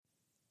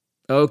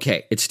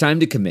Okay, it's time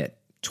to commit.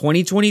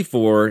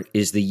 2024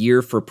 is the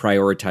year for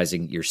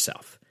prioritizing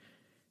yourself.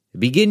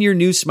 Begin your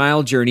new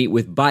smile journey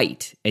with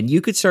Byte, and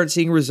you could start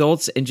seeing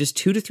results in just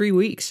 2 to 3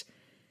 weeks.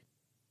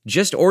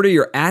 Just order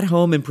your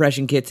at-home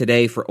impression kit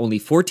today for only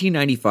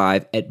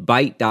 $14.95 at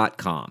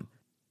Byte.com.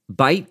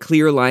 Byte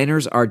clear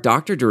liners are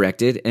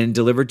doctor-directed and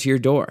delivered to your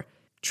door.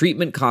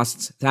 Treatment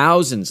costs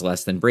thousands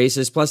less than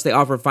braces, plus they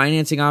offer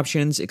financing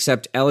options,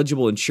 accept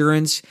eligible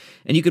insurance,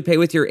 and you could pay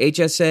with your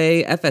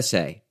HSA,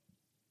 FSA.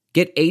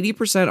 Get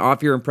 80%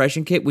 off your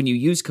impression kit when you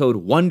use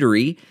code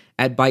WONDERY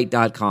at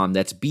Byte.com.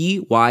 That's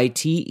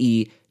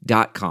BYTE.com.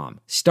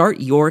 Start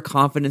your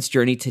confidence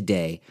journey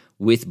today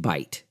with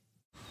Byte.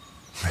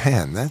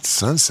 Man, that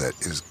sunset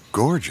is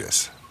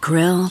gorgeous.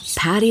 Grill,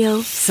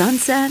 patio,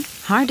 sunset.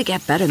 Hard to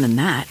get better than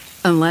that.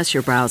 Unless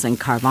you're browsing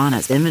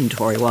Carvana's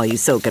inventory while you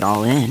soak it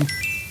all in.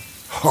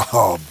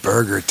 Oh,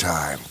 burger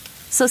time.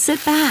 So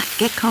sit back,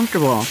 get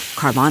comfortable.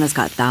 Carvana's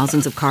got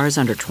thousands of cars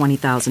under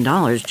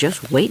 $20,000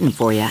 just waiting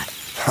for you.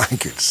 I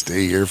could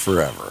stay here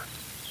forever.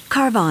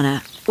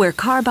 Carvana, where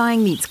car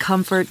buying meets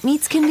comfort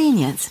meets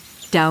convenience.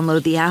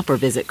 Download the app or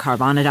visit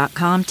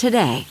Carvana.com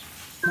today.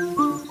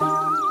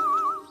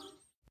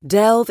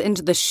 Delve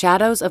into the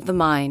shadows of the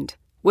mind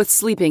with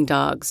Sleeping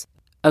Dogs,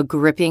 a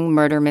gripping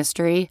murder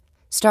mystery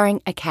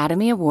starring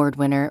Academy Award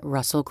winner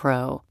Russell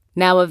Crowe.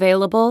 Now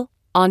available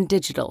on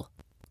digital.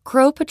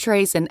 Crowe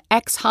portrays an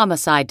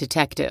ex-homicide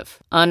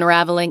detective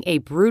unraveling a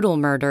brutal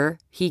murder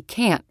he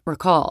can't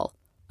recall.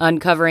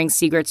 Uncovering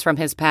secrets from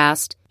his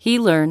past, he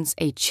learns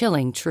a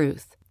chilling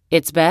truth.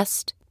 It's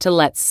best to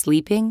let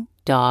sleeping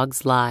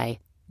dogs lie.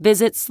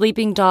 Visit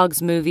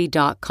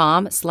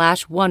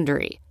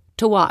sleepingdogsmovie.com/Wondery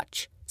to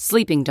watch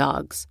Sleeping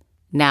Dogs,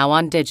 now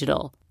on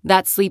digital.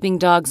 That's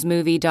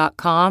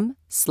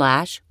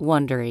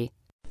sleepingdogsmovie.com/Wondery.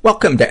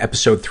 Welcome to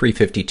episode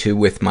 352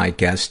 with my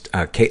guest,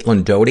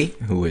 Caitlin Doughty,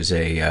 who is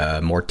a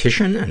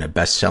mortician and a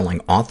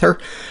best-selling author.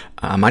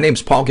 My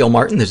name's Paul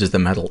Gilmartin. This is the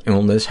Mental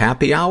Illness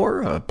Happy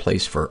Hour, a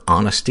place for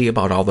honesty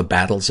about all the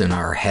battles in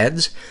our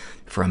heads,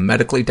 from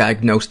medically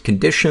diagnosed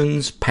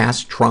conditions,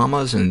 past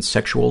traumas, and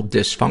sexual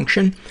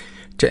dysfunction,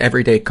 to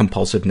everyday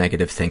compulsive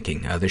negative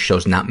thinking. This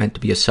show's not meant to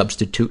be a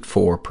substitute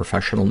for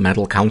professional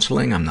mental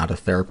counseling. I'm not a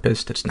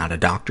therapist. It's not a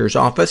doctor's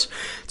office.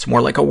 It's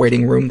more like a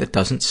waiting room that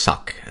doesn't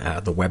suck.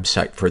 The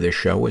website for this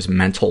show is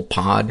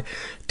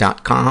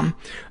mentalpod.com.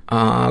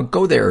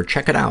 Go there,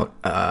 check it out.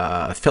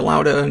 Fill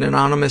out an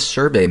anonymous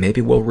survey.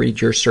 Maybe we'll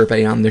read your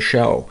survey on the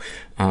show.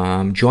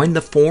 Join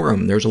the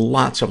forum. There's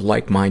lots of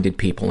like-minded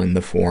people in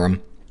the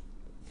forum.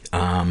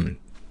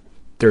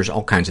 There's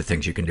all kinds of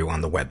things you can do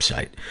on the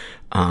website.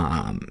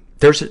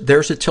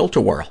 There's a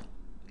Tilt-A-Whirl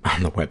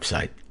on the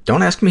website.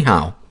 Don't ask me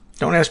how.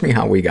 Don't ask me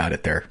how we got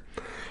it there.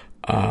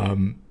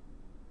 LA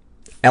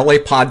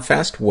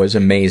Podfest was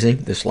amazing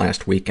this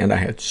last weekend. I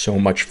had so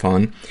much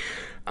fun.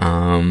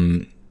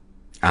 There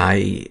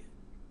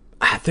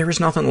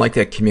is nothing like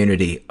that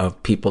community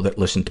of people that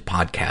listen to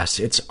podcasts.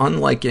 It's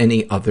unlike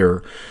any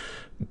other,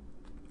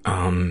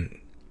 doing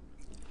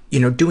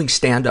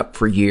stand-up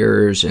for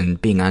years and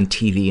being on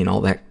TV and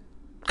all that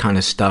kind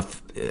of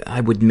stuff.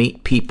 I would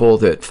meet people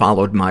that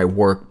followed my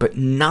work, but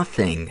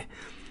nothing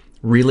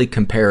really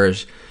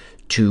compares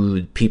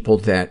to people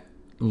that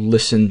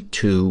listen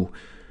to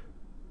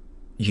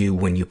you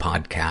when you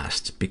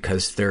podcast,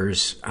 because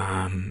there's,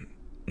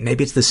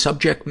 maybe it's the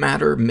subject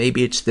matter,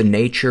 maybe it's the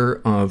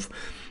nature of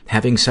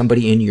having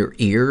somebody in your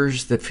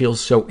ears that feels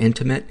so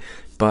intimate,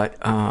 but,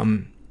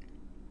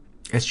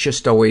 it's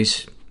just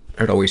always,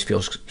 it always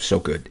feels so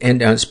good.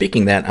 And,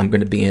 speaking of that, I'm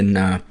going to be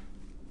in,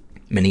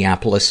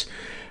 Minneapolis,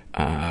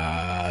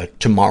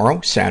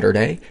 tomorrow,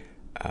 Saturday,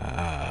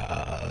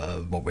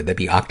 what would that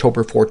be,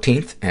 October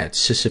 14th at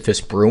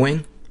Sisyphus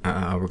Brewing.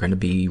 We're going to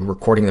be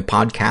recording the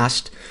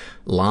podcast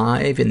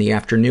live in the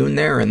afternoon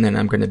there, and then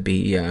I'm going to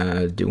be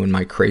doing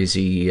my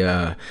crazy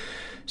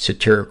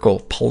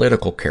satirical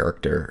political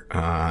character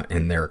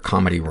in their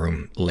comedy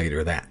room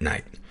later that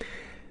night.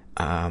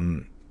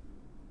 I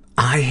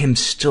am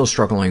still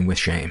struggling with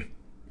shame.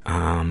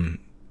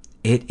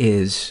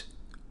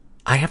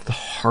 I have the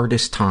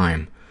hardest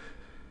time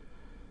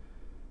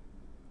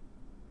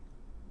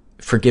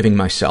forgiving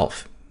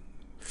myself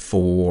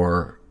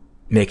for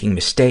making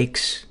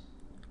mistakes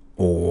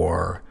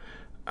or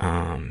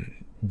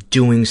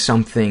doing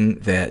something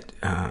that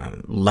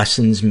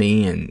lessens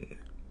me in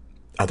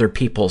other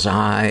people's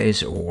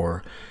eyes,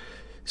 or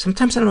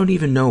sometimes I don't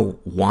even know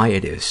why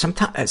it is.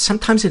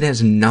 Sometimes it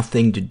has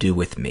nothing to do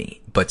with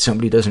me, but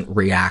somebody doesn't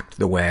react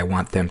the way I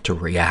want them to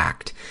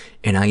react,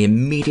 and I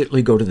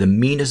immediately go to the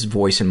meanest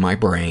voice in my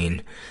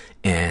brain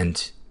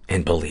and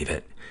believe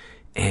it.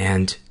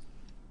 And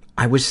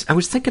I was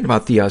thinking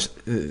about this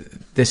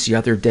the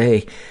other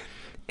day,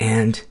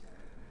 and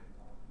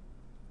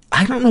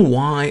I don't know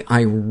why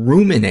I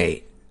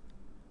ruminate,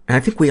 and I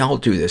think we all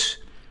do this,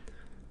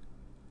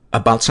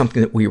 about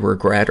something that we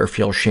regret or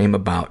feel shame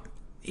about.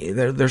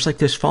 There's like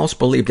this false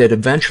belief that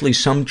eventually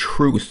some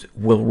truth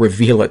will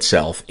reveal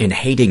itself in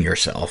hating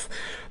yourself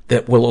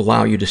that will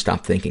allow you to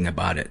stop thinking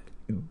about it.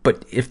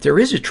 But if there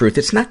is a truth,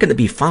 it's not going to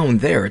be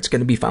found there. It's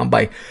going to be found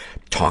by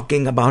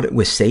talking about it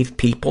with safe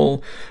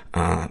people,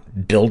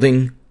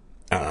 building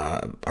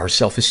our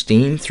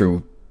self-esteem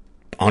through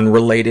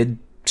unrelated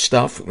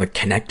stuff, like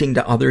connecting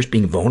to others,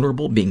 being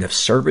vulnerable, being of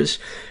service,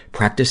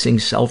 practicing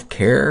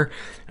self-care,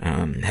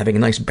 having a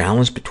nice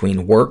balance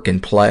between work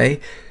and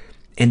play.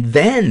 And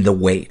then the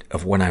weight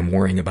of what I'm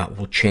worrying about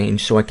will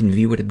change so I can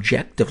view it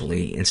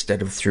objectively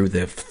instead of through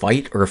the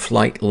fight or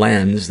flight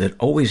lens that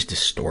always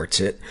distorts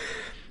it.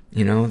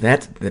 You know,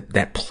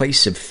 that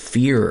place of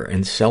fear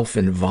and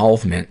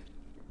self-involvement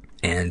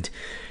and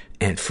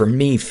for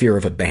me, fear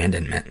of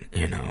abandonment,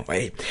 you know.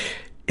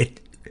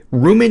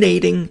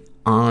 Ruminating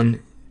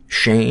on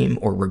shame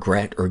or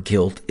regret or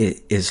guilt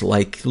is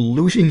like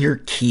losing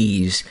your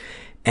keys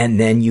and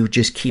then you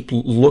just keep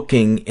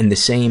looking in the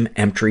same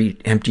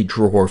empty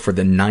drawer for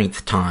the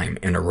 9th time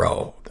in a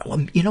row.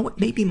 Well, you know what?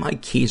 Maybe my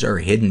keys are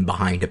hidden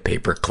behind a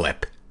paper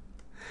clip.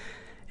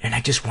 And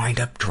I just wind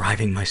up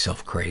driving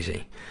myself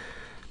crazy.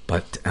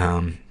 But,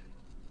 I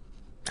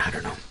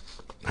don't know.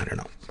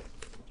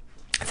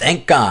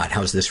 Thank God.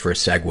 How's this for a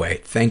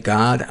segue? Thank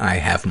God I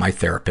have my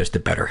therapist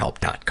at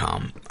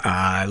BetterHelp.com.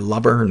 I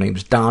love her. Her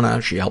name's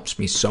Donna. She helps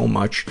me so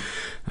much.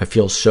 I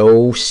feel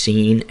so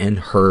seen and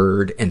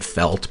heard and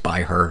felt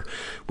by her.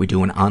 We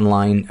do an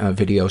online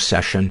video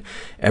session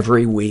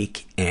every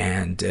week,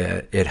 and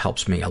it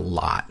helps me a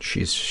lot.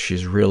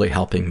 She's really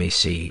helping me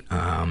see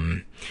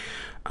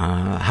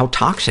how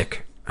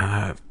toxic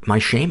my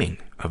shaming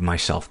of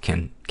myself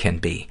can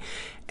be.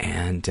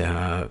 And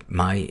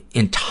my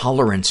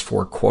intolerance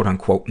for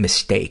quote-unquote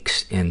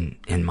mistakes in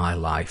my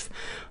life.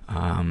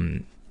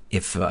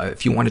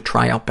 If you want to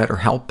try out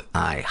BetterHelp,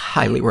 I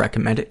highly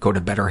recommend it. Go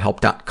to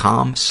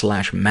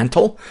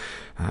BetterHelp.com/mental.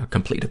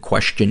 Complete a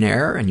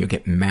questionnaire, and you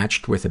get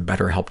matched with a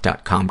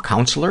BetterHelp.com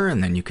counselor,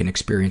 and then you can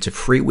experience a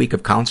free week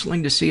of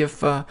counseling to see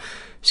if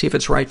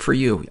it's right for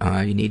you.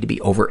 You need to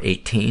be over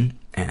 18,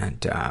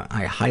 and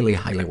I highly,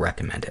 highly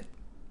recommend it.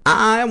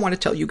 I want to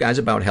tell you guys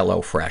about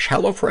HelloFresh.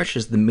 HelloFresh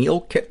is the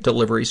meal kit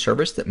delivery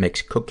service that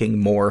makes cooking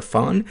more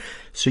fun,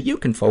 so you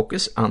can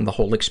focus on the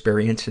whole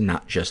experience and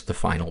not just the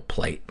final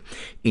plate.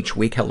 Each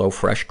week,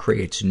 HelloFresh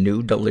creates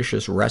new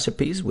delicious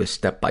recipes with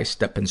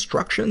step-by-step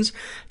instructions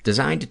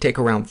designed to take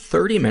around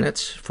 30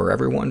 minutes for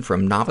everyone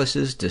from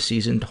novices to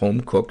seasoned home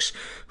cooks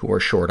who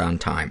are short on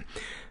time.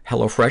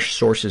 HelloFresh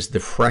sources the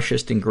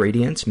freshest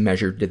ingredients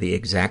measured to the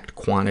exact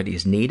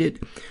quantities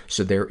needed,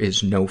 so there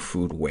is no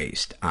food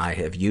waste. I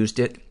have used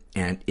it,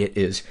 and it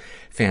is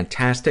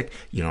fantastic.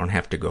 You don't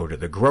have to go to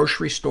the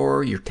grocery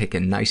store. You're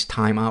taking nice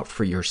time out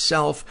for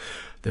yourself.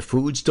 The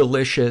food's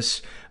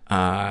delicious.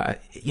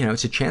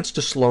 It's a chance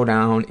to slow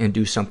down and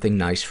do something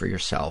nice for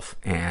yourself.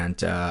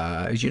 And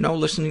as you know,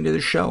 listening to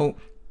the show,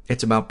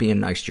 it's about being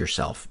nice to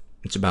yourself.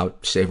 It's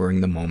about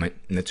savoring the moment,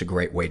 and it's a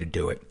great way to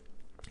do it.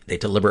 They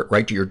deliver it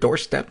right to your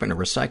doorstep in a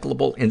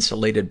recyclable,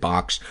 insulated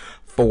box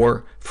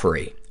for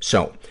free.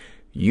 So,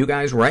 you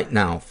guys right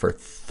now, for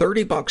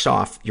 $30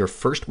 off your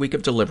first week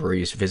of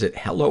deliveries, visit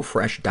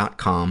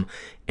HelloFresh.com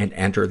and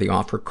enter the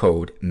offer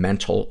code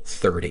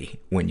MENTAL30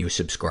 when you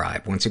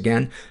subscribe. Once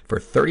again, for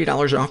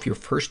 $30 off your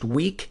first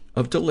week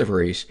of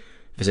deliveries,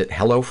 visit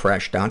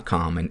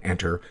HelloFresh.com and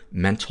enter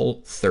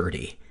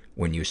MENTAL30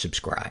 when you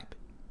subscribe.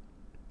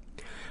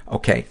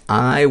 Okay,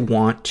 I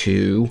want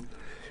to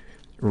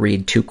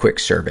read 2 quick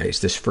surveys.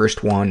 This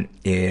first one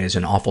is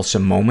an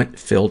awfulsome moment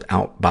filled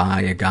out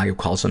by a guy who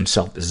calls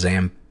himself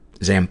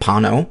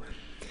Zampano.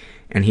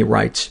 And he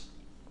writes,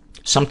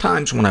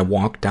 sometimes when I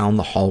walk down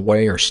the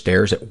hallway or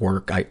stairs at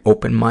work, I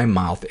open my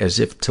mouth as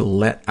if to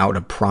let out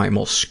a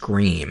primal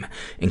scream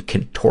and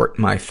contort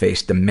my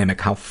face to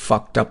mimic how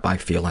fucked up I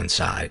feel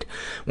inside.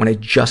 When I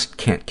just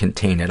can't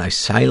contain it, I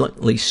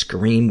silently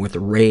scream with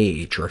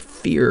rage or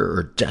fear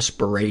or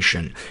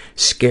desperation,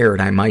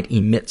 scared I might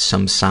emit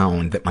some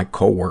sound that my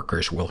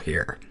coworkers will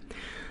hear.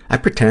 I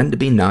pretend to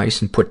be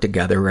nice and put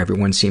together.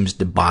 Everyone seems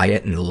to buy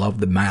it and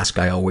love the mask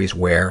I always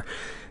wear,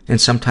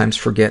 and sometimes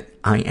forget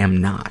I am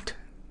not.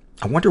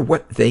 I wonder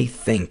what they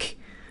think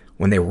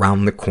when they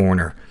round the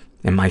corner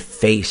and my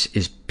face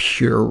is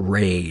pure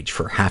rage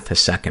for half a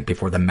second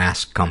before the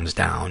mask comes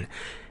down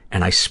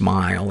and I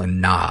smile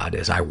and nod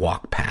as I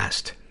walk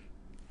past.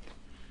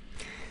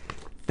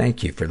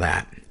 Thank you for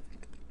that.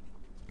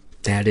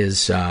 That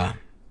is, I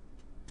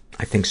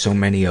think so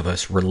many of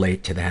us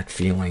relate to that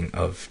feeling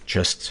of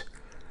just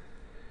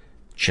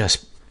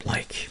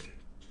like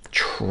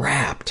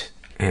trapped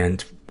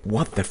and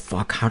what the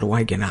fuck, how do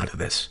I get out of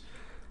this?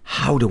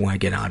 How do I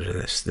get out of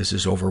this? This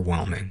is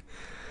overwhelming.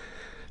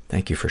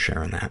 Thank you for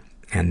sharing that.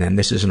 And then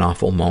this is an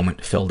awful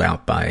moment filled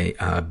out by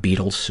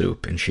Beetle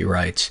Soup, and she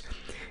writes,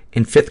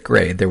 in 5th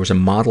grade, there was a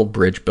model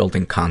bridge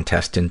building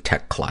contest in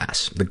tech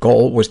class. The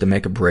goal was to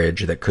make a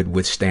bridge that could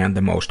withstand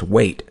the most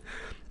weight.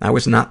 I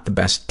was not the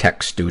best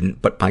tech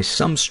student, but by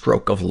some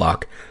stroke of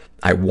luck,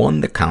 I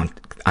won the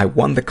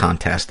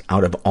contest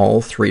out of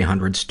all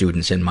 300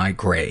 students in my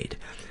grade.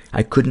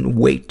 I couldn't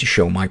wait to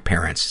show my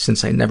parents,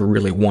 since I never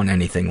really won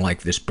anything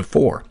like this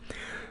before.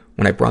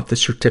 When I brought the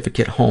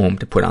certificate home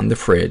to put on the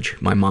fridge,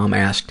 my mom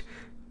asked,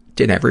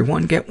 Did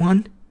everyone get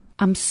one?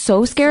 I'm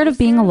so scared of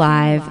being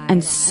alive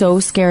and so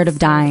scared of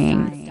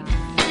dying.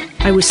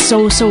 I was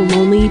so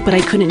lonely, but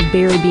I couldn't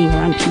bear being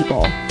around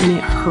people, and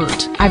it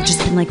hurt. I've just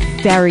been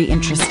very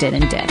interested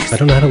in dicks. I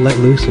don't know how to let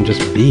loose and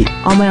just be.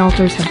 All my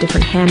alters have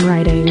different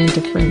handwriting,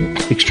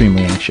 different...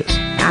 Extremely anxious.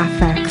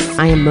 Affects.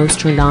 I am most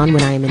turned on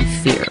when I am in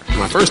fear.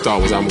 My first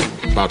thought was I'm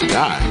about to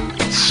die.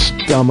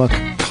 Stomach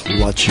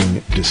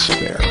clutching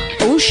despair.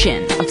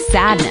 Ocean of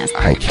sadness.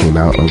 I came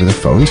out over the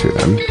phone to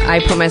them.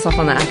 I put myself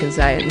on the Atkins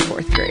diet in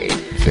 4th grade.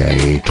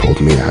 They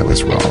told me I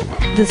was wrong.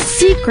 The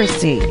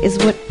secrecy is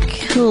what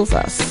kills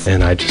us.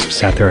 And I just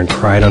sat there and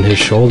cried on his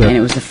shoulder. And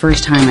it was the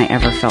first time I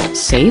ever felt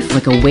safe,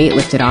 like a weight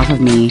lifted off of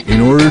me.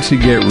 In order to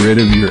get rid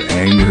of your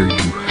anger,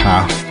 you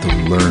have to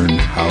learn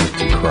how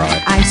to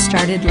cry. I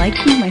started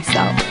liking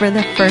myself for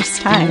the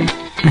first time.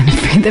 I'm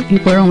afraid that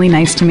people are only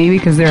nice to me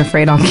because they're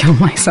afraid I'll kill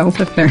myself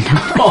if they're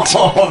not.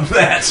 Oh,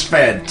 that's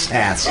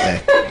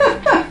fantastic.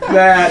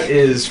 That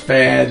is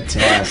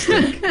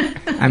fantastic.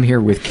 I'm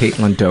here with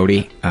Caitlin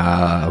Doughty,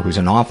 who's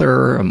an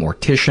author, a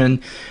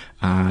mortician.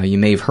 You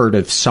may have heard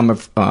of some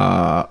of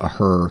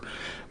her...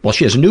 Well,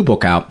 she has a new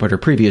book out, but her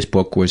previous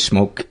book was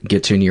Smoke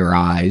Gets in Your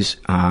Eyes.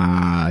 You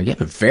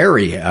have a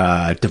very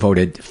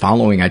devoted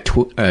following. I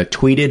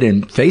tweeted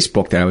and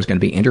Facebook that I was going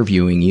to be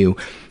interviewing you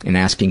and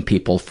asking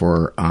people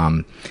for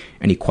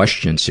any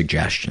questions,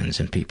 suggestions,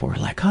 and people were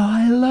like, "Oh,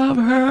 I love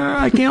her.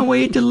 I can't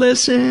wait to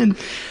listen."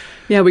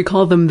 Yeah, we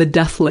call them the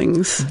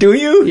Deathlings. Do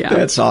you? Yeah.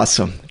 That's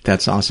awesome.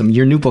 That's awesome.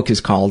 Your new book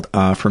is called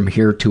From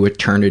Here to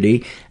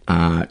Eternity,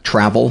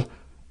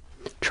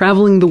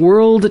 Traveling the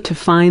World to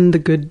Find the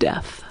Good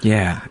Death.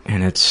 Yeah,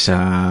 and it's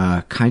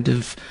kind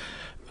of...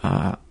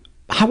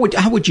 How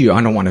would you...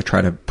 I don't want to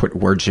try to put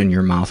words in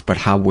your mouth, but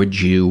how would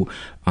you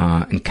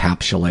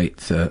encapsulate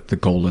the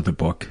goal of the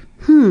book?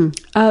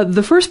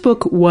 The first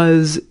book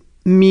was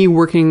me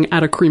working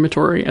at a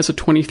crematory as a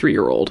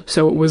 23-year-old.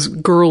 So it was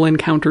girl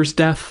encounters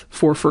death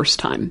for first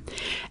time.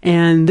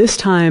 And this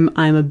time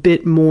I'm a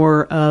bit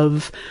more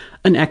of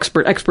an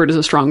expert. Expert is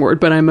a strong word,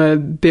 but I'm a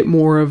bit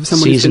more of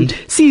someone seasoned. who's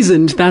been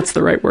seasoned. That's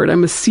the right word.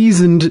 I'm a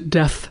seasoned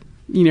death,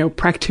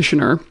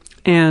 practitioner.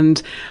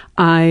 And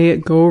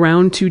I go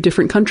around to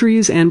different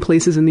countries and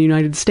places in the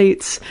United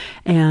States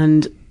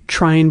and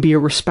try and be a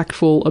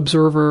respectful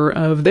observer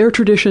of their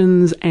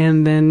traditions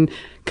and then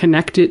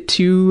connect it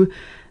to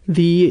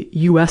the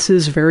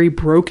U.S.'s very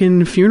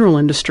broken funeral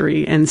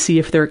industry and see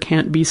if there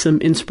can't be some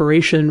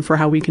inspiration for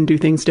how we can do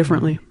things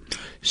differently.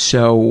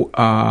 So,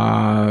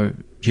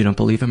 you don't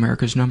believe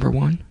America's number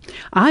one?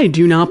 I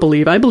do not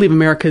believe. I believe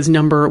America's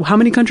how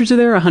many countries are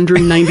there?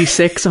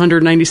 196,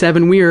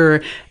 197. We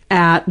are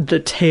at the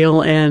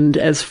tail end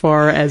as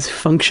far as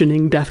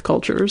functioning death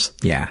cultures.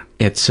 Yeah.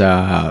 It's,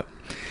 I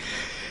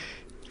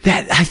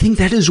think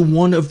that is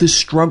one of the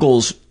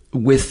struggles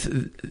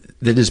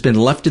that has been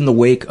left in the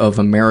wake of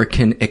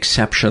American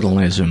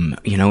exceptionalism.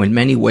 In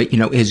many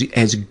ways,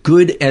 as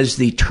good as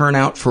the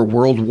turnout for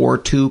World War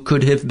II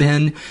could have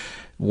been,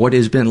 what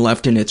has been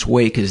left in its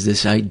wake is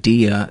this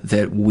idea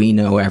that we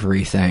know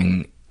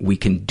everything, we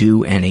can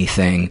do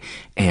anything,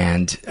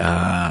 and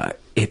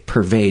it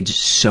pervades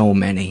so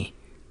many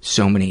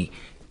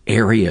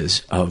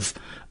areas of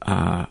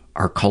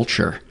our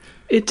culture.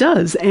 It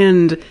does,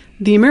 and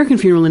the American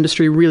funeral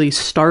industry really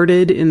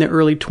started in the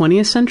early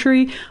 20th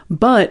century,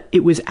 but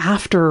it was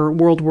after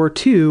World War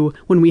II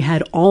when we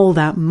had all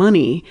that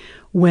money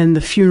when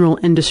the funeral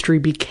industry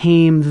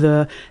became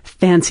the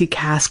fancy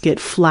casket,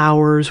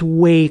 flowers,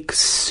 wake,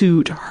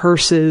 suit,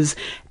 hearses,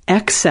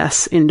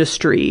 excess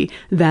industry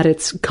that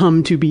it's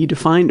come to be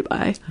defined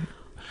by.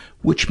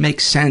 Which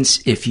makes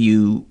sense if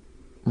you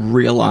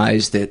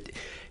realize that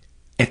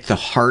at the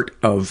heart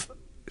of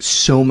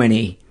so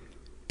many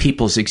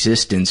people's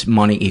existence,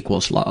 money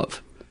equals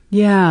love.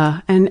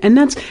 Yeah, and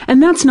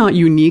that's not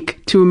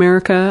unique to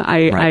America.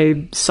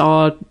 I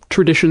saw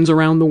traditions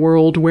around the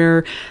world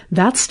where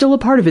that's still a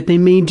part of it. They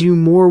may do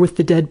more with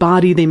the dead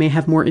body. They may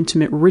have more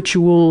intimate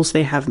rituals.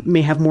 They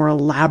may have more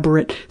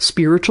elaborate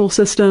spiritual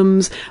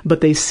systems, but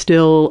they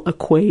still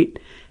equate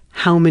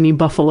how many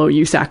buffalo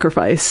you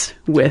sacrifice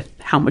with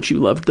how much you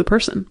loved the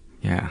person.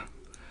 Yeah.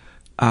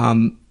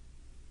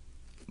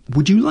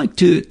 Would you like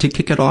to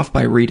kick it off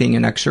by reading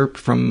an excerpt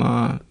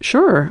from...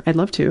 Sure, I'd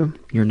love to.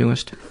 Your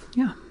newest?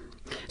 Yeah.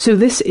 So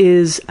this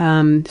is,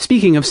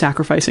 speaking of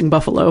sacrificing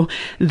buffalo,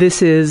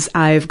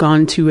 I've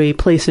gone to a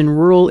place in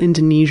rural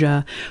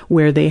Indonesia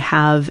where they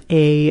have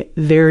a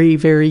very,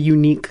 very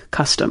unique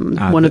custom,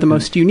 one of the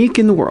most unique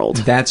in the world.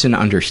 That's an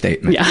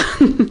understatement. Yeah.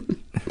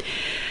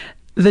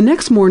 The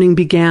next morning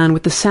began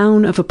with the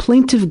sound of a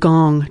plaintive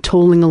gong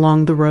tolling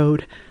along the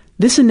road.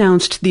 This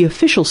announced the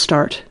official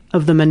start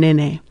of the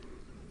manene.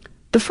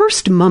 The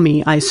first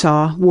mummy I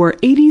saw wore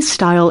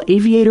 80s-style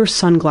aviator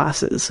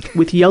sunglasses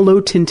with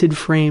yellow-tinted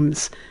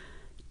frames.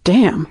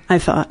 Damn, I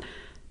thought,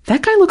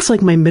 that guy looks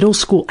like my middle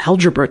school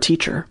algebra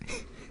teacher.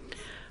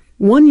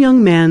 One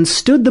young man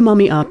stood the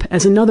mummy up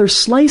as another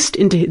sliced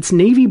into its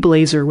navy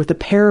blazer with a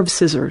pair of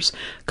scissors,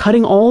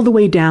 cutting all the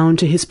way down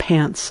to his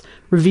pants,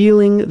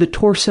 revealing the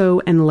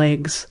torso and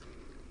legs.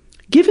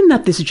 Given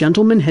that this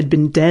gentleman had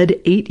been dead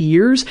 8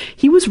 years,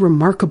 he was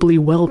remarkably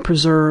well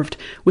preserved,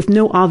 with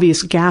no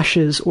obvious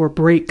gashes or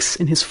breaks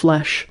in his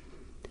flesh.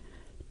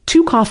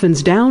 2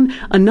 coffins down,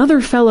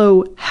 another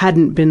fellow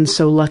hadn't been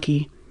so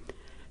lucky.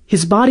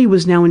 His body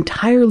was now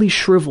entirely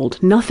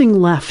shriveled, nothing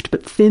left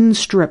but thin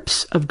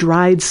strips of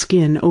dried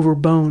skin over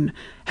bone,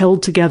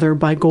 held together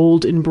by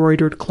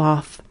gold-embroidered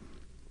cloth.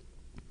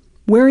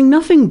 Wearing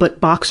nothing but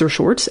boxer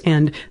shorts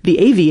and the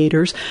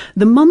aviators,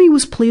 the mummy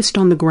was placed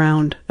on the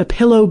ground, a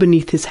pillow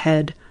beneath his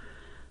head.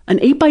 An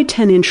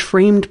 8x10-inch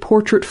framed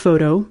portrait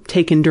photo,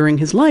 taken during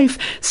his life,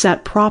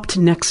 sat propped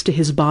next to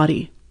his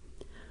body.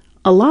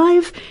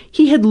 Alive,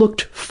 he had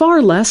looked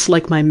far less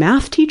like my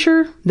math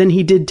teacher than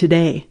he did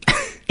today,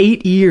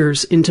 8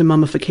 years into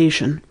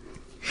mummification.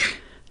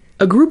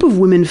 A group of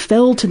women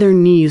fell to their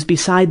knees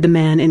beside the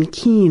man and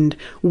keened,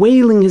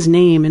 wailing his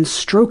name and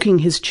stroking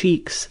his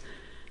cheeks.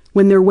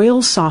 When their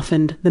wails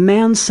softened, the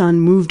man's son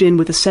moved in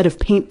with a set of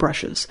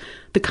paintbrushes,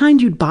 the kind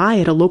you'd buy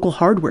at a local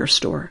hardware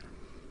store.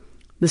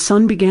 The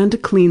son began to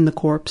clean the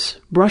corpse,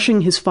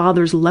 brushing his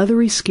father's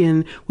leathery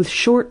skin with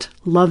short,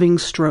 loving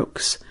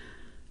strokes.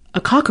 A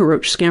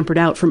cockroach scampered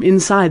out from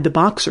inside the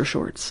boxer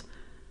shorts.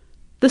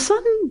 The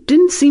son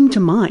didn't seem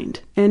to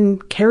mind,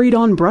 and carried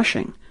on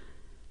brushing.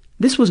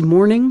 This was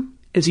mourning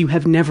as you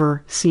have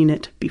never seen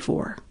it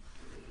before.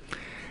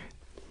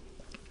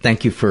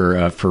 Thank you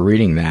for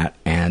reading that.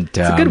 And it's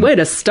a good way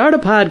to start a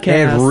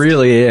podcast. It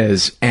really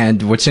is.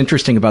 And what's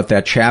interesting about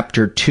that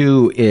chapter,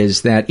 too,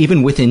 is that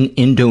even within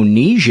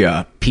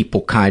Indonesia,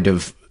 people kind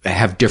of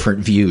have different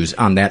views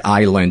on that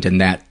island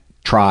and that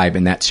tribe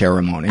and that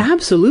ceremony.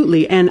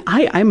 Absolutely. And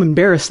I'm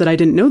embarrassed that I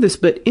didn't know this,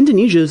 but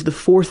Indonesia is the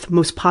 4th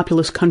most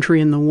populous country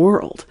in the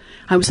world.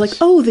 I was like,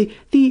 oh,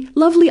 the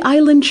lovely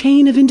island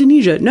chain of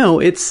Indonesia. No,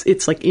 it's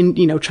like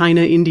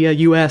China, India,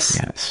 US,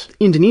 yes.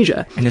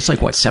 Indonesia. And it's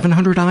like, what,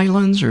 700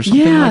 islands or something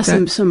like that?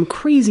 Yeah, some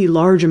crazy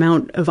large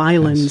amount of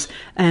islands, yes.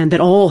 And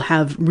that all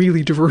have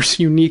really diverse,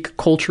 unique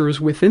cultures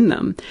within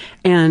them.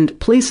 And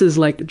places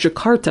like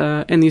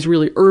Jakarta and these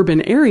really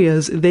urban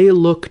areas, they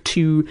look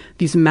to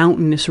these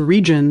mountainous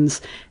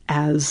regions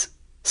as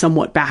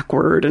somewhat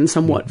backward and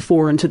somewhat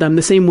foreign to them,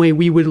 the same way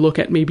we would look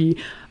at maybe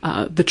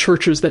the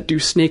churches that do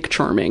snake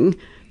charming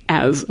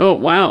as, oh,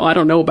 wow, I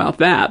don't know about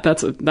that.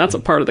 That's a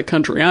part of the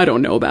country I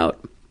don't know about.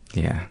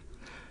 Yeah.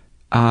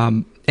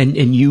 And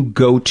you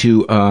go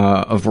to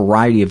a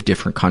variety of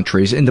different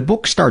countries. And the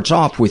book starts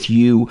off with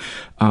you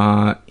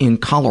in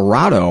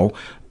Colorado.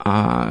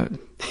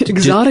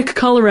 Exotic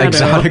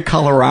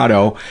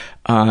Colorado,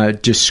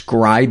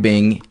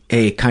 describing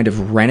a kind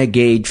of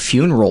renegade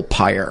funeral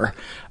pyre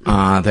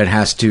that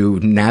has to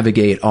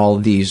navigate all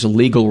these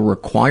legal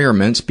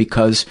requirements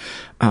because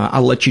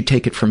I'll let you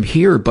take it from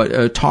here,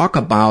 but talk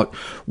about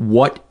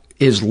what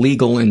is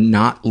legal and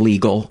not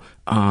legal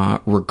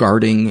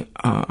regarding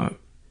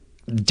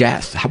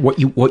death, what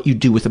you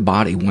do with the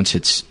body once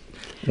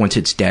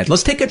it's dead.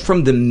 Let's take it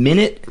from the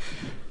minute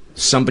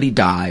somebody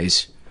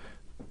dies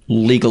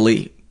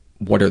legally.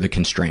 What are the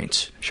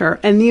constraints? Sure.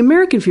 And the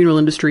American funeral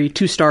industry,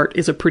 to start,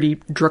 is a pretty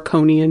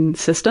draconian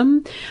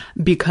system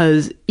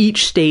because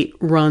each state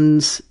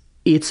runs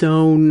its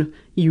own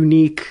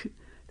unique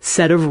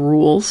set of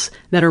rules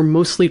that are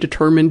mostly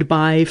determined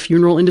by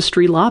funeral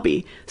industry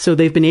lobby. So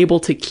they've been able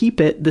to keep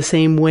it the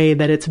same way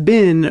that it's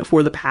been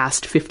for the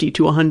past 50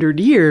 to 100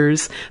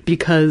 years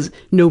because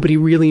nobody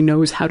really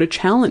knows how to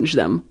challenge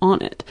them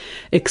on it,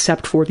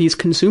 except for these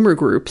consumer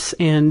groups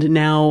and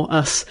now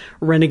us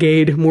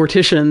renegade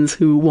morticians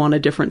who want a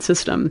different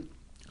system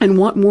and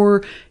want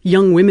more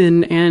young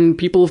women and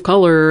people of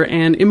color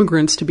and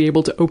immigrants to be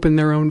able to open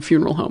their own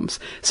funeral homes.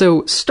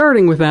 So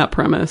starting with that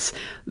premise,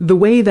 the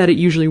way that it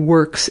usually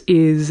works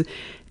is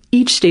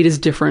each state is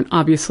different,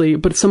 obviously,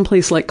 but some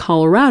place like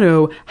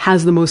Colorado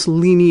has the most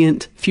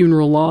lenient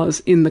funeral laws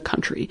in the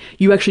country.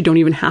 You actually don't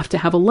even have to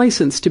have a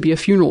license to be a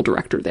funeral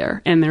director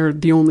there, and they're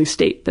the only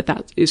state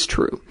that is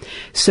true.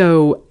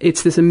 So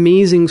it's this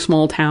amazing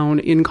small town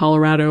in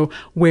Colorado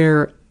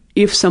where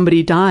if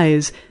somebody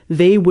dies,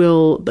 the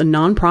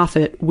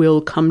nonprofit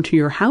will come to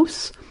your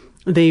house.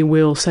 They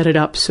will set it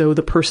up so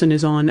the person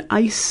is on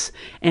ice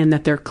and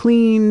that they're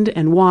cleaned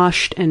and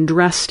washed and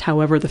dressed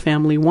however the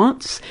family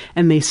wants.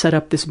 And they set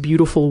up this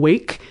beautiful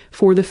wake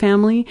for the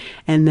family.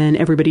 And then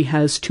everybody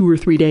has 2 or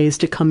 3 days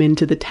to come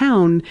into the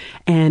town.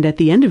 And at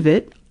the end of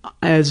it,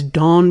 as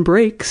dawn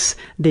breaks,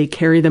 they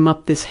carry them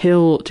up this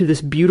hill to this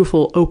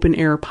beautiful open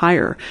air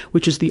pyre,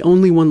 which is the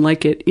only one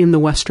like it in the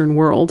Western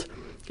world.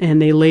 And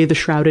they lay the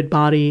shrouded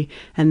body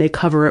and they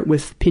cover it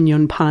with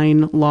piñon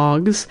pine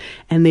logs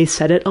and they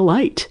set it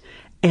alight.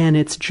 And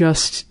it's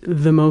just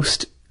the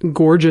most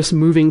gorgeous,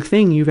 moving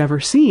thing you've ever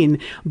seen.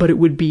 But it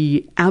would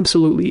be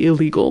absolutely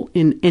illegal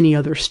in any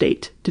other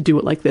state to do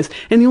it like this.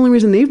 And the only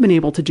reason they've been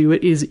able to do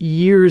it is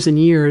years and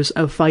years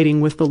of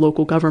fighting with the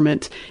local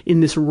government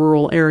in this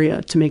rural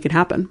area to make it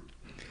happen.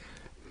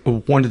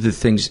 One of the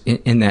things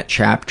in that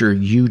chapter,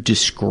 you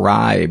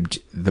described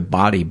the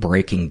body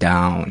breaking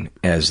down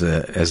as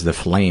the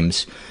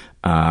flames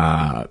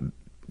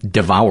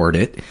devoured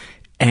it,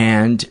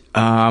 and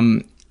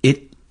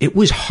it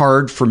was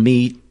hard for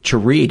me to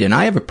read. And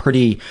I have a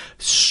pretty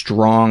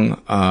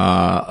strong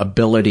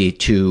ability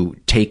to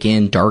take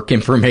in dark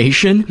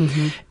information.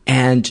 Mm-hmm.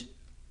 And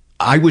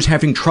I was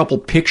having trouble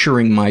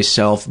picturing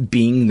myself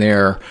being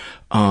there,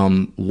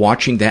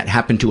 watching that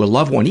happen to a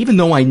loved one, even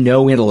though I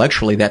know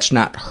intellectually that's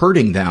not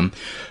hurting them.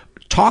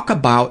 Talk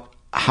about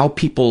how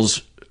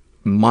people's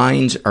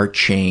minds are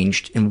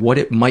changed and what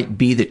it might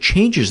be that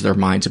changes their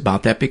minds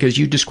about that, because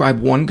you described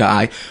one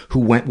guy who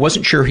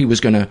wasn't sure he was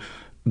going to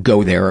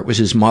go there. It was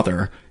his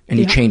mother, and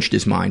he changed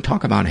his mind.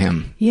 Talk about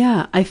him.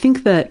 Yeah, I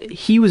think that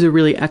he was a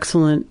really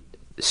excellent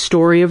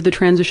story of the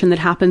transition that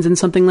happens in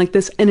something like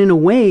this. And in a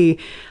way,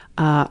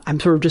 I'm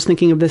sort of just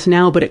thinking of this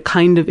now, but it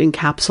kind of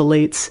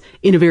encapsulates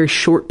in a very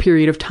short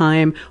period of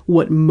time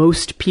what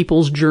most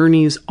people's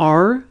journeys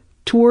are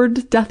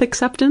toward death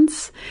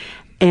acceptance.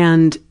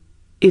 And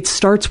it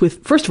starts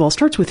with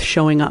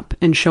showing up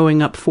and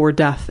showing up for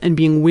death and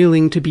being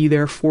willing to be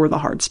there for the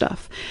hard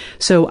stuff.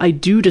 So I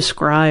do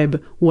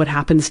describe what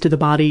happens to the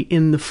body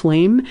in The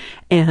Flame,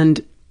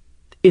 and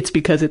it's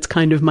because it's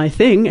kind of my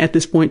thing at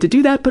this point to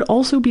do that, but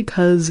also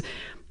because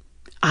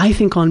I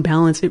think on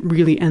balance, it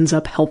really ends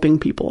up helping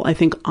people. I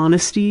think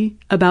honesty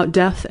about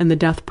death and the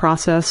death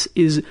process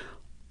is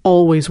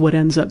always what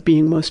ends up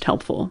being most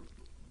helpful.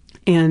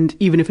 And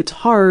even if it's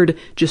hard,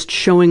 just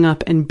showing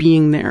up and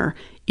being there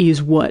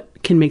is what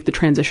can make the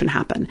transition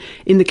happen.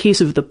 In the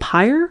case of the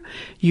pyre,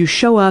 you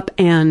show up,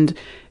 and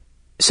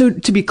so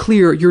to be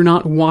clear, you're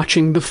not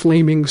watching the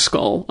flaming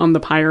skull on the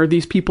pyre.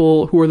 These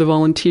people who are the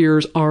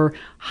volunteers are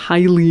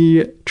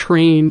highly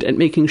trained at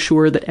making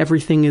sure that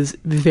everything is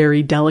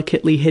very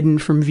delicately hidden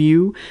from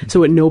view.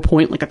 So at no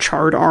point like a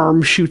charred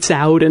arm shoots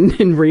out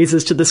and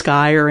raises to the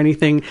sky or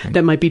anything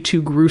that might be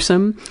too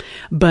gruesome.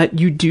 But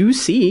you do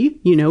see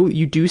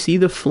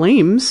the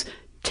flames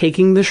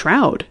taking the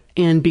shroud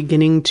and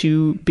beginning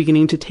to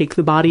take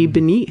the body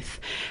beneath.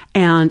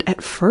 And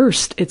at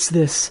first, it's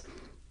this,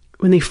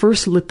 when they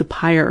first lit the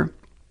pyre,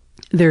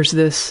 there's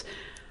this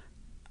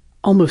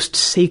almost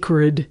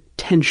sacred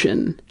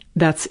tension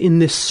that's in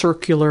this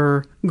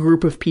circular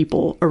group of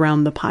people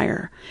around the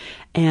pyre.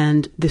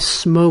 And this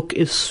smoke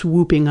is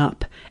swooping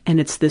up, and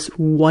it's this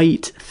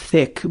white,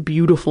 thick,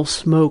 beautiful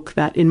smoke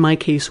that in my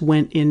case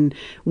went in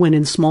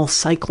small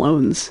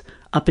cyclones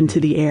up into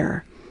the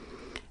air.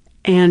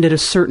 And at a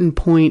certain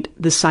point,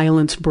 the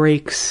silence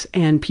breaks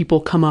and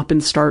people come up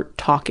and start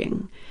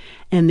talking.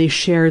 And they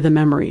share the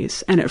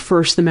memories. And at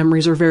first, the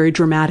memories are very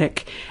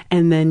dramatic.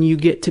 And then you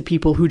get to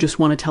people who just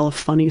want to tell a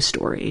funny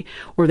story,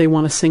 or they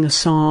want to sing a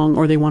song,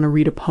 or they want to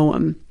read a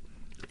poem.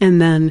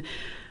 And then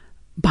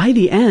by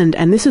the end,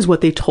 and this is what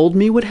they told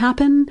me would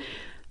happen,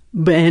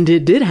 and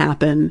it did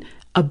happen,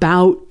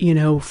 about,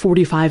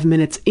 45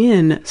 minutes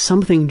in,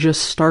 something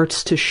just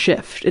starts to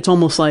shift. It's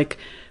almost like,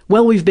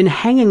 well, we've been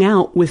hanging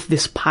out with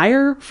this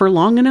pyre for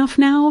long enough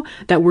now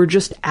that we're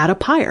just at a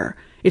pyre.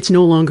 It's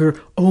no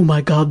longer, oh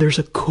my God, there's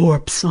a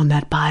corpse on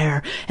that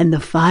pyre and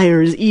the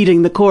fire is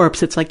eating the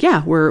corpse. It's like,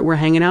 yeah, we're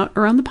hanging out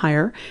around the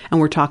pyre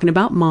and we're talking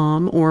about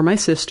mom or my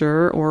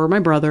sister or my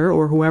brother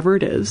or whoever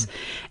it is.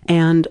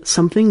 And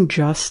something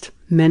just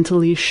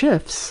mentally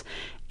shifts.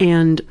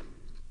 And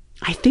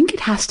I think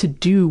it has to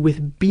do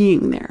with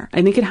being there.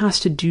 I think it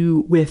has to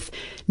do with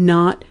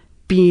not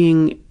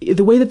being,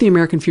 the way that the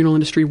American funeral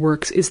industry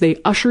works is they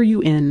usher you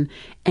in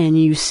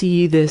and you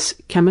see this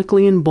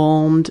chemically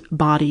embalmed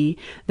body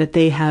that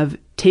they have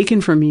taken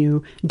from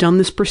you, done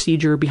this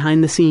procedure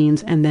behind the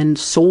scenes, and then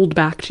sold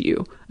back to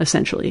you,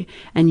 essentially.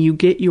 And you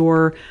get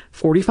your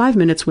 45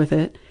 minutes with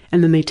it,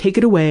 and then they take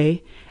it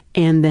away,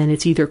 and then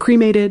it's either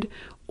cremated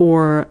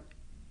or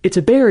it's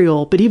a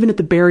burial, but even at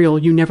the burial,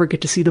 you never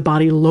get to see the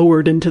body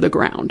lowered into the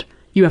ground.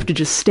 You have to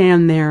just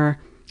stand there.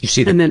 You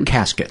see the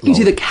casket lowered. You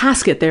see the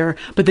casket there,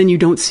 but then you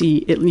don't see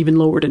it even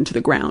lowered into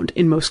the ground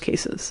in most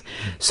cases.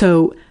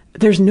 So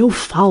there's no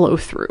follow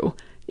through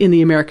in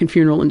the American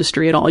funeral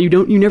industry at all. You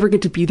never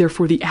get to be there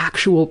for the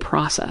actual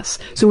process.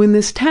 So in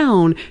this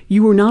town,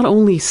 you will not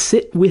only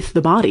sit with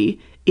the body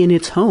in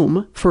its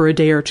home for a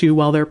day or two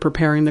while they're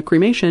preparing the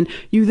cremation,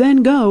 you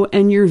then go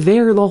and you're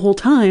there the whole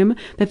time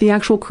that the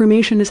actual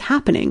cremation is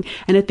happening.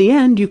 And at the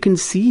end, you can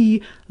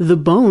see the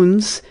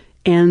bones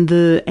and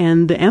the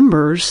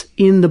embers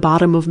in the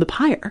bottom of the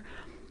pyre.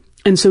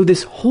 And so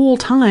this whole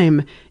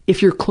time,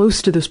 if you're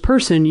close to this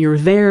person, you're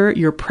there,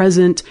 you're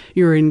present,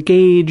 you're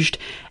engaged.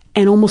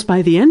 And almost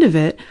by the end of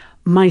it,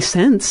 my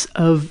sense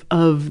of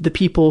the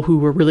people who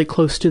were really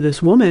close to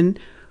this woman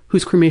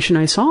whose cremation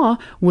I saw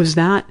was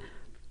that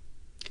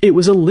it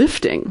was a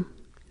lifting.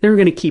 They were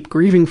going to keep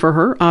grieving for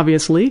her,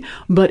 obviously,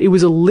 but it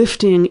was a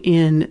lifting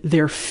in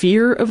their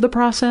fear of the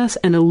process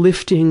and a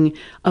lifting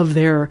of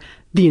the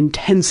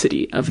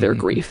intensity of their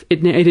grief.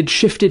 It had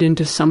shifted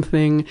into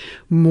something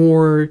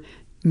more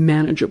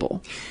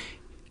manageable.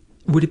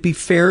 Would it be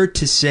fair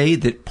to say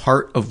that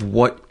part of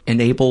what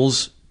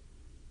enables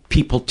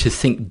people to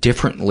think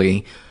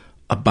differently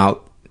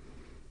about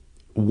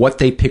what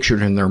they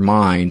pictured in their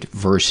mind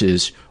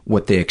versus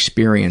what they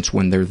experience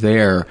when they're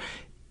there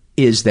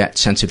is that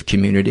sense of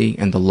community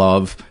and the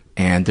love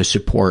and the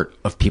support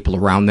of people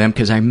around them?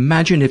 Because I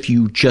imagine if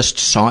you just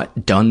saw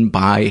it done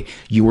by,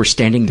 you were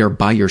standing there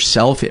by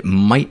yourself, it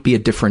might be a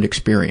different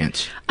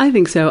experience. I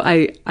think so.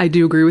 I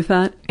do agree with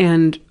that.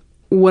 And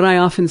what I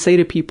often say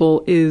to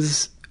people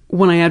is,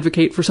 when I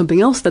advocate for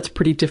something else that's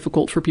pretty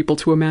difficult for people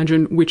to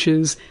imagine, which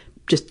is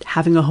just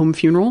having a home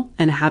funeral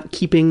and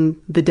keeping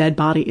the dead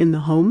body in the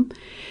home,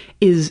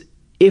 is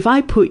if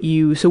I put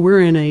you, so we're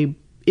in a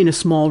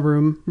small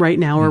room right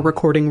now, or a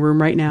recording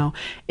room right now.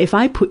 If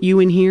I put you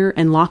in here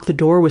and lock the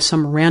door with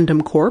some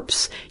random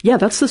corpse, yeah,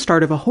 that's the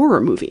start of a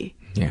horror movie.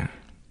 Yeah.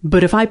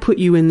 But if I put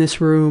you in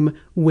this room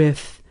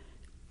with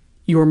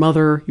your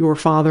mother, your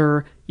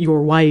father,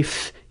 your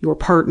wife, your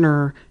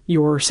partner,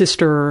 your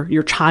sister,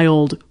 your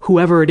child,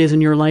 whoever it is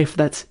in your life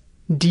that's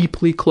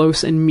deeply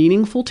close and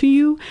meaningful to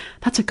you,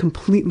 that's a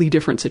completely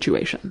different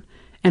situation.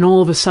 And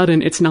all of a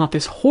sudden, it's not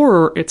this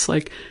horror. It's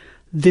like,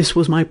 this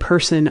was my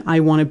person.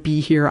 I want to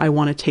be here. I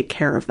want to take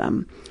care of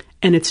them.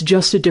 And it's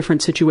just a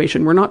different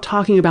situation. We're not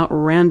talking about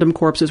random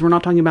corpses. We're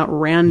not talking about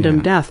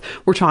random death.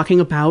 We're talking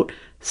about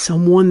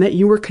someone that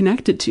you were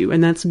connected to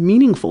and that's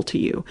meaningful to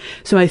you.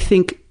 So I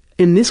think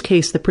in this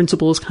case, the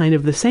principle is kind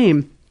of the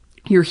same.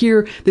 You're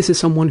here, this is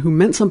someone who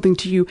meant something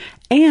to you,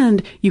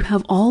 and you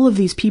have all of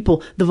these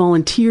people, the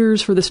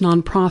volunteers for this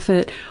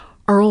nonprofit,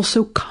 are all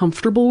so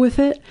comfortable with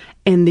it,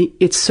 and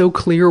it's so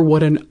clear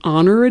what an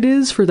honor it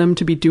is for them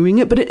to be doing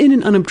it, but in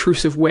an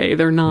unobtrusive way.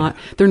 They're not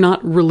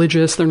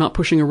religious, they're not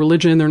pushing a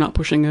religion, they're not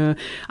pushing a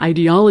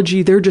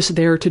ideology, they're just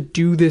there to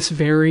do this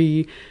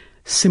very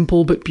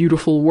simple but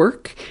beautiful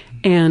work,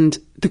 and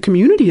the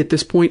community at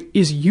this point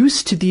is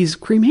used to these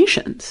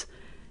cremations.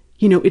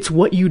 You know, it's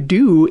what you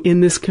do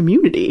in this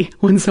community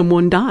when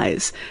someone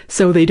dies.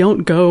 So they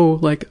don't go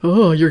like,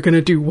 oh, you're going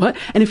to do what?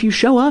 And if you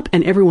show up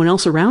and everyone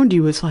else around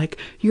you is like,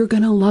 you're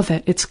going to love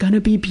it, it's going to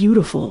be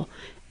beautiful,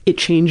 it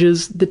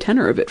changes the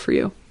tenor of it for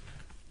you.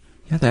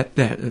 Yeah,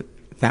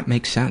 that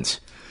makes sense.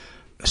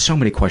 So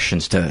many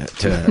questions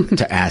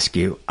to ask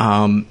you.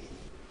 Well,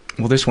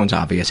 this one's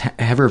obvious.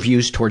 Have her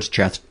views towards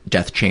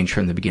death changed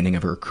from the beginning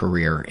of her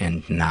career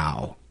and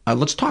now?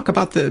 Let's talk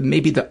about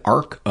maybe the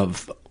arc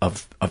of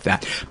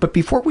that. But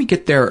before we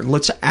get there,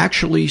 let's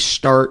actually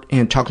start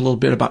and talk a little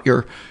bit about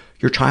your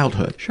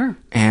childhood. Sure.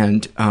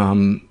 And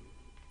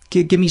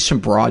give me some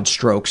broad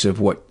strokes of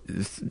what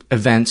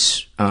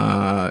events,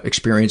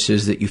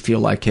 experiences that you feel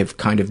like have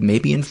kind of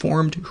maybe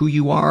informed who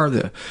you are,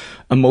 the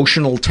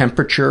emotional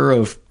temperature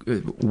of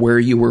where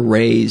you were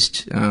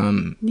raised,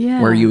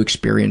 where you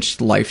experienced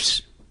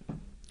life's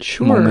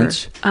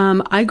moments.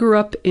 I grew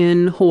up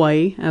in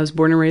Hawaii. I was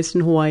born and raised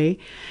in Hawaii.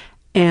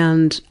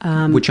 And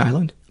which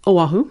island?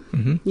 Oahu.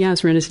 Mm-hmm. Yeah, I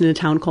was raised in a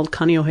town called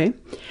Kaneohe.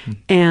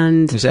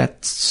 And is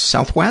that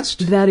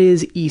southwest? That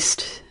is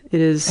east.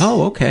 It is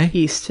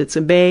east. It's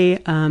a bay.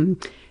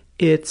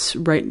 It's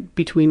right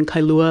between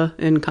Kailua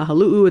and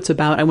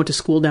Kahaluu. I went to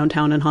school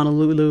downtown in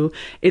Honolulu.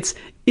 It's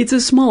a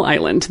small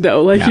island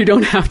though. Like you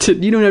don't have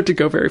to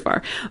go very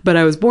far. But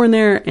I was born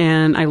there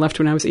and I left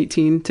when I was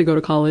 18 to go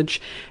to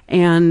college.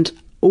 And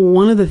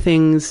one of the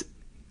things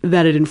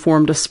that it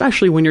informed,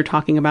 especially when you're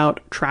talking about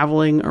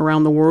traveling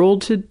around the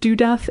world to do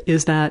death,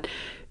 is that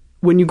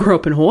when you grow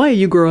up in Hawaii,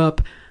 you grow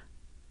up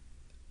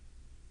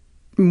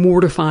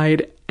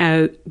mortified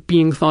at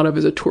being thought of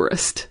as a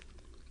tourist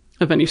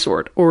of any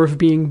sort, or of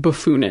being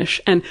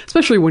buffoonish. And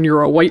especially when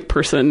you're a white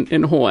person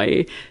in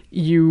Hawaii,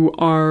 you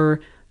are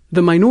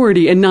the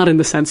minority, and not in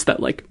the sense that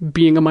like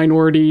being a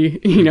minority,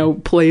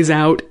 plays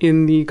out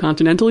in the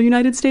continental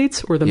United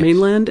States or the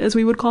mainland as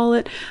we would call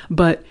it,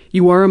 but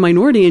you are a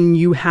minority and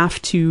you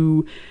have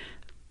to,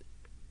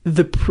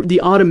 the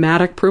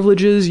automatic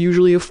privileges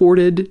usually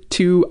afforded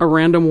to a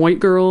random white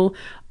girl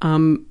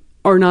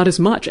are not as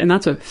much. And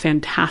that's a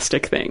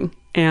fantastic thing.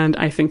 And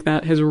I think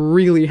that has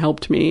really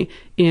helped me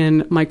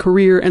in my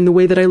career and the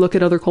way that I look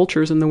at other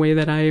cultures and the way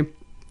that I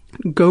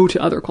go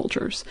to other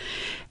cultures.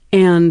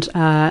 And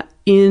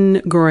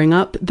in growing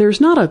up, there's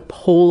not a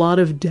whole lot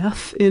of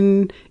death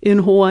in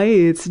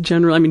Hawaii. It's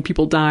generally,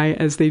 people die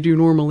as they do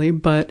normally,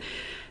 but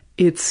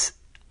it's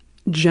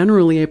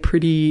generally a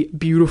pretty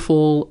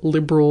beautiful,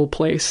 liberal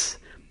place.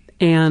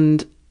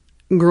 And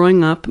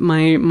growing up,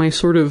 my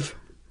sort of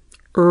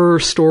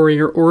story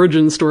or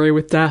origin story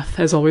with death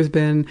has always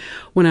been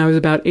when I was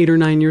about 8 or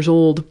 9 years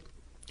old.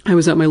 I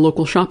was at my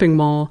local shopping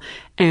mall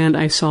and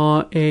I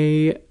saw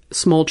a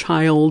small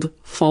child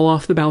fall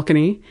off the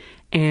balcony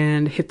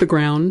and hit the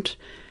ground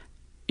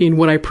in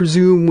what I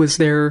presume was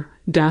their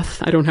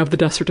death. I don't have the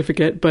death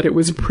certificate, but it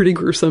was pretty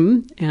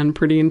gruesome and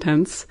pretty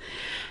intense.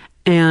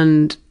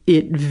 And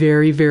it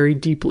very, very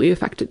deeply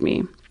affected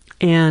me.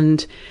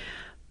 And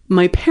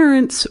my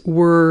parents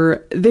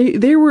were,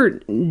 they were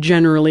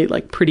generally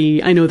like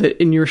pretty, I know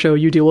that in your show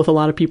you deal with a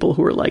lot of people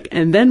who are like,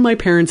 and then my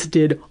parents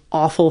did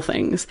awful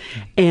things.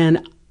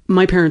 And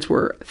my parents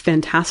were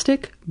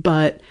fantastic,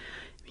 but,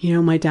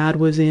 my dad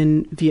was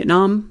in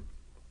Vietnam.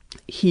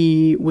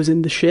 He was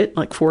in the shit,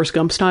 like Forrest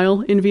Gump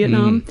style in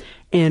Vietnam.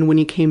 And when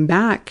he came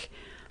back,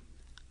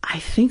 I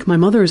think my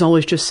mother has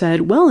always just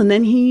said, well, and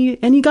then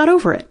he got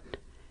over it.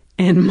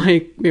 And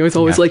it was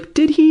always like,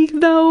 did he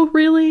though,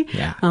 really?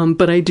 Yeah.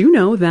 But I do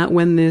know that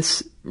when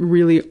this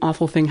really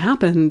awful thing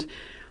happened,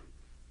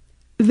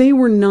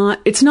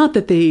 it's not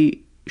that they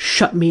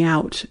shut me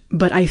out,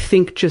 but I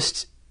think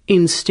just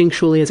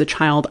instinctually as a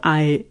child,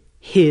 I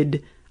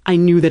hid. I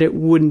knew that it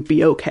wouldn't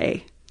be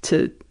okay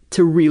to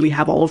really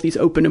have all of these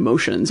open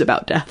emotions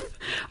about death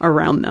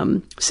around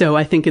them. So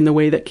I think in the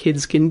way that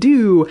kids can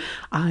do,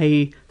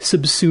 I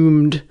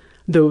subsumed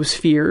those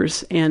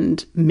fears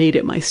and made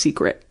it my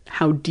secret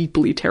how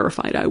deeply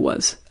terrified I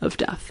was of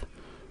death.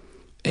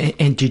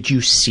 And did you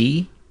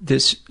see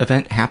this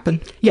event happen?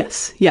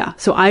 Yes. Yeah.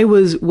 So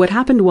what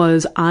happened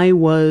was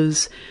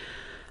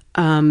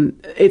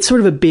it's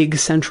sort of a big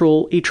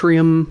central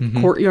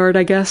atrium courtyard,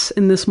 I guess,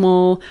 in this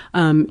mall.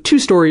 2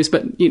 stories,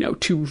 but,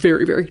 two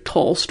very, very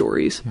tall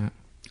stories. Yeah.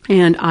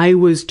 And I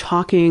was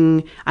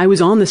on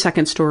the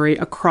 2nd story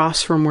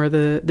across from where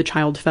the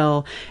child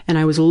fell, and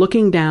I was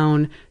looking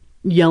down,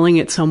 yelling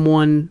at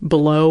someone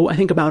below, I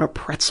think about a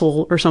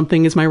pretzel or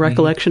something is my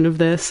recollection of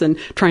this, and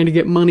trying to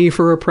get money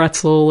for a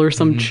pretzel or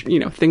some,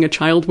 thing a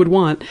child would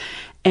want.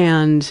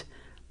 And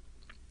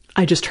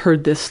I just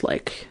heard this, I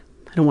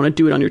don't want to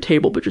do it on your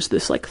table, but just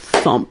this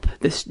thump,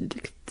 this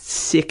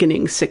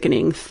sickening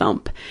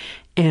thump.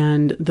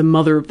 And the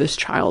mother of this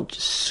child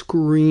just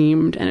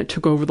screamed, and it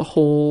took over the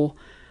whole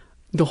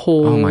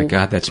Oh my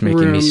God, that's making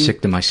room. Me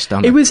sick to my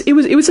stomach. It was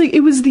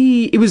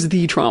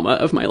the trauma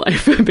of my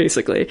life,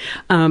 basically.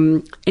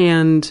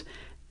 And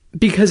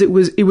because it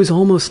was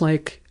almost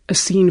like a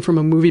scene from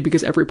a movie,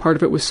 because every part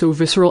of it was so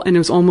visceral, and it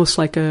was almost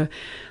like a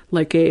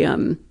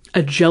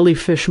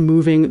jellyfish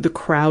moving. The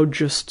crowd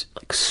just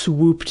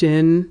swooped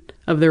in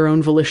of their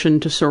own volition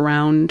to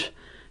surround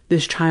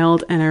this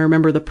child. And I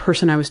remember the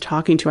person I was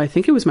talking to, I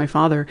think it was my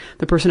father,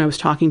 the person I was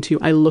talking to,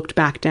 I looked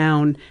back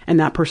down and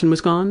that person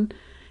was gone.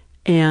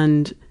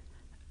 And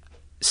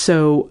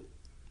so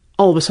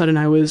all of a sudden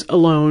I was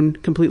alone,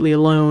 completely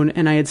alone,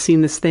 and I had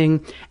seen this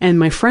thing, and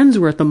my friends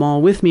were at the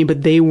mall with me,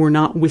 but they were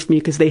not with me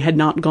because they had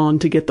not gone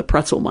to get the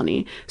pretzel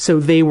money. So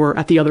they were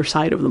at the other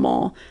side of the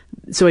mall.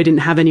 So I didn't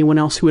have anyone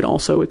else who had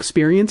also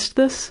experienced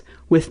this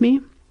with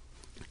me.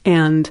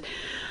 And,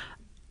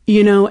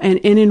 and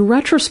in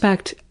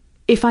retrospect,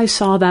 if I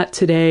saw that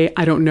today,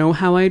 I don't know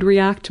how I'd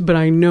react, but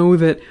I know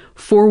that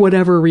for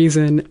whatever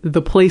reason,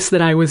 the place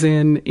that I was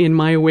in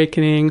my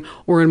awakening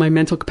or in my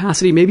mental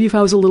capacity, maybe if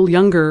I was a little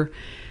younger,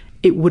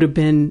 it would have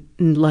been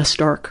less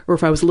dark. Or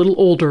if I was a little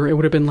older, it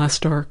would have been less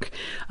dark.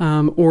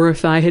 Or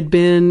if I had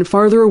been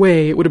farther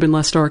away, it would have been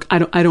less dark. I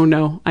don't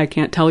know. I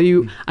can't tell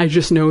you. I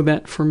just know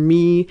that for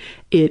me,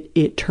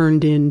 it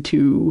turned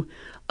into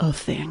a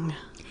thing.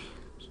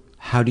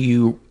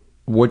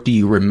 What do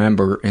you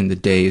remember in the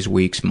days,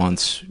 weeks,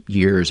 months,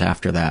 years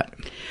after that?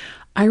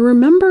 I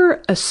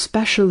remember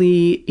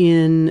especially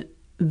in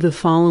the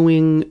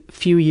following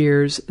few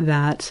years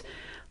that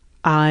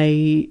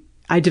I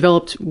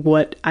developed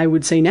what I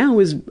would say now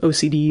is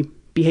OCD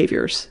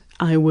behaviors.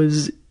 I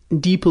was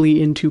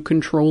deeply into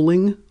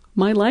controlling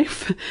my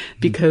life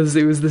because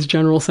it was this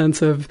general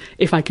sense of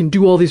if I can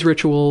do all these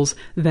rituals,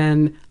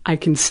 then I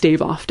can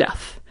stave off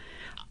death.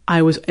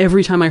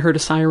 Every time I heard a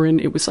siren,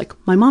 it was like,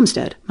 my mom's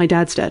dead, my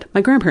dad's dead,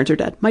 my grandparents are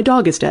dead, my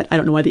dog is dead. I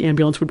don't know why the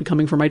ambulance would be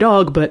coming for my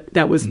dog, but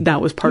that was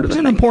part of it. It was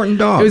an important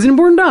dog. It was an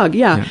important dog,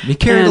 yeah. He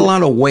carried a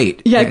lot of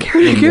weight. Yeah,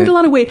 carried a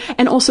lot of weight.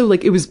 And also,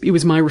 it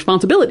was my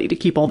responsibility to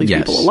keep all these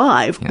people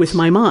alive with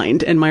my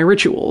mind and my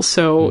rituals.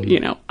 So,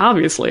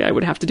 obviously I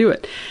would have to do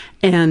it.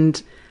 And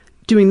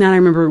doing that, I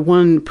remember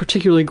one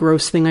particularly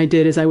gross thing I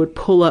did is I would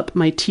pull up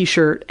my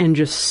t-shirt and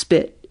just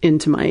spit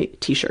into my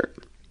t-shirt.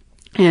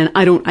 And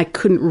I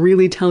couldn't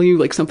really tell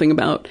you something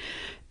about,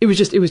 it was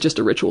just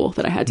a ritual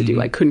that I had to do.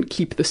 I couldn't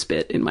keep the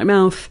spit in my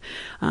mouth.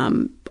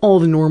 All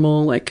the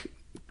normal,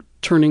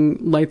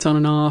 turning lights on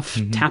and off,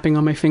 tapping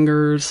on my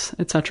fingers,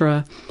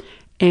 etc.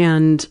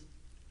 And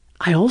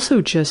I also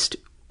just,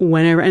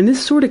 whenever, and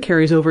this sort of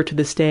carries over to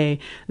this day,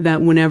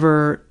 that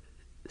whenever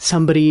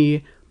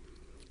somebody,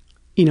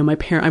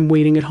 I'm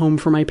waiting at home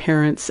for my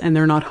parents and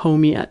they're not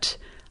home yet,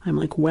 I'm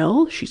like,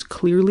 well, she's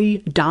clearly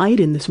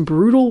died in this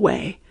brutal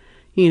way.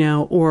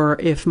 Or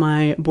if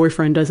my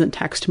boyfriend doesn't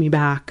text me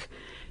back,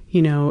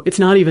 it's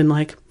not even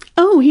like,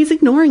 oh, he's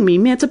ignoring me.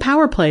 Man, it's a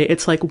power play.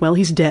 It's like, well,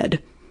 he's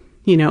dead,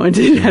 and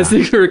it has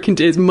this sort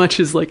of, as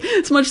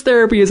much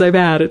therapy as I've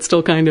had, it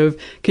still kind of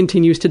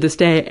continues to this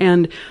day.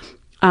 And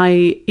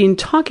in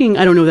talking,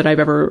 I don't know that I've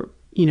ever,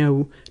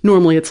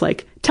 normally it's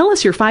like, tell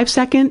us your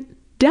 5-second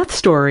death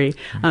story.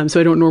 So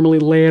I don't normally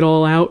lay it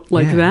all out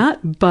like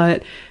that,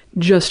 but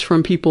just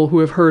from people who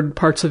have heard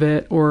parts of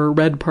it or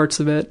read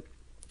parts of it,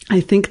 I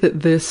think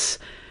that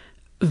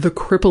the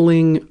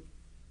crippling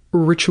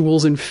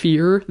rituals and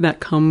fear that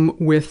come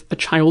with a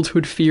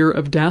childhood fear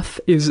of death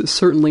is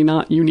certainly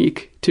not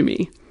unique to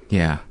me.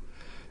 Yeah.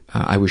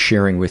 I was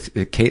sharing with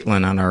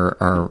Caitlin on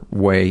our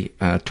way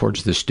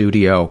towards the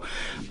studio,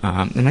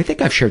 and I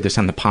think I've shared this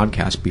on the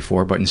podcast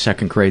before, but in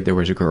second grade there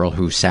was a girl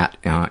who sat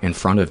in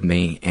front of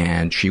me,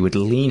 and she would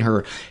lean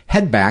her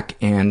head back,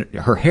 and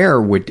her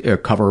hair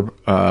would cover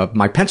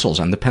my pencils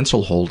on the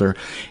pencil holder,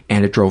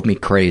 and it drove me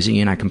crazy,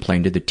 and I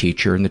complained to the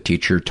teacher, and the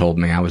teacher told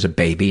me I was a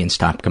baby and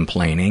stopped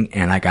complaining,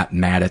 and I got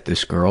mad at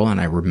this girl,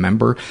 and I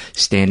remember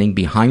standing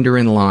behind her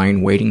in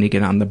line, waiting to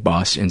get on the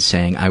bus, and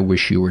saying, "I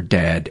wish you were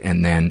dead,"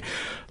 and then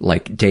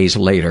like days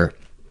later,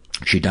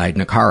 she died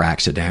in a car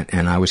accident,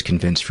 and I was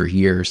convinced for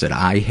years that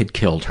I had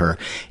killed her,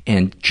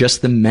 and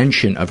just the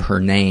mention of her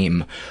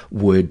name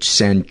would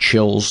send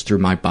chills through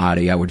my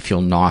body. I would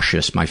feel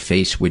nauseous. My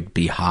face would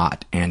be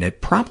hot, and it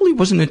probably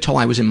wasn't until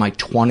I was in my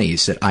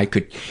 20s that I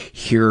could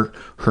hear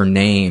her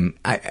name.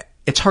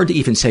 It's hard to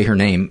even say her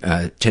name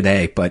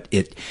today, but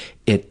it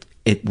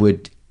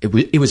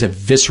was a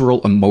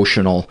visceral,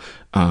 emotional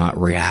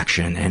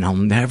reaction, and I'll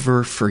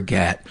never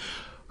forget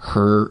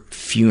her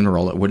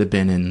funeral. It would have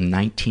been in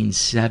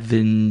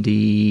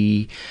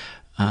 1970.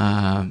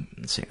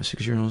 Let's see, I was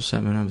 6 years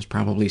old, I was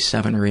probably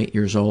 7 or 8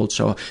 years old.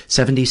 So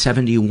 70,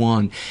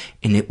 71.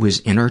 And it was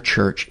in our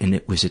church, and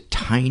it was a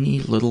tiny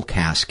little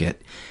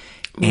casket.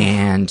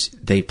 And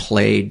they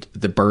played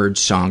the Byrds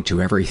song,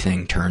 "To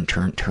Everything Turn,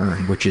 Turn,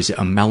 Turn," which is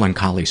a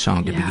melancholy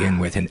song to begin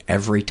with. And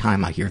every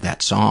time I hear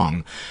that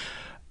song,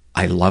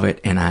 I love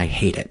it and I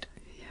hate it.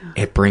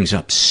 Yeah. It brings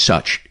up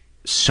such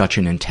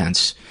an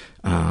intense,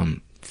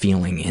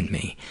 feeling in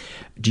me.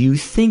 Do you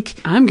think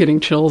I'm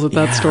getting chills at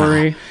that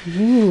story?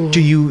 Ooh.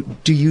 Do you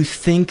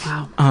think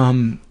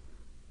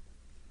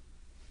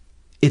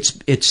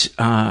it's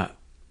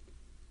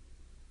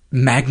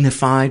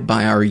magnified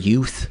by our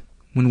youth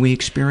when we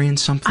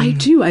experience something? I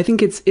do. I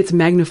think it's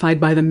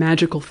magnified by the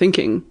magical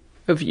thinking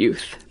of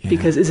youth,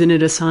 because isn't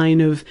it a sign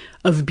of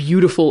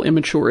beautiful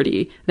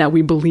immaturity that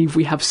we believe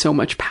we have so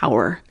much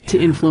power to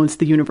influence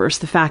the universe?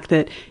 The fact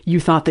that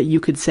you thought that you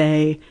could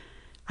say,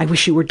 "I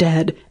wish you were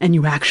dead," and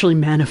you actually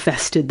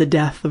manifested the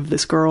death of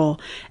this girl.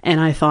 And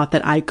I thought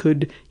that I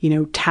could,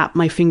 tap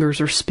my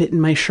fingers or spit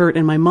in my shirt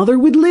and my mother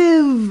would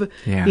live.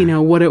 Yeah.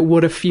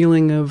 What a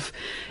feeling of,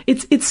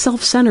 it's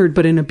self-centered,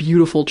 but in a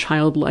beautiful,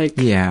 childlike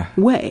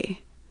way.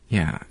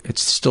 Yeah.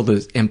 It's still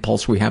the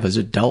impulse we have as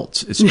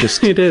adults. It's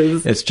just, it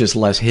is. It's just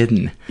less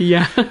hidden.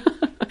 Yeah.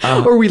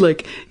 Or we I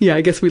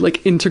guess we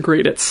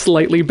integrate it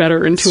slightly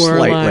better into our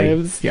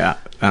lives. Yeah.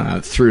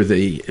 Through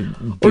the...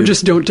 Or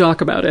just don't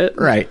talk about it.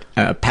 Right.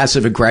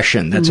 Passive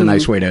aggression. That's a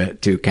nice way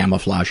to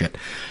camouflage it.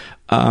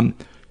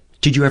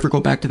 Did you ever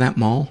go back to that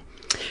mall?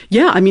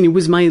 Yeah. I mean, it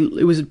was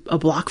a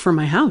block from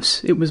my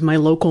house. It was my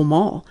local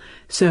mall.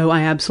 So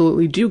I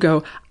absolutely do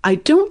go. I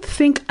don't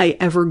think I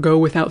ever go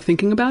without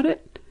thinking about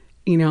it.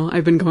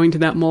 I've been going to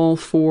that mall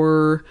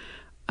for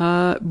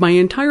my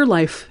entire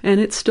life, and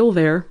it's still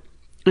there.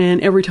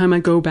 And every time I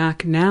go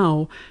back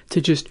now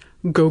to just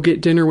go get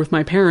dinner with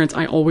my parents,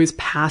 I always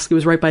pass. It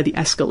was right by the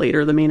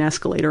escalator, the main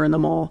escalator in the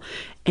mall.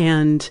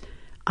 And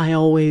I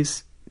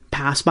always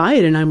pass by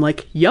it, and I'm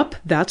like, yup,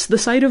 that's the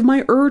site of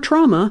my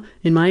trauma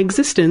in my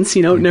existence.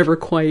 Never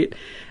quite.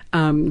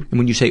 And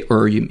when you say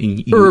you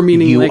mean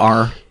meaning you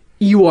are?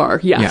 You are,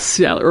 yes.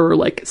 Yeah. Or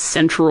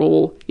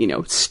central,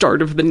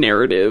 start of the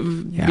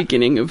narrative,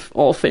 beginning of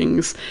all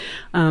things.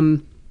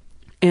 So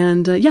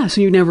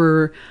you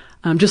never...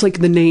 just like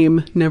the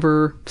name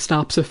never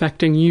stops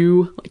affecting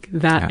you,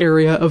 that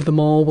area of the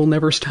mall will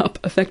never stop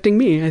affecting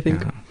me, I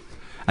think. Yeah.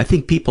 I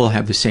think people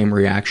have the same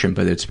reaction,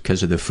 but it's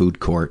because of the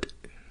food court.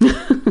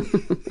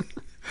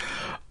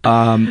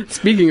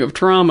 Speaking of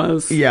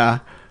traumas. Yeah.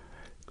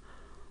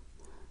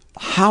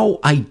 How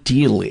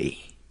ideally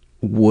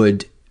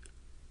would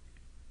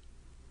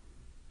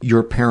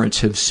your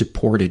parents have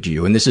supported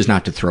you? And this is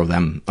not to throw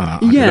them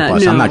under the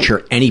bus. No. I'm not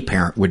sure any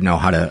parent would know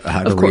how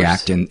to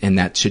react in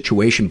that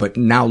situation. But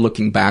now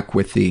looking back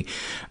with the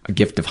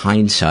gift of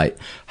hindsight,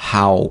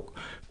 how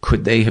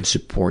could they have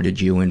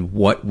supported you, and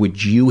what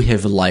would you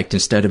have liked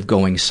instead of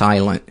going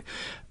silent?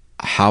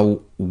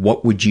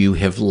 What would you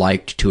have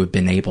liked to have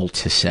been able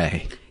to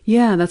say?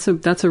 Yeah,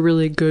 that's a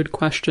really good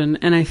question.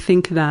 And I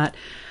think that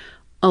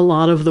a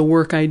lot of the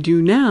work I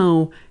do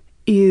now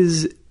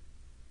is,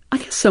 I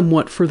guess,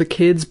 somewhat for the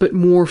kids, but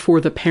more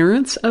for the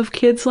parents of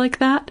kids like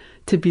that,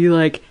 to be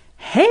like,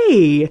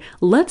 hey,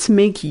 let's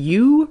make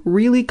you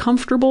really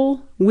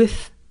comfortable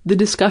with the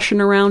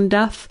discussion around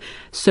death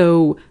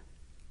so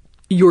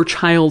your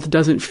child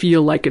doesn't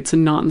feel like it's a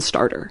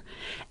non-starter.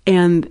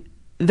 And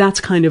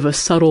that's kind of a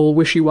subtle,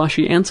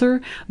 wishy-washy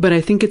answer, but I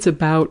think it's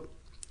about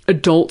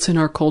adults in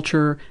our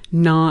culture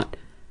not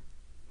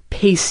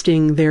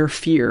pasting their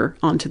fear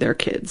onto their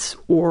kids,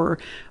 or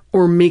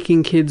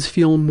making kids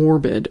feel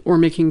morbid, or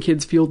making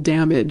kids feel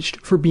damaged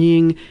for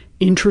being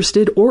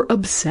interested or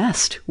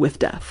obsessed with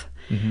death.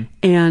 Mm-hmm.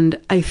 And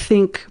I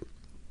think,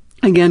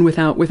 again,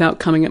 without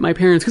coming at my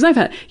parents, because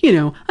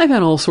I've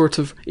had all sorts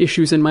of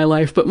issues in my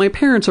life, but my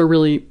parents are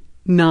really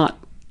not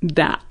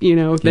that,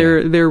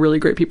 they're really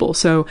great people.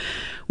 So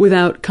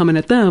without coming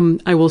at them,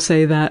 I will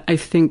say that I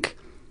think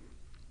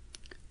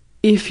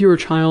if your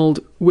child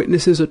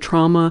witnesses a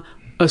trauma,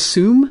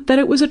 assume that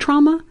it was a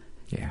trauma.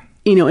 Yeah.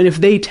 And if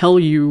they tell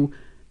you,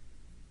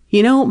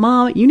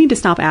 Mom, you need to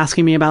stop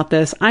asking me about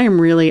this. I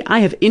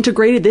have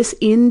integrated this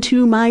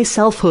into my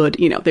selfhood.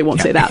 They won't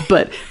say that,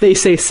 but they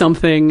say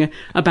something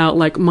about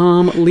like,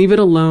 Mom, leave it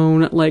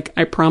alone. Like,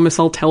 I promise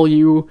I'll tell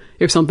you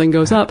if something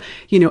goes up.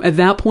 At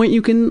that point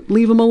you can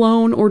leave them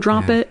alone or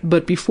drop it.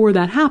 But before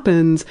that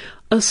happens,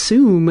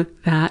 assume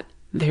that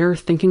they're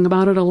thinking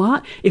about it a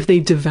lot. If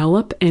they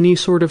develop any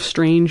sort of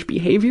strange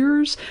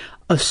behaviors,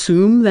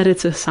 assume that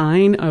it's a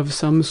sign of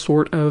some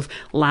sort of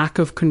lack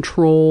of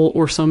control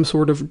or some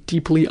sort of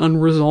deeply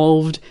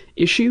unresolved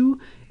issue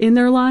in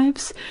their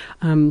lives.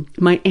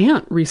 My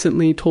aunt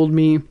recently told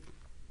me,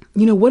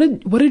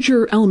 what did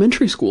your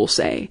elementary school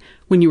say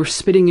when you were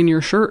spitting in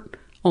your shirt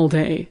all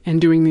day and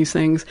doing these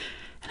things?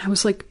 And I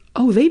was like,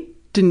 oh, they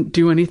didn't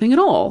do anything at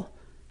all.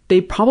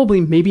 They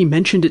probably maybe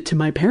mentioned it to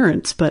my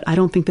parents, but I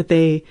don't think that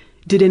they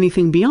did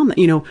anything beyond that.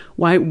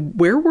 Why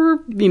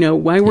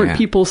weren't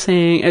people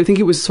saying, I think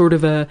it was sort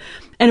of and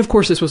of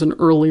course this was an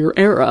earlier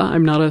era.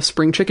 I'm not a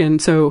spring chicken.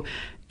 So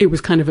it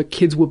was kind of a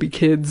kids will be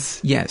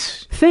kids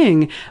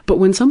thing. But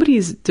when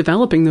somebody's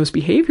developing those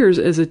behaviors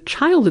as a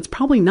child, it's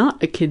probably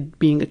not a kid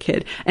being a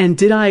kid. And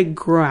did I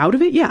grow out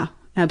of it? Yeah,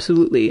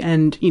 absolutely.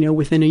 And,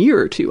 within a year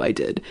or two I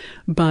did,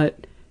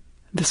 but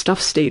the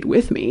stuff stayed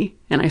with me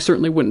and I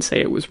certainly wouldn't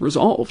say it was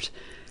resolved.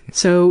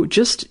 So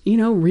just,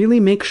 really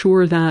make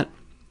sure that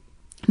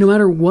no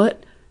matter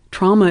what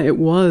trauma it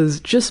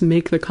was, just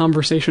make the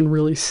conversation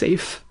really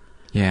safe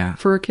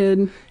for a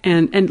kid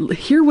and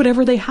hear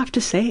whatever they have to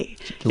say.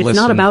 It's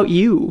not about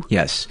you.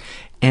 Yes.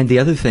 And the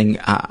other thing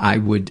I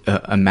would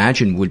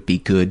imagine would be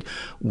good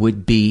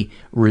would be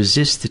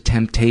resist the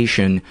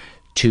temptation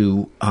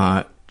to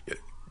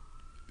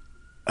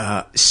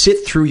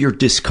sit through your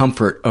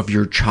discomfort of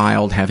your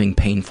child having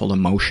painful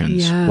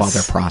emotions while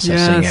they're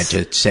processing it.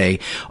 To say,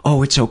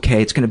 oh, it's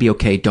okay. It's going to be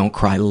okay. Don't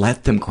cry.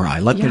 Let them cry.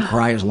 Let them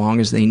cry as long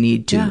as they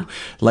need to.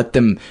 Let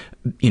them,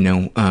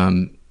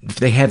 if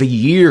they have a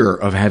year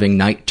of having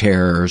night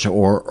terrors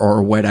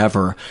or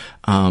whatever,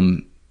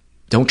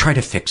 don't try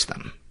to fix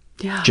them.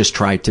 Yeah. Just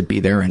try to be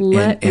there and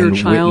let your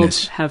child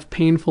witness. Have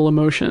painful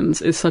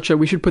emotions is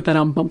we should put that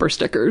on bumper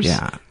stickers.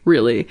 Yeah.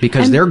 Really.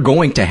 Because they're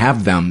going to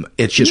have them.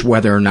 It's just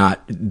whether or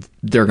not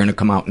they're going to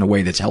come out in a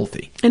way that's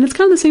healthy. And it's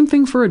kind of the same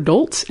thing for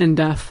adults in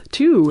death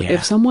too. Yeah.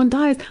 If someone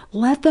dies,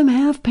 let them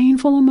have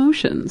painful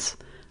emotions.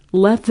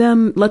 Let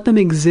them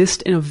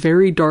exist in a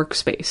very dark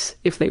space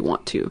if they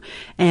want to.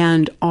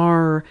 And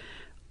our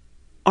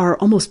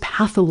almost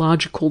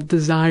pathological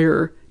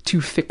desire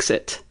to fix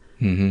it.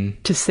 Mm-hmm.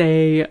 To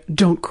say,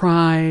 don't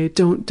cry,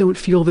 don't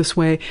feel this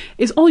way,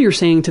 is all you're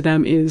saying to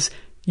them is,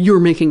 you're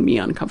making me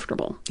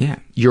uncomfortable. Yeah.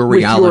 Your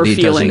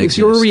reality doesn't exist.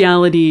 Your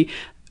reality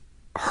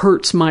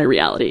hurts my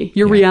reality.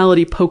 Your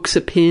reality pokes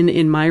a pin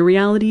in my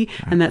reality,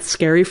 and that's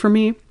scary for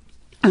me.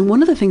 And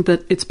one of the things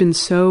that it's been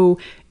so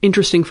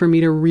interesting for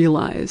me to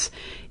realize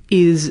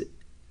is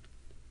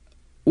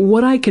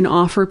what I can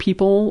offer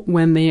people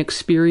when they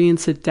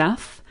experience a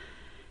death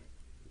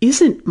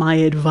isn't my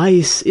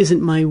advice,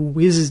 isn't my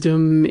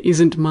wisdom,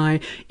 isn't my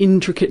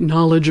intricate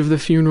knowledge of the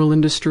funeral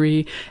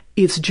industry.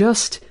 It's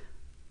just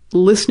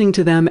listening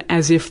to them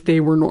as if they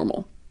were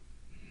normal.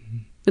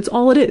 It's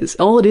all it is.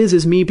 All it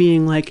is me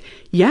being like,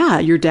 yeah,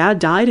 your dad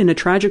died in a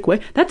tragic way.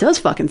 That does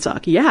fucking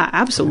suck. Yeah,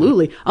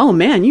 absolutely. Oh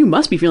man, you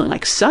must be feeling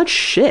like such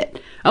shit.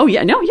 Oh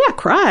yeah, no, yeah,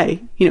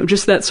 cry.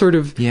 Just that sort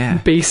of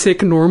basic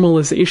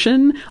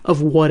normalization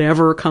of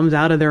whatever comes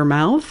out of their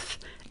mouth.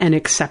 And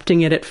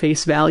accepting it at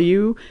face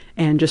value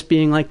and just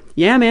being like,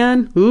 yeah,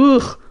 man,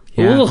 ugh,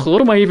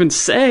 what do I even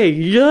say?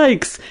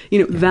 Yikes.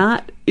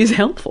 That is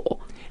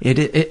helpful.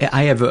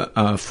 I have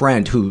a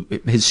friend who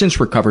has since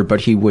recovered,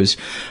 but he was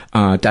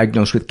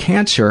diagnosed with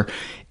cancer.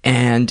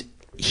 And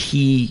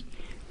I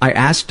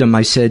asked him,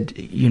 I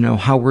said,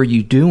 how were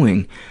you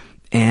doing?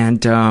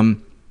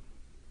 And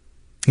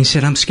he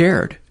said, I'm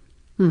scared.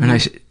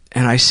 Mm-hmm.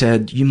 And I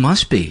said, you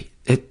must be.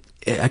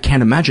 I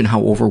can't imagine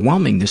how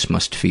overwhelming this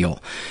must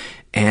feel.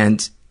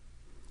 And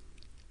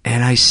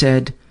I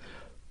said,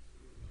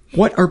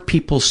 what are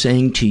people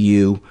saying to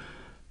you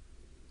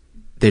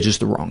that is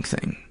the wrong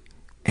thing?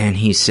 And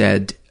he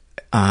said,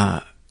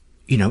 them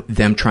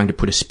trying to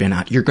put a spin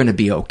on, you're going to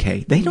be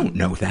okay. They don't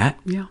know that.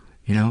 Yeah.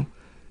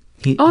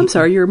 I'm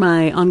sorry, you're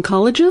my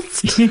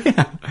oncologist?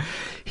 Yeah.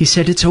 He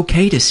said, it's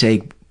okay to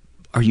say,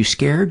 are you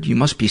scared? You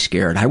must be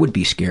scared. I would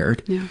be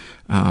scared. Yeah.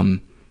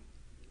 And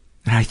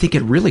I think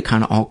it really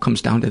kind of all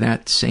comes down to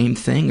that same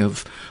thing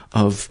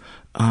of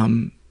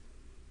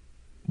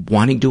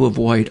wanting to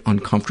avoid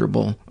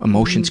uncomfortable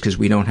emotions because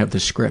we don't have the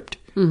script.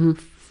 Mm-hmm.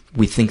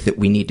 We think that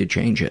we need to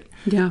change it.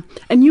 Yeah.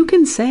 And you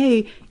can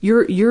say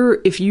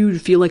if you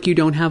feel like you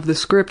don't have the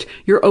script,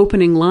 your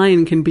opening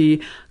line can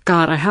be,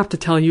 God, I have to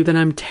tell you that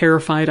I'm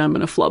terrified I'm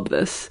going to flub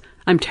this.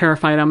 I'm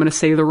terrified I'm going to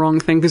say the wrong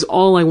thing because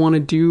all I want to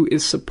do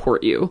is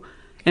support you.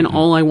 And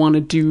all I want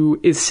to do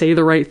is say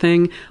the right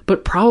thing.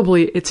 But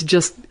probably it's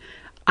just,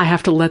 I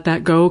have to let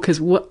that go because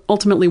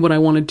ultimately what I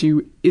want to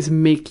do is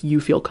make you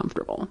feel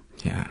comfortable.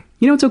 Yeah.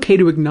 You know, it's okay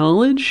to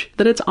acknowledge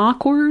that it's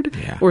awkward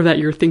Yeah. or that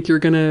you think you're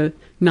going to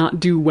not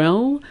do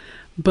well.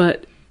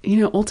 But, you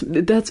know,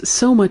 ultimately, that's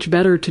so much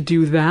better to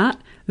do that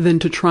than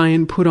to try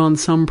and put on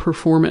some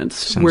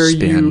performance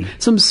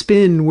some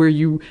spin where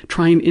you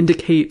try and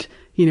indicate,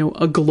 you know,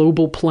 a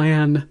global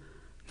plan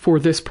for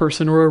this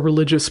person or a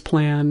religious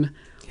plan.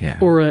 Yeah.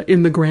 Or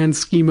in the grand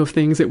scheme of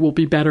things, it will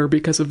be better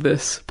because of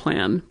this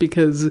plan,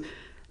 because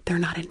they're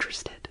not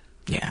interested.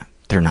 Yeah,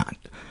 they're not.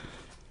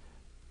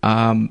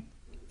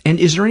 And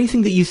is there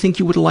anything that you think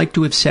you would like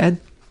to have said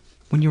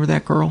when you were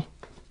that girl?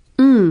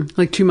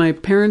 Like to my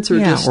parents or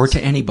just... or to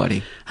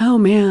anybody. Oh,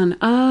 man.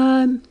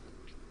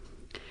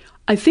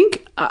 I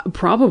think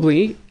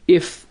probably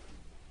if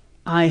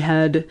I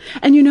had...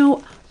 And, you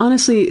know,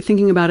 honestly,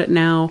 thinking about it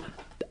now,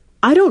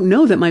 I don't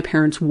know that my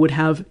parents would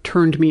have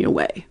turned me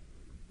away.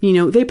 You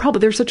know,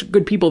 they're such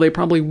good people, they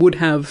probably would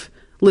have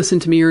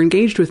listened to me or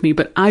engaged with me,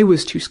 but I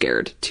was too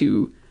scared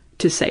to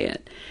say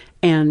it.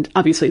 And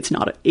obviously it's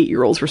not an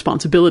 8-year-old's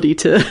responsibility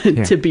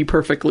to be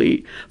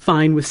perfectly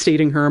fine with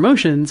stating her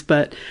emotions.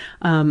 But,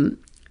 I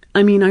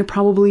mean, I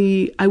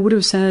would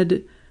have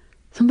said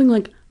something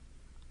like,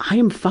 I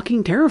am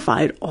fucking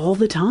terrified all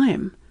the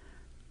time.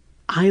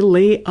 I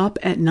lay up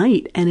at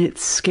night and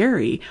it's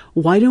scary.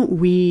 Why don't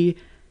we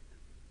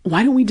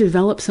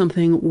develop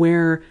something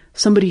where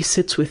somebody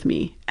sits with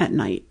me at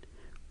night,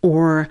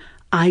 or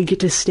I get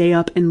to stay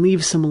up and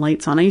leave some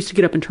lights on. I used to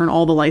get up and turn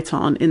all the lights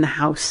on in the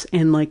house,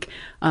 and like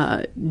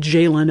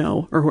Jay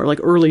Leno, or like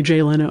early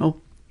Jay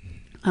Leno,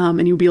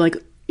 and you'd be like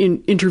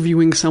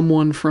interviewing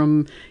someone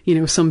from, you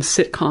know, some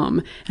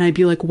sitcom, and I'd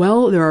be like,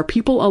 well, there are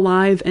people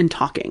alive and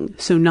talking,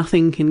 so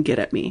nothing can get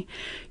at me,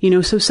 you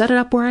know. So set it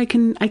up where I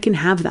can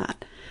have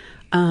that.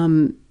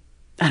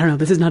 I don't know.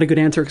 This is not a good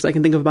answer because I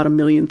can think of about a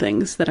million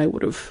things that I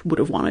would have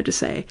wanted to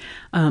say,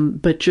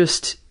 but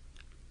just,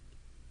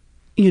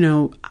 you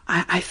know,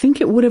 I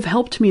think it would have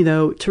helped me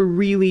though to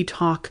really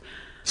talk.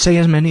 Say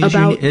as many as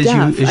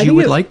you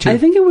would like to. I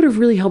think it would have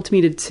really helped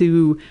me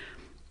to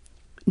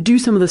do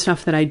some of the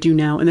stuff that I do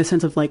now, in the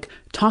sense of like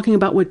talking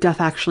about what death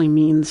actually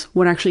means,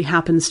 what actually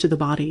happens to the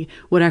body,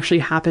 what actually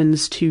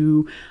happens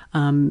to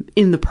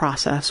in the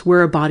process,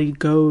 where a body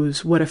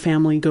goes, what a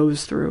family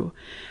goes through.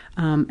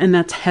 And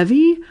that's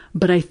heavy,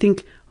 but I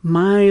think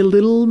my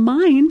little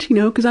mind, you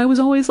know, because I was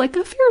always like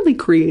a fairly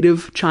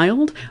creative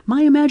child,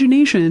 my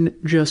imagination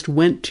just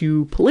went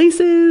to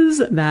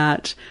places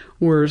that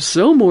were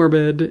so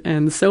morbid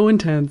and so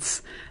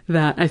intense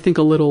that I think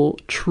a little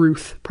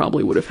truth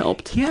probably would have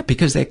helped. Yeah,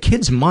 because that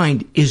kid's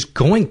mind is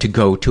going to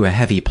go to a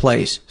heavy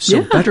place.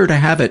 So better to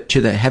have it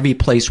to the heavy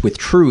place with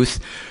truth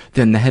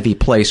than the heavy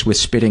place with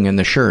spitting in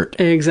the shirt.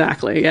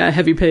 Exactly. Yeah,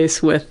 heavy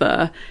place with,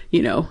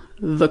 you know,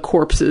 the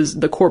corpse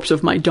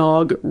of my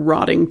dog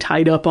rotting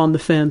tied up on the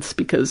fence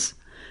because,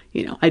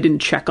 you know, I didn't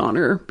check on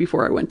her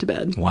before I went to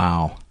bed.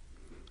 Wow.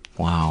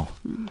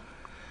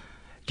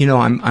 You know,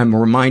 I'm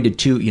reminded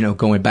too, you know,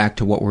 going back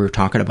to what we were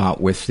talking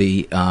about with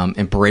the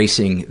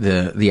embracing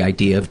the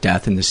idea of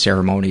death and the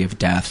ceremony of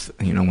death,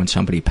 you know, when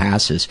somebody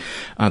passes.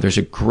 There's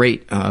a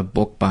great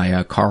book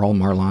by Karl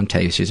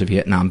Marlantes. He's a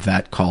Vietnam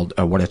vet, called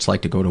What It's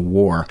Like to Go to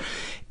War.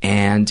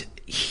 And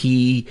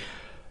he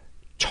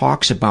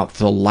talks about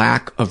the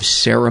lack of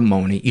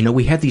ceremony. You know,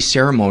 we have these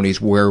ceremonies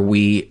where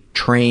we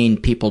train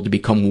people to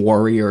become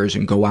warriors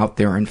and go out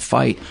there and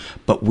fight,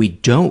 but we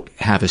don't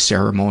have a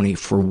ceremony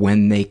for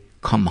when they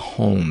come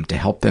home, to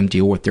help them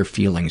deal with their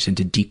feelings and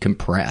to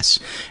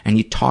decompress. And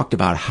he talked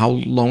about how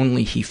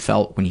lonely he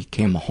felt when he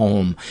came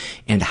home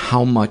and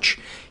how much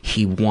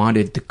he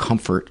wanted the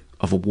comfort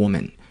of a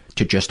woman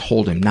to just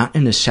hold him, not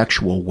in a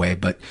sexual way,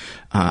 but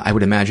I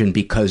would imagine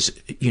because,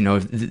 you know,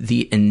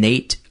 the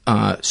innate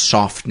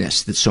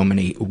softness that so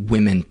many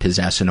women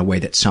possess in a way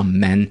that some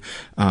men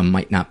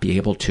might not be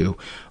able to,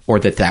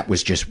 or that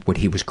was just what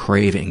he was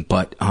craving.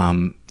 But,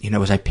 you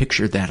know, as I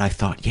pictured that, I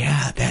thought,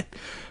 yeah,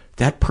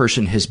 that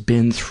person has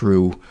been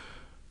through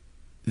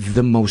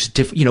the most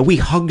you know, we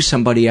hug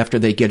somebody after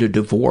they get a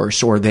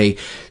divorce or they,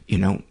 you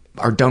know,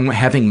 are done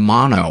having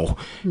mono,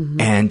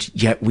 and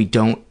yet we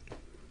don't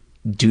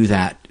do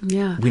that.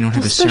 Yeah. We don't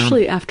have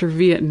especially after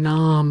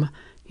Vietnam,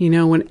 you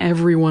know, when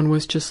everyone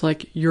was just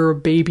like, you're a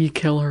baby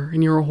killer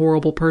and you're a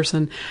horrible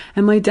person.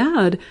 And my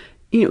dad,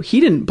 you know,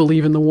 he didn't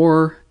believe in the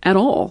war at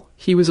all.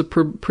 He was a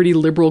pretty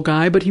liberal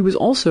guy, but he was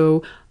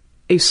also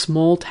a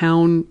small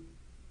town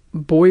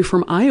boy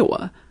from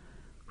Iowa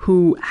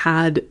who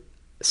had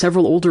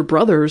several older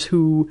brothers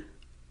who,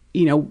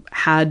 you know,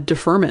 had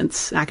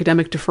deferments,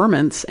 academic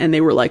deferments, and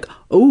they were like,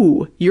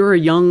 oh, you're a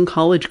young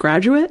college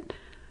graduate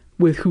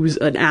who's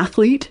an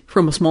athlete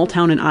from a small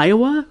town in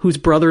Iowa whose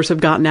brothers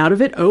have gotten out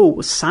of it? Oh,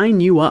 sign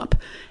you up.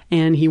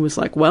 And he was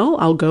like, well,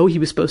 I'll go. He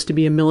was supposed to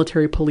be a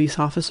military police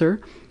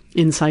officer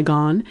in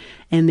Saigon,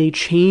 and they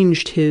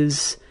changed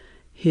his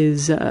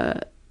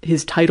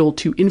title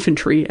to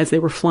infantry as they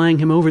were flying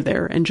him over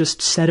there and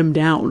just set him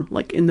down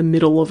like in the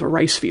middle of a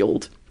rice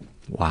field.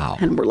 Wow.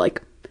 And we're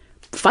like,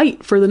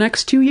 fight for the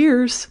next 2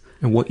 years.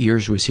 And what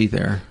years was he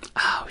there?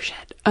 Oh,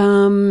 shit.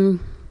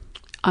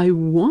 I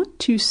want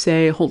to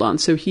say, hold on.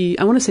 So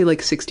I want to say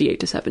like 68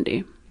 to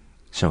 70.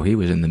 So he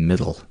was in the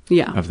middle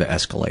of the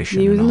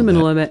escalation. He was in the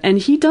middle of it. And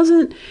he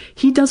doesn't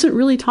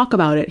really talk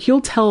about it.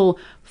 He'll tell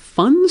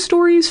fun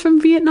stories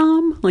from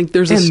Vietnam. Like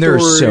there's a story. And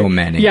there's so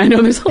many. Yeah, I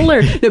know. There's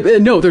hilarious.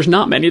 No, there's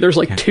not many. There's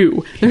like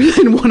two.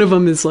 And one of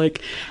them is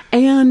like,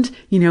 and,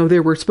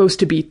 there were supposed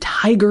to be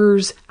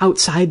tigers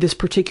outside this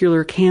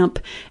particular camp.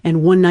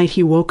 And one night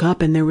he woke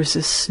up and there was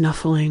this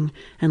snuffling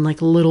and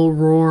like little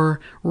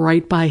roar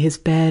right by his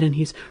bed. And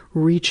he's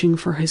reaching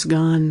for his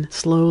gun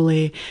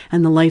slowly.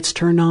 And the lights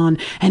turn on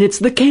and it's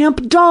the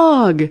camp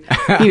dog.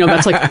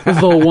 That's like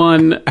the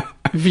one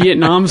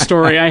Vietnam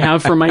story I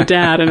have for my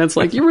dad. And it's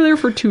like, you were there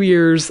for 2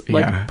 years,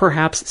 like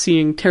perhaps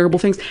seeing terrible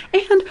things.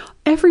 And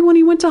everyone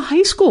he went to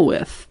high school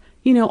with,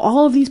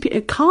 all of these people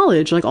at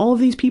college, like all of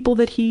these people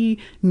that he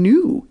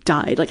knew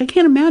died. Like I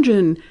can't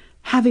imagine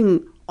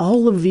having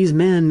all of these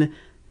men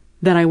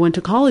that I went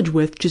to college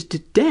with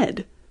just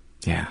dead.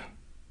 Yeah.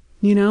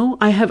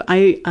 I've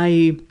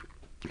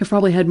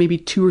probably had maybe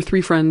 2 or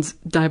 3 friends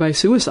die by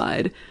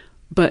suicide,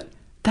 but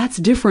that's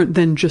different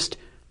than just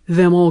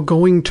them all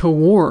going to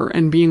war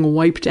and being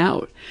wiped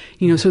out.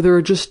 So there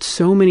are just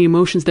so many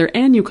emotions there.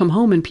 And you come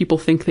home and people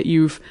think that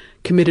you've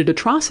committed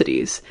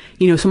atrocities.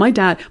 So my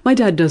dad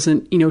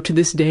doesn't, to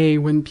this day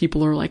when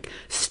people are like,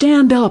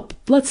 stand up,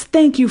 let's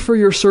thank you for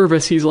your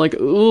service. He's like,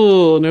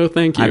 oh, no,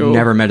 thank you. I've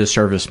never met a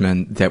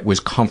serviceman that was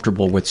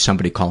comfortable with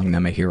somebody calling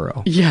them a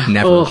hero. Yeah.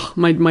 Never. Oh,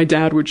 my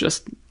dad would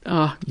just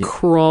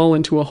crawl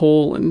into a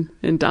hole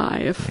and die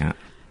if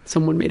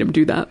someone made him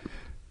do that.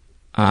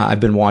 I've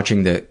been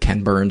watching the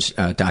Ken Burns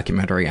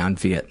documentary on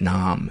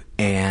Vietnam,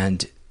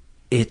 and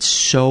it's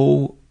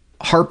so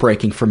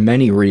heartbreaking for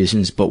many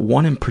reasons, but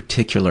one in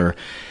particular,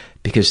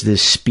 because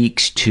this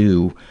speaks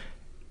to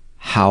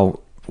how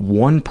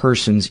one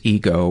person's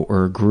ego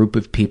or a group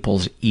of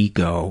people's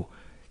ego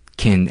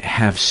can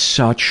have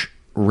such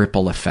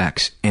ripple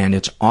effects. And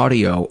it's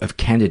audio of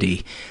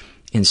Kennedy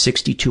in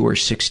 62 or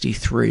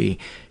 63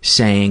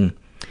 saying,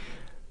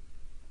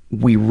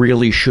 we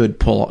really should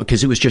pull,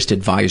 because it was just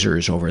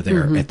advisors over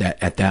there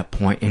at that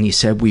point, and he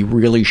said we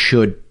really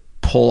should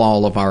pull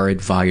all of our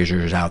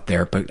advisors out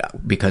there,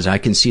 but because I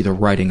can see the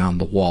writing on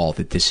the wall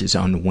that this is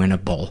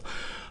unwinnable,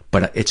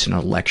 but it's an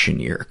election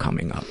year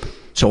coming up.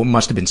 So it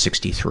must have been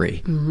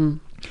 63.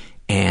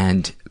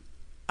 And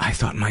I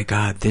thought, my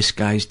God, this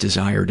guy's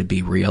desire to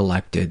be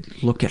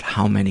reelected, look at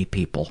how many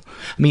people.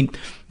 I mean,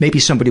 maybe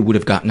somebody would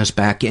have gotten us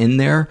back in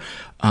there.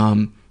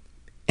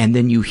 And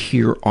then you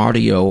hear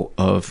audio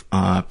of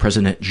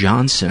President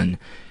Johnson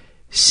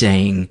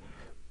saying,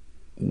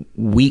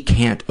 we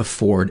can't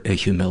afford a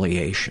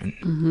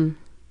humiliation.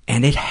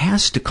 And it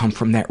has to come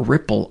from that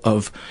ripple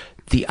of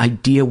the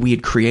idea we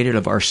had created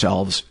of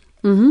ourselves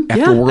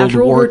after World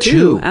War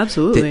II.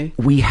 Absolutely.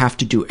 That we have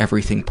to do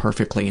everything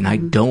perfectly, and I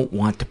don't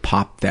want to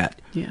pop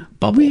that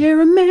bubble. We're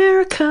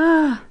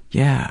America.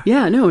 Yeah.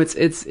 Yeah, no,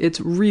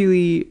 it's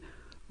really,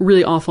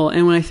 really awful.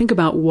 And when I think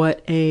about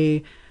what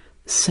a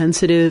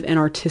sensitive and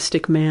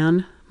artistic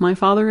man my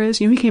father is,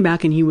 he came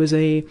back and he was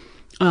a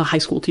high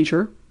school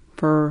teacher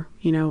for,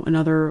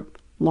 another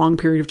long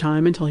period of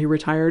time until he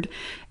retired.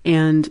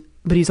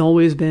 But he's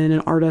always been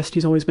an artist.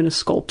 He's always been a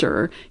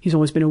sculptor. He's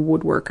always been a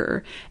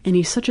woodworker. And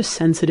he's such a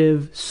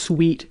sensitive,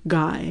 sweet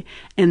guy.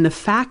 And the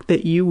fact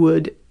that you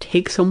would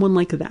take someone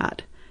like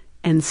that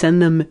and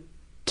send them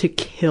to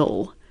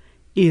kill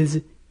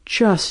is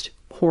just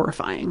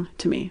horrifying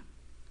to me.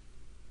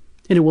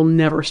 And it will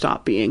never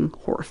stop being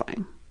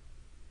horrifying.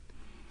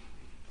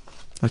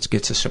 Let's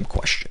get to some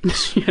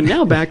questions.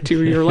 Now back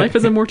to your life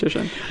as a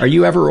mortician. Are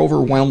you ever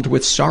overwhelmed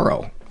with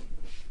sorrow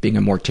being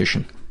a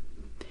mortician?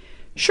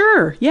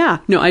 Sure. Yeah.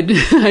 No,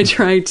 I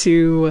try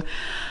to.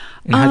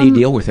 And how do you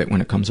deal with it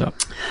when it comes up?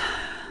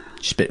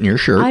 Spit in your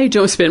shirt? I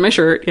don't spit in my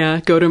shirt.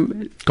 Yeah. Go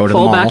to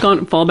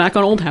fall back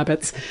on old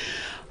habits.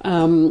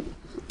 I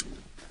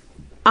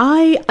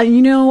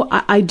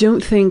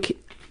don't think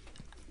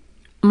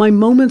my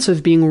moments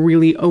of being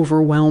really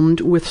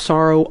overwhelmed with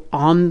sorrow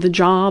on the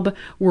job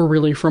were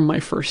really from my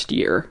first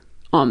year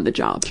on the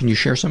job. Can you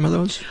share some of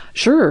those?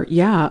 Sure.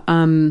 Yeah.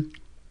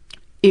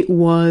 It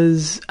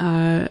was,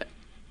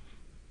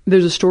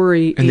 there's a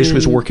story. And this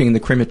was working in the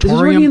crematorium?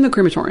 This was working in the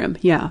crematorium.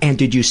 Yeah. And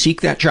did you seek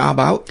that job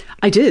out?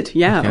 I did.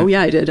 Yeah. Okay. Oh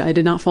yeah, I did. I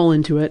did not fall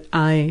into it.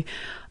 I,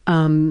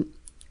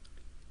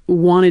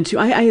 wanted to,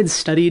 I had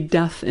studied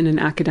death in an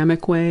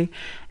academic way,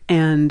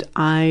 and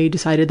I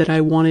decided that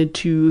I wanted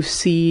to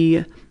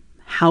see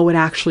how it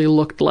actually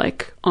looked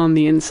like on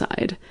the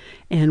inside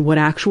and what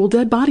actual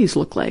dead bodies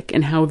look like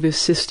and how this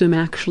system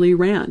actually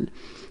ran.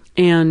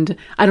 And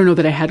I don't know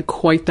that I had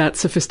quite that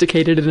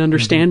sophisticated an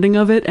understanding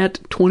of it at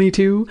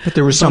 22. But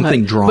there was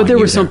something drawing you. But there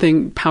was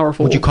something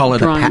powerful. Would you call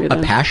it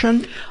a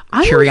passion?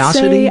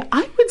 Curiosity?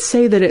 I would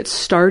say that it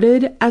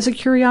started as a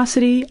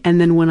curiosity.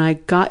 And then when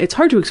it's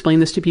hard to explain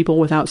this to people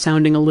without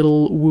sounding a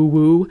little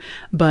woo-woo.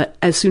 But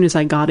as soon as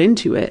I got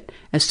into it,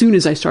 as soon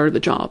as I started the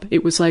job,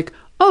 it was like,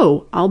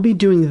 oh, I'll be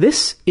doing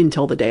this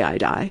until the day I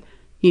die.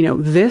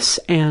 this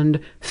and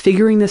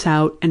figuring this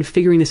out and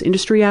figuring this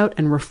industry out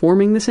and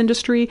reforming this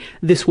industry,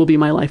 this will be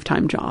my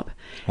lifetime job.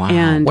 Wow.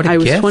 And what a I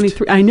was gift.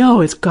 23. I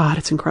know,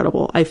 it's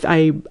incredible.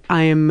 I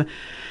am,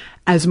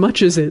 as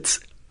much as it's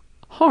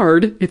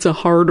hard, it's a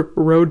hard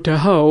road to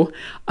hoe.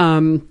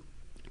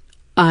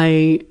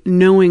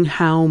 Knowing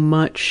how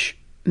much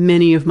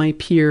many of my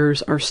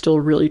peers are still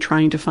really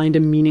trying to find a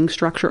meaning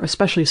structure,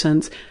 especially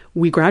since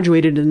we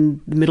graduated in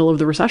the middle of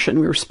the recession.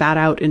 We were spat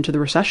out into the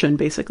recession,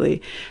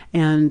 basically.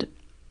 And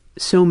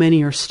so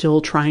many are still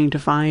trying to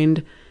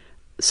find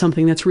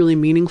something that's really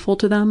meaningful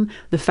to them.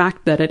 The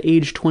fact that at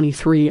age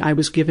 23, I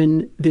was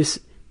given this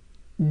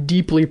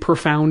deeply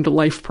profound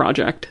life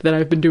project that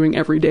I've been doing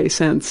every day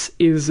since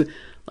is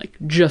like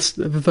just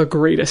the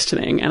greatest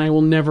thing. And I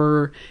will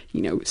never,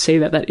 say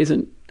that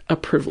isn't a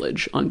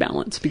privilege on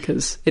balance,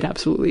 because it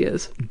absolutely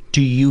is.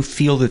 Do you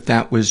feel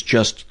that was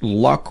just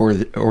luck, or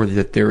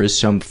that there is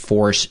some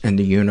force in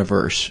the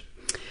universe?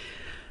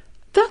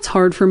 That's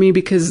hard for me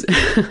because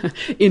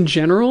in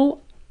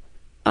general,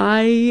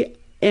 I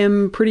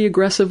am pretty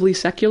aggressively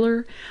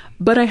secular,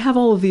 but I have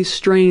all of these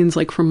strains,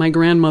 like from my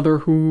grandmother,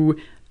 who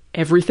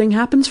everything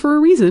happens for a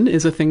reason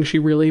is a thing she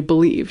really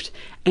believed.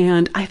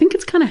 And I think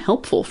it's kind of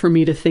helpful for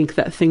me to think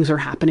that things are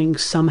happening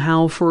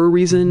somehow for a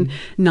reason,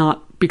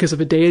 not because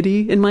of a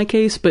deity in my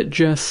case, but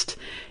just,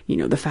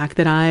 the fact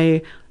that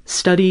I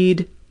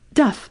studied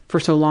death for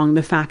so long,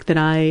 the fact that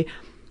I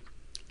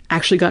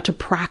actually got to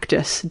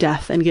practice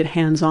death and get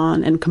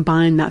hands-on and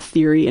combine that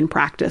theory and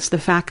practice, the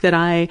fact that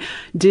I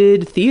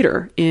did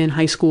theater in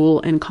high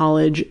school and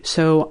college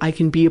so I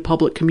can be a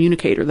public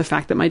communicator, the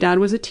fact that my dad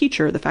was a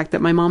teacher, the fact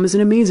that my mom is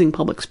an amazing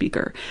public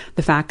speaker,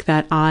 the fact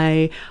that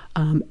I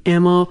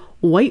am a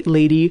white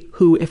lady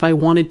who, if I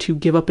wanted to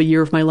give up a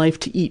year of my life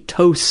to eat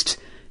toast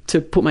to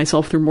put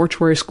myself through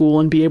mortuary school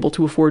and be able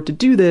to afford to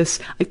do this,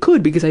 I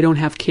could, because I don't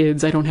have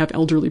kids. I don't have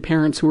elderly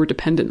parents who are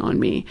dependent on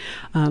me.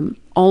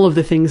 All of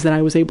the things that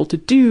I was able to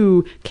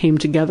do came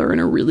together in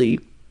a really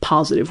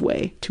positive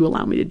way to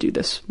allow me to do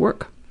this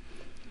work.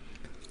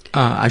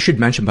 I should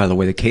mention, by the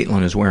way, that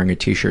Caitlin is wearing a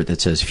T-shirt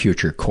that says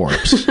 "Future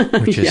Corpse,"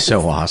 which is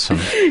so awesome.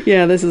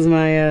 Yeah, this is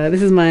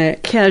my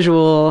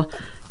casual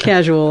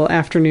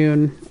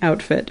afternoon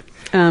outfit,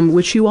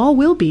 which you all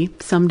will be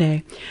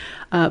someday.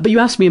 But you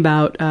asked me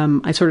about,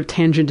 I sort of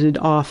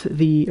tangented off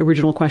the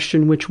original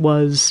question, which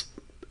was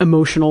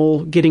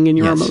getting in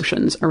your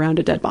emotions around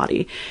a dead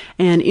body.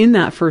 And in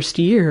that first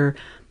year,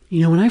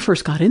 when I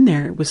first got in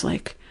there, it was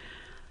like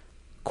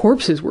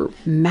corpses were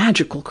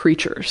magical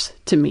creatures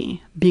to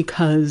me,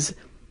 because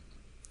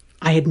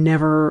I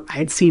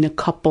had seen a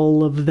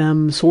couple of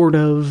them sort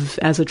of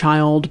as a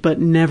child, but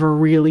never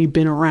really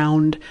been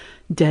around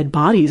dead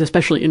bodies,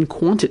 especially in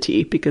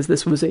quantity, because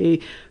this was a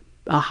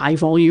high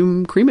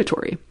volume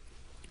crematory.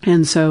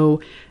 And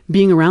so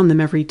being around them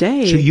every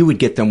day. So you would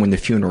get them when the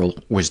funeral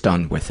was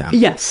done with them?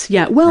 Yes.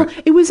 Yeah. Well,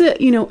 right. It was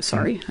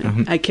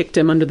I kicked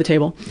him under the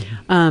table.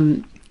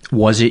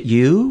 Was it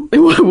you?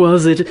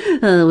 Was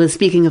it?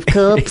 Speaking of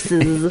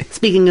corpses,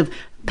 speaking of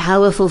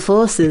powerful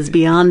forces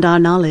beyond our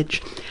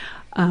knowledge.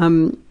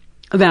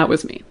 That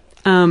was me.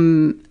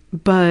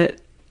 But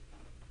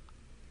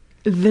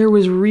there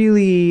was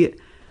really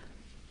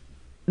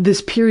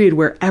this period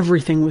where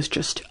everything was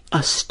just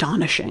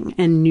astonishing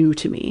and new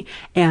to me.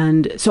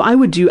 And so I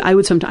would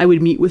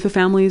meet with the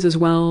families as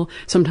well.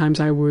 Sometimes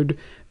I would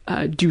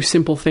do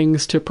simple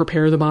things to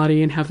prepare the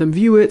body and have them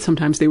view it.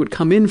 Sometimes they would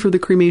come in for the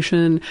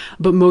cremation,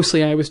 but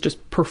mostly I was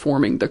just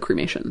performing the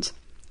cremations.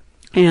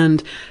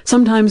 And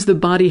sometimes the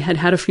body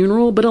had a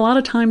funeral, but a lot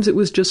of times it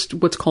was just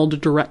what's called a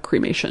direct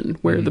cremation,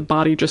 where the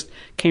body just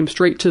came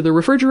straight to the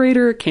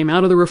refrigerator, came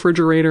out of the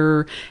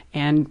refrigerator,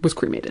 and was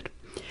cremated.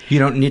 You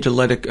don't need to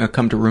let it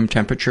come to room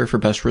temperature for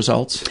best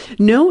results?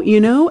 No,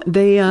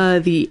 they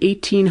the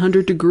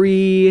 1800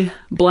 degree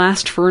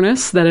blast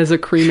furnace that is a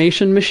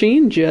cremation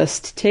machine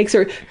just takes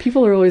her.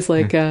 People are always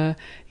like,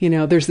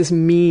 there's this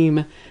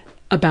meme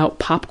about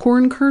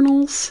popcorn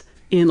kernels.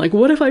 In like,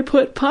 what if I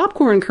put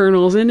popcorn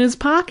kernels in his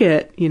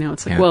pocket?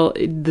 It's like, well,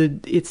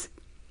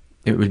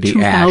 it would be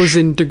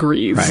 2000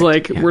 degrees. Right.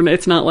 Like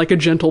it's not like a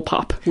gentle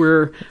pop.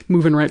 We're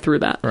moving right through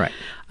that. Right.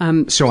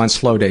 So on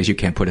slow days, you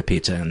can't put a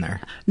pizza in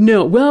there.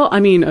 No. Well, I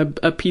mean,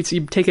 a pizza,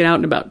 you take it out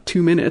in about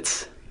 2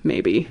 minutes,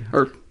 maybe,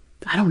 or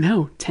I don't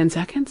know, 10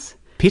 seconds.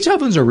 Pizza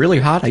ovens are really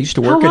hot. I used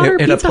to work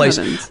at a place.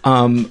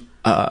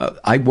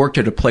 I worked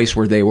at a place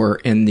where they were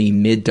in the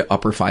mid to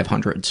upper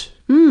 500s.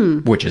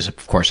 Which is,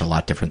 of course, a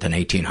lot different than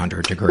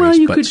 1800 degrees. Well,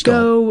 you could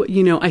go,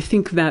 I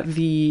think that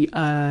the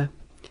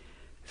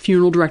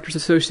Funeral Directors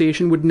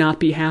Association would not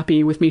be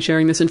happy with me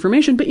sharing this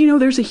information, but,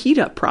 there's a heat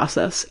up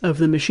process of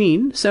the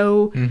machine.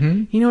 So,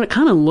 it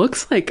kind of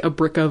looks like a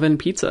brick oven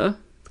pizza.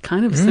 It's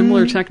kind of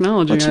similar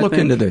technology. Let's look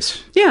into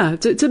this. Yeah,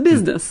 it's a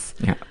business.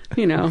 Yeah.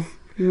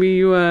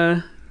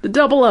 The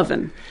double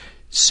oven.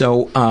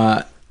 So,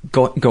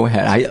 Go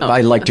ahead.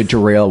 I like to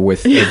derail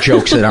with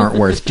jokes that aren't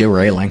worth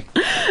derailing.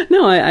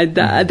 No,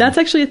 that's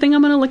actually a thing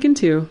I'm going to look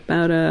into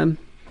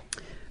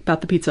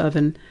about the pizza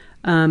oven.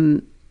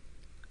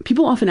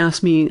 People often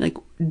ask me, like,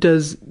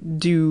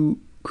 do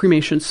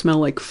cremation smell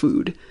like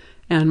food?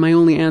 And my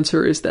only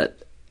answer is that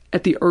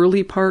at the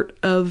early part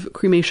of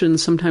cremation,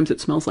 sometimes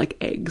it smells like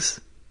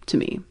eggs to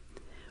me.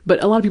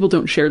 But a lot of people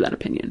don't share that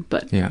opinion.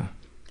 But yeah,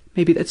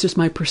 maybe that's just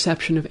my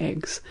perception of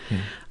eggs,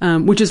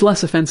 which is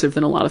less offensive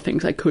than a lot of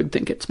things I could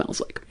think it smells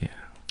like. Yeah.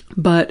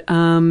 But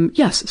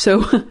yes,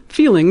 so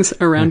feelings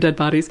around dead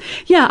bodies.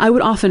 Yeah, I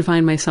would often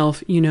find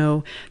myself,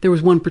 there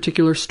was one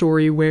particular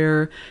story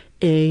where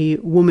a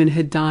woman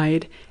had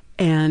died,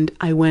 and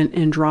I went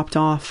and dropped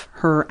off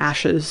her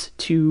ashes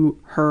to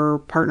her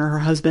partner, her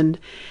husband,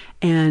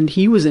 and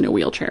he was in a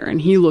wheelchair,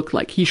 and he looked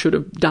like he should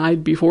have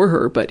died before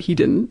her, but he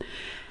didn't.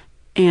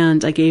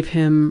 And I gave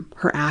him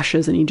her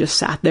ashes, and he just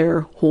sat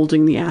there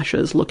holding the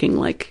ashes, looking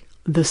like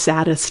the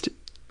saddest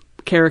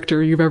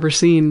character you've ever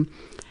seen.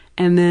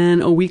 And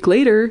then a week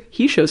later,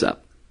 he shows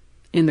up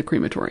in the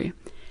crematory.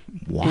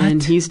 What?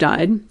 And he's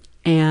died.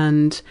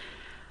 And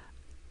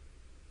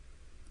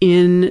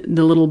in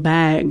the little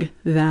bag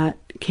that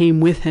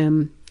came with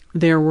him,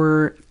 there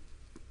were,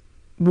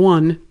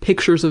 one,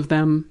 pictures of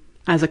them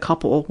as a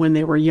couple when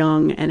they were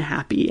young and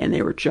happy, and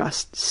they were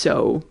just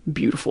so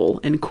beautiful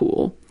and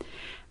cool.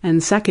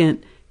 And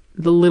second,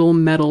 the little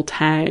metal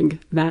tag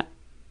that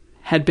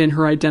had been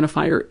her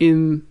identifier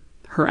in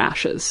her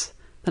ashes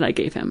that I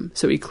gave him.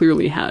 So he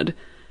clearly had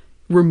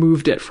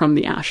removed it from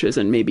the ashes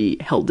and maybe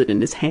held it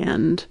in his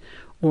hand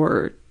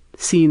or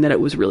seen that it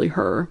was really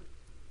her.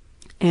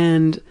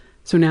 And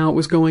so now it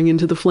was going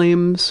into the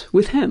flames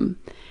with him.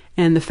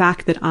 And the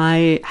fact that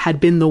I had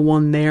been the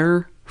one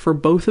there for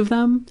both of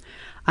them,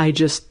 I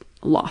just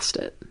lost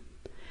it.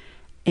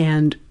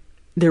 And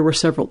there were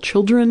several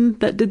children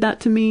that did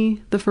that to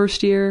me the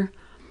first year.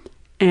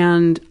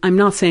 And I'm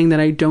not saying that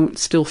I don't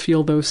still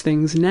feel those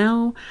things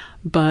now,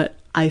 but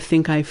I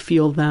think I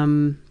feel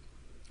them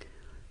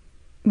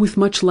with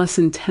much less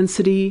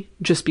intensity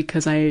just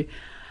because I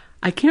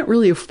can't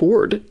really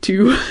afford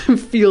to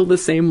feel the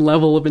same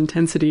level of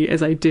intensity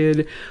as I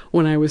did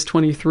when I was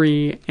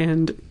 23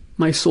 and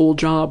my sole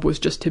job was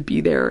just to be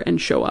there and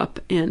show up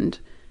and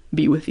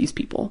be with these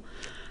people.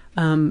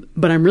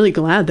 But I'm really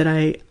glad that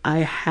I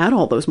had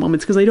all those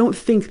moments, because I don't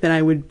think that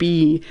I would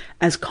be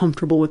as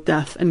comfortable with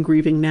death and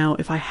grieving now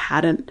if I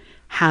hadn't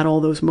had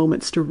all those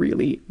moments to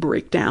really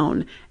break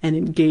down and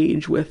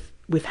engage with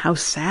how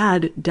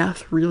sad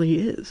death really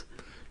is.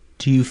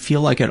 Do you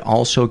feel like it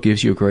also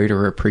gives you a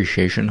greater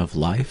appreciation of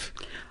life?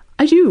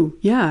 I do.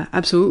 Yeah,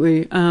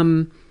 absolutely.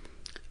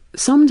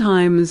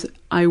 Sometimes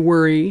I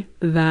worry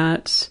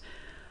that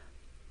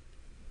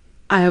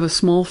I have a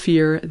small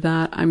fear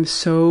that I'm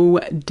so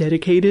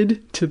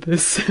dedicated to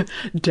this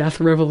death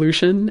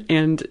revolution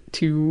and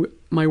to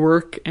my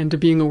work and to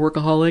being a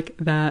workaholic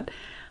that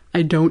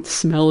I don't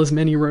smell as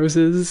many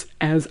roses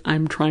as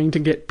I'm trying to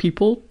get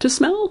people to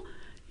smell.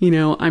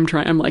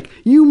 I'm like,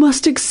 you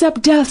must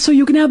accept death so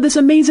you can have this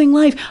amazing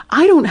life.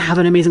 I don't have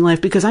an amazing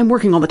life because I'm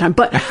working all the time,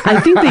 but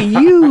I think that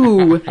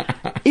you,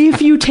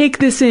 if you take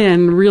this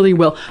in, really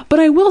will.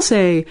 But I will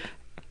say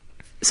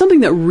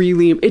something that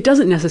really, it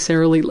doesn't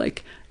necessarily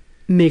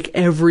make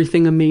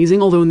everything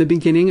amazing, although in the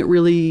beginning it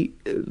really,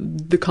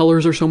 the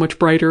colors are so much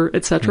brighter,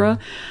 etc.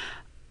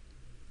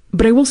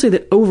 But I will say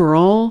that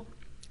overall,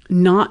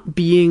 not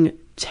being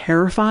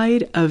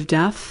terrified of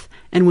death,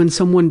 and when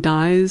someone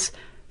dies,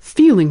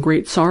 feeling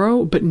great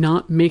sorrow, but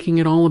not making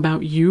it all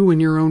about you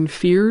and your own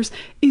fears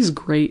is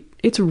great.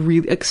 It's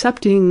really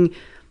accepting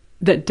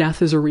that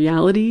death is a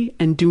reality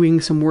and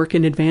doing some work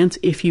in advance,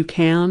 if you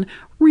can,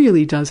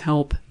 really does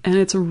help. And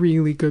it's a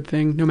really good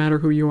thing, no matter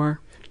who you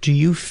are. Do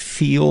you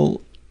feel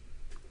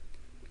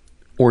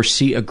or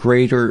see a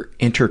greater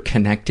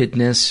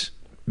interconnectedness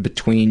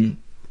between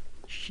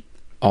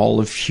all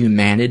of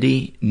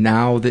humanity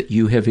now that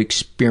you have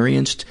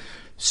experienced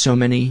so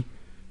many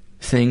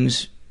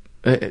things?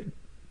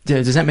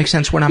 Does that make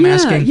sense what I'm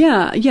asking?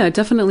 Yeah,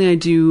 definitely I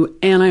do.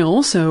 And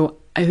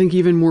I think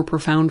even more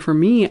profound for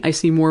me, I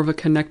see more of a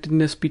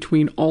connectedness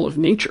between all of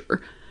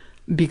nature.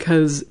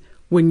 Because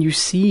when you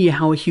see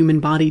how a human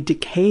body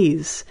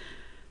decays,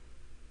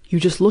 you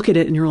just look at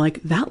it and you're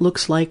like, that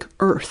looks like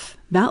earth.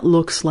 That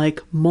looks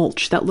like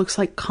mulch. That looks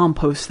like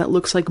compost. That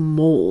looks like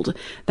mold.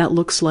 That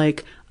looks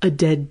like a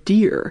dead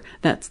deer.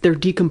 They're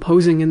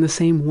decomposing in the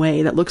same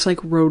way. That looks like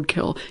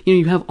roadkill.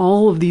 You have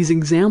all of these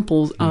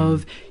examples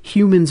of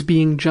humans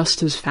being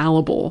just as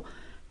fallible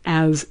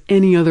as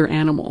any other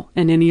animal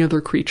and any other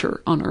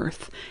creature on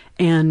earth.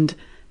 And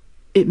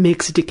it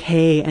makes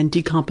decay and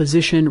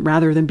decomposition,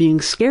 rather than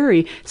being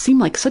scary, seem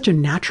like such a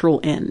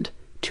natural end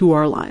to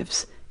our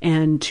lives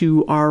and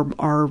to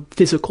our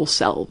physical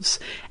selves.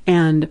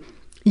 And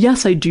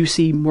yes, I do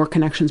see more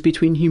connections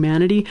between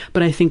humanity,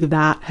 but I think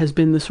that has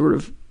been the sort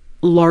of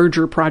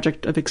larger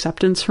project of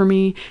acceptance for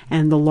me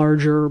and the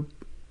larger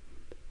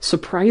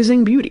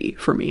surprising beauty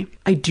for me.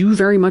 I do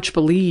very much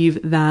believe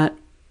that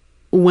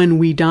when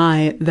we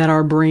die, that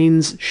our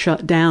brains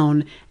shut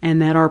down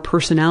and that our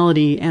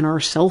personality and our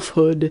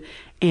selfhood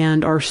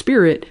and our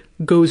spirit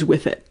goes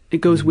with it. It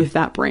goes with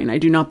that brain. I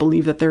do not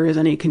believe that there is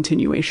any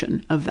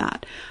continuation of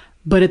that.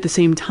 But at the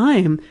same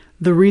time,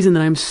 the reason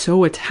that I'm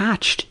so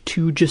attached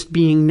to just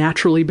being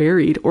naturally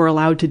buried or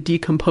allowed to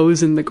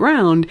decompose in the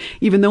ground,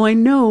 even though I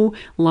know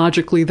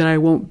logically that I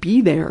won't be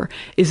there,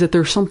 is that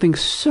there's something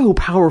so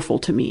powerful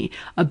to me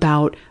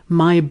about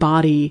my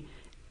body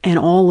and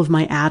all of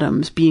my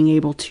atoms being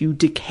able to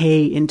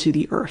decay into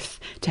the earth,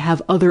 to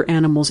have other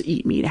animals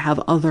eat me, to have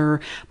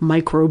other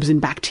microbes and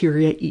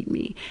bacteria eat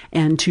me,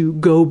 and to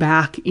go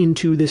back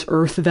into this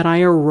earth that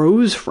I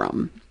arose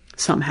from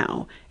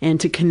somehow, and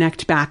to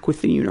connect back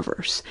with the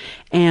universe.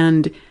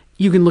 And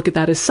you can look at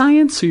that as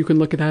science, or you can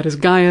look at that as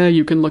Gaia,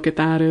 you can look at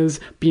that as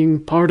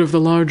being part of the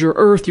larger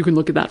earth, you can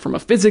look at that from a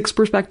physics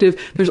perspective.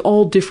 There's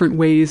all different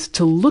ways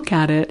to look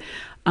at it,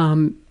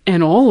 and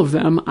all of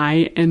them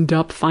I end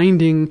up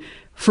finding,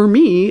 for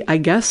me, I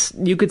guess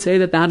you could say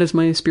that that is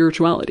my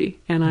spirituality,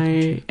 and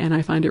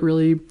I find it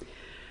really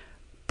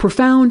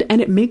profound,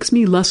 and it makes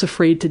me less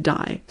afraid to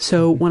die.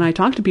 So when I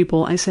talk to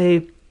people, I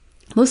say,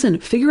 listen,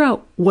 figure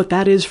out what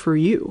that is for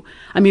you.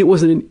 I mean,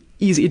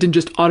 it didn't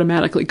just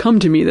automatically come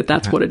to me that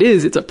that's what it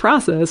is. It's a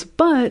process.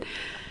 But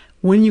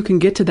when you can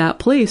get to that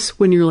place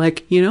when you're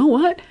like, you know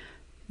what?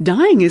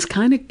 Dying is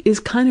kind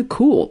of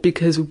cool,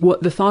 because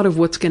the thought of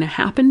what's going to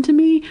happen to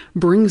me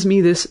brings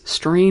me this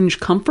strange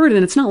comfort.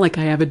 And it's not like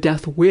I have a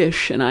death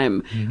wish and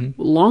I'm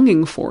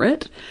longing for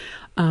it.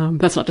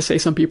 That's not to say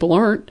some people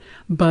aren't,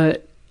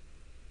 but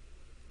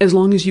as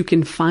long as you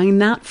can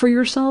find that for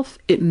yourself,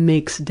 it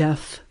makes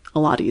death a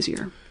lot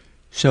easier.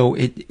 So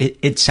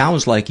it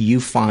sounds like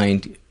you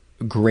find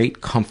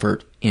great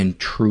comfort in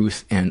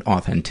truth and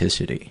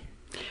authenticity.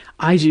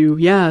 I do,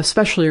 yeah,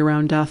 especially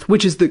around death,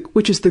 which is the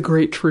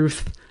great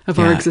truth of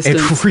our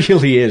existence. It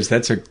really is.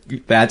 That's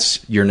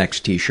your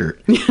next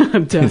T-shirt.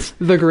 Death,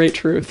 the great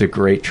truth. The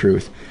great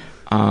truth.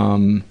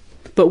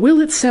 But will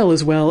it sell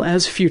as well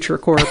as Future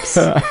Corpse?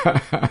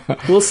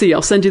 We'll see.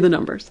 I'll send you the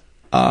numbers.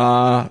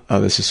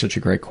 This is such a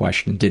great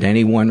question. Did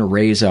anyone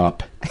raise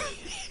up?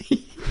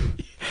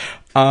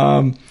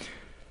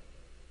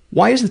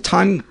 Why is the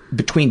time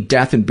between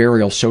death and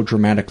burial so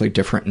dramatically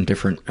different in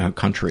different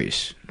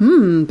countries?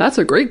 That's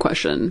a great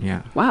question.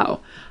 Yeah.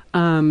 Wow.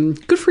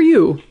 Good for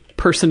you,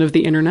 person of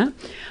the internet.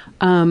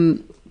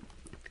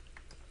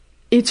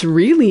 It's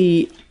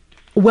really,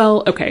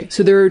 well, okay.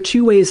 So there are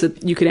two ways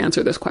that you could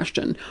answer this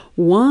question.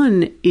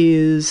 One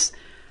is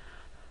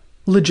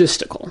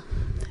logistical.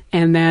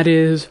 And that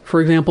is,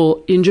 for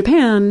example, in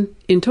Japan,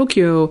 in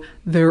Tokyo,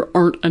 there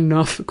aren't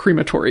enough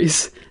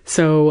crematories.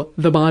 So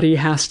the body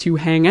has to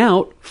hang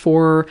out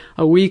for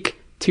a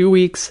week, 2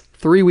 weeks,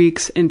 3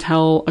 weeks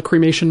until a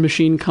cremation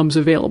machine comes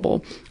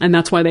available. And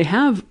that's why they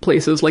have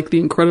places like the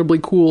incredibly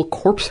cool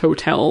Corpse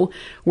Hotel,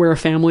 where a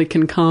family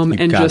can come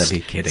and just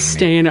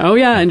stay in,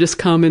 and just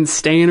come and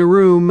stay in a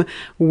room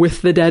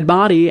with the dead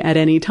body at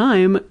any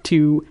time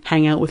to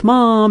hang out with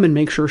mom and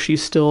make sure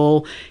she's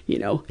still,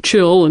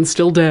 chill and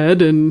still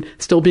dead and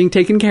still being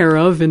taken care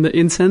of and the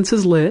incense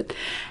is lit.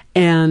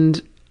 And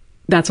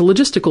that's a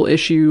logistical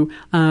issue.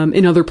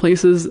 In other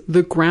places,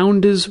 the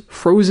ground is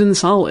frozen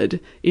solid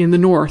in the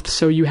north,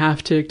 so you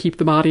have to keep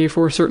the body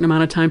for a certain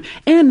amount of time.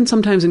 And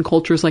sometimes in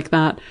cultures like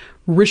that,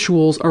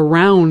 rituals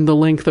around the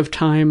length of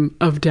time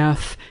of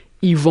death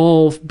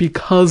evolve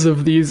because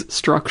of these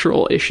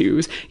structural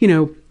issues.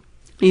 In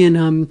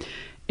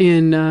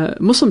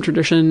Muslim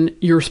tradition,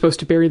 you're supposed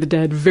to bury the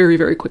dead very,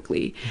 very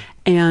quickly.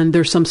 And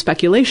there's some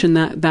speculation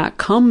that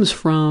comes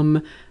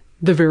from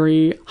the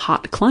very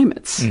hot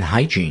climates. And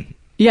hygiene.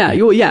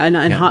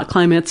 And hot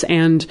climates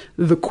and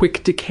the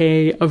quick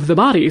decay of the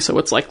body. So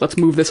it's like, let's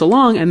move this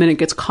along, and then it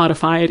gets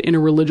codified in a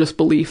religious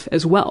belief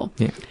as well.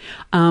 Yeah.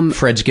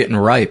 Fred's getting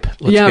ripe.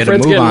 Fred's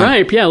getting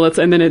ripe. Yeah,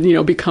 and then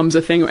it becomes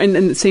a thing. And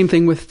the same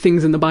thing with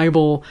things in the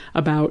Bible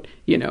about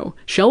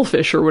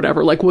shellfish or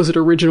whatever. Like, was it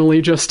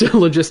originally just a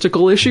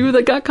logistical issue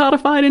that got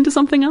codified into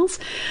something else?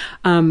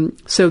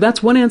 So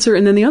that's one answer.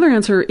 And then the other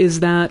answer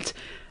is that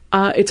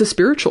it's a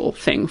spiritual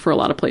thing for a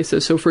lot of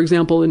places. So, for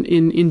example,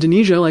 in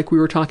Indonesia, like we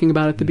were talking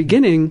about at the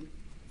beginning,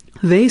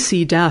 they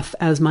see death,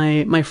 as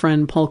my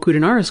friend Paul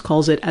Kudinaris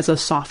calls it, as a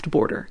soft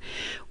border.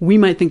 We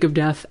might think of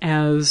death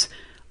as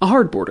a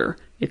hard border.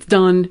 It's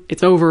done,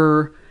 it's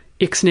over,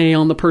 ixnay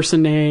on the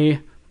person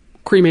nay,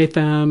 cremate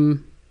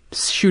them,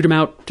 shoot them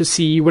out to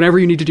sea, whatever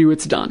you need to do,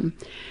 it's done.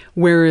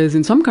 Whereas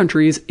in some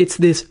countries, it's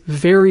this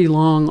very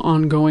long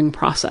ongoing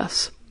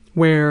process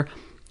where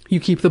you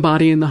keep the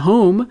body in the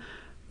home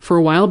for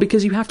a while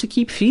because you have to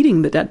keep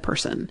feeding the dead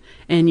person,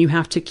 and you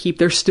have to keep,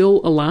 they're still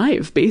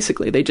alive,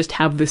 basically. They just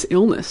have this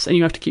illness, and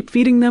you have to keep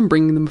feeding them,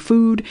 bringing them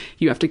food.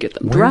 You have to get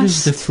them dressed. Where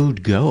does the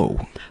food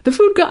go? The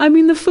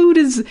food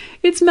is,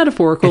 it's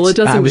metaphorical. It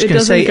doesn't, I was going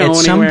to say, at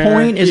some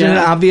point, isn't it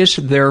obvious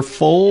they're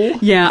full?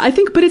 Yeah, I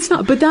think, but it's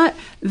not, but that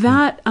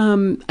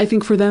I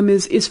think for them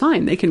is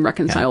fine. They can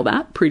reconcile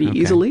that pretty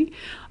easily.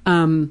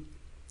 Kind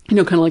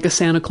of like a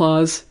Santa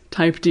Claus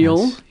type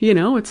deal. Yes.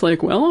 It's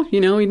like, well, he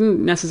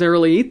didn't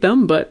necessarily eat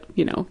them, but,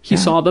 he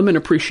saw them and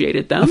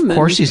appreciated them. Of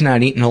course, he's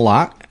not eating a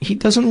lot. He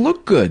doesn't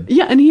look good.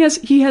 Yeah, and he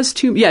has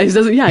too,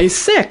 he's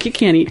sick. He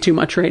can't eat too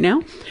much right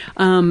now.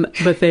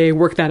 But they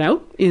work that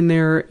out in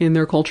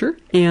their culture.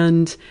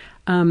 And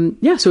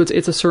So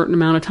it's a certain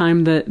amount of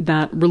time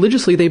that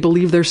religiously they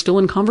believe they're still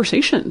in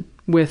conversation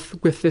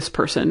with this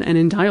person and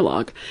in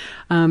dialogue.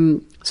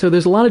 So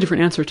there's a lot of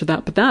different answers to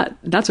that, but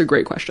that's a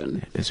great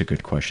question. It's a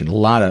good question.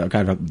 I've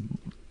got a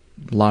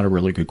lot of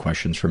really good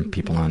questions from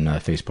people on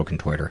Facebook and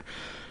Twitter.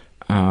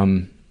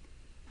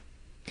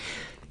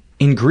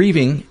 In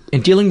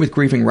dealing with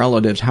grieving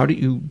relatives,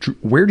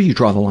 where do you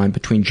draw the line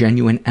between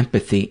genuine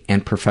empathy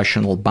and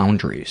professional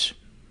boundaries?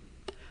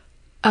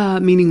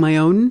 Meaning my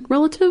own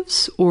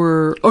relatives,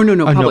 or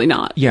no, probably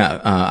not.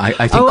 Yeah,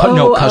 I think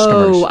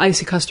customers. Oh, I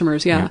see,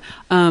 customers. Yeah.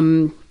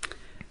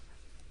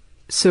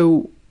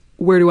 So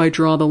where do I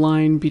draw the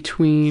line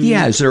between?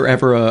 Yeah, is there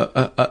ever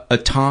a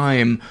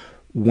time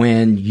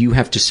when you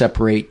have to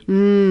separate?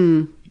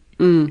 Yeah,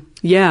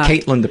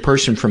 Caitlin, the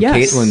person, from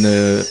Caitlin,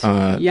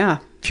 the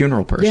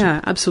funeral person.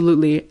 Yeah,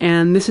 absolutely.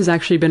 And this has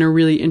actually been a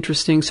really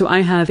interesting. So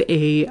I have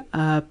a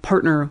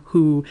partner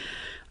who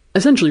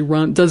essentially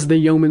does the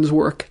yeoman's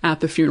work at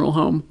the funeral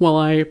home while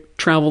I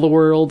travel the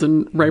world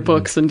and write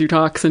books and do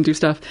talks and do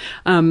stuff.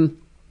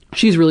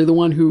 She's really the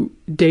one who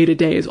day to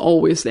day is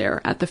always there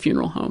at the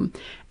funeral home.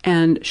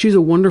 And she's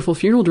a wonderful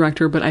funeral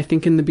director, but I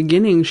think in the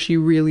beginning she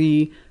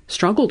really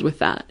struggled with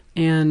that.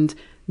 And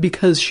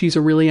because she's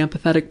a really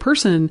empathetic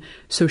person,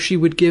 so she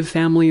would give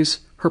families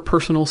her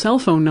personal cell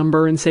phone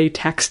number and say,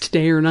 text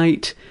day or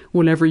night,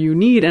 whatever you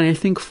need. And I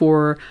think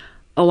for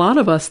a lot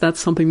of us, that's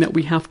something that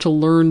we have to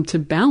learn to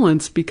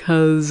balance,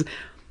 because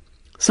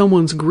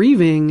someone's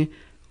grieving,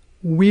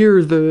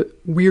 we're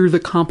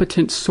the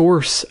competent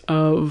source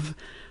of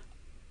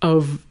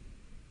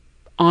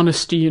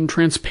honesty and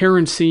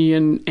transparency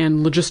and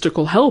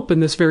logistical help in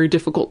this very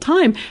difficult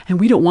time. And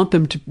we don't want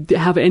them to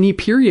have any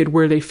period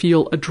where they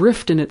feel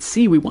adrift and at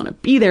sea. We want to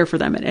be there for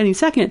them at any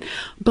second.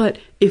 But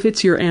if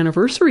it's your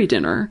anniversary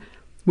dinner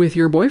with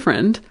your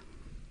boyfriend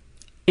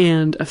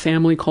and a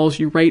family calls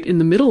you right in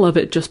the middle of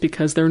it just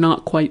because they're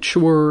not quite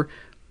sure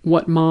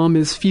what mom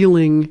is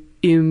feeling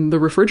in the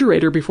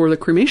refrigerator before the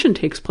cremation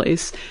takes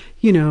place,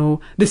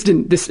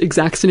 this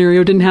exact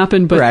scenario didn't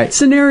happen, but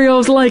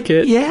scenarios like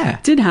it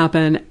did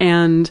happen.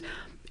 And,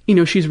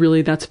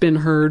 that's been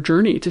her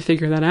journey to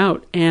figure that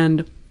out.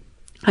 And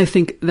I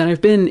think that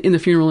I've been in the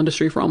funeral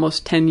industry for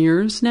almost 10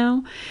 years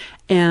now,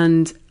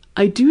 and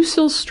I do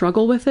still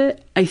struggle with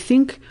it. I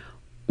think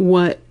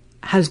what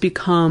has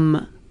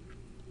become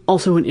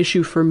also an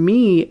issue for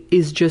me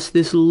is just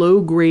this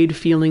low-grade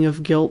feeling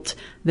of guilt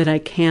that I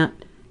can't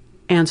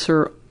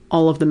answer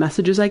all of the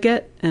messages I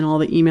get and all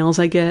the emails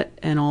I get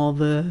and all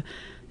the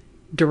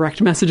direct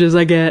messages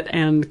I get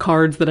and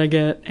cards that I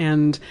get.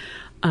 And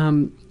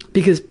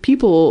because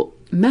people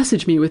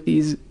message me with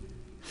these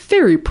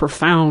very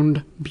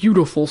profound,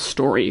 beautiful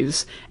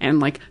stories and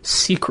like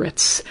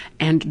secrets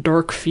and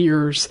dark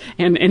fears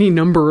and any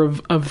number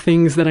of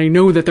things that I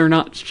know that they're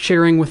not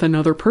sharing with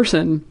another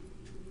person.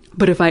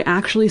 But if I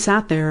actually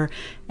sat there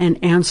and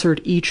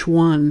answered each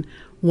one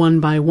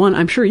by one,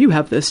 I'm sure you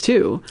have this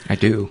too. I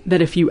do.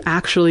 That if you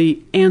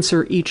actually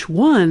answer each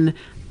one,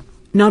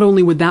 not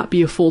only would that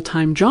be a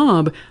full-time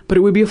job, but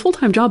it would be a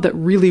full-time job that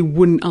really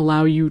wouldn't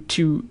allow you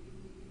to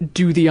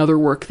do the other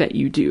work that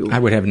you do. I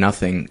would have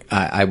nothing.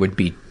 I would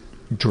be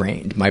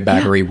drained. My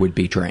battery would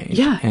be drained.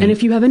 Yeah. And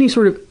if you have any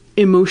sort of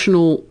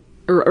emotional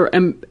or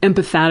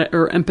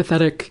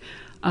empathetic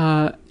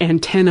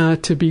antenna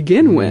to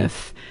begin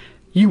with,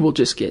 you will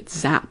just get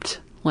zapped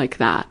like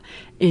that.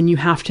 And you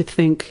have to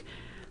think,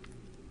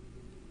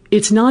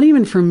 it's not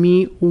even for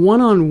me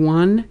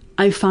one-on-one.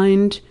 I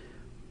find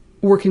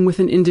working with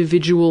an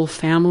individual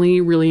family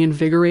really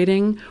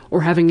invigorating,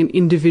 or having an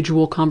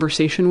individual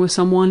conversation with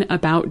someone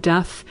about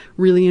death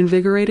really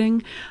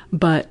invigorating.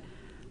 But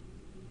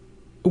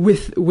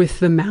with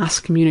the mass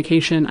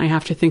communication, I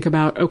have to think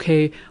about,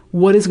 okay,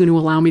 what is going to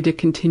allow me to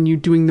continue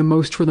doing the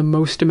most for the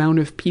most amount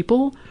of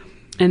people?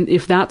 And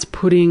if that's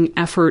putting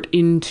effort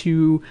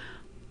into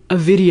a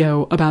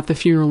video about the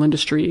funeral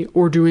industry,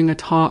 or doing a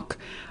talk,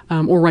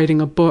 or writing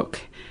a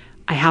book,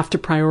 I have to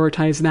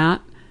prioritize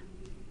that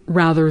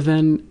rather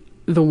than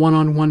the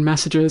one-on-one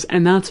messages.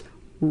 And that's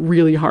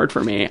really hard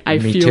for me. I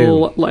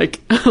feel too. Like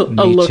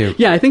too.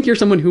 Yeah, I think you're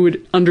someone who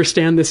would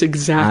understand this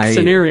exact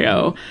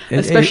scenario,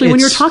 especially when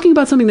you're talking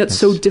about something that's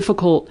so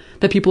difficult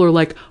that people are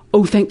like,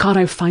 oh, thank God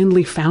I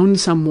finally found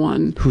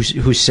someone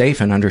who's safe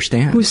and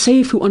understands. Who's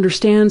safe, who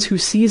understands, who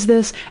sees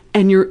this.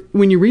 And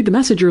when you read the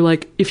message, you're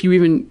like, if you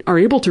even are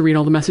able to read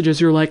all the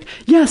messages, you're like,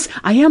 yes,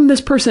 I am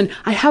this person.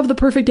 I have the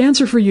perfect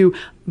answer for you.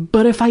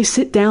 But if I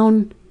sit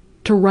down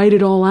to write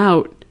it all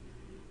out,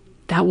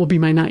 that will be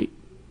my night.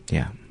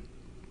 Yeah.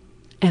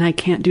 And I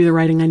can't do the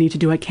writing I need to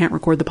do. I can't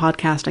record the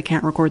podcast. I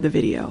can't record the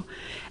video.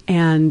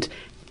 And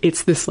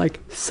it's this like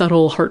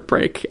subtle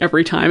heartbreak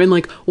every time. And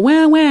like,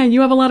 wah,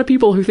 you have a lot of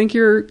people who think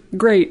you're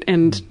great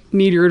and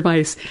need your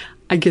advice.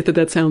 I get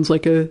that sounds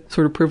like a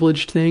sort of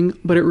privileged thing,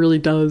 but it really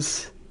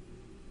does.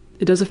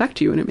 It does affect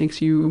you, and it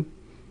makes you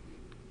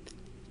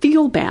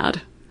feel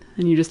bad.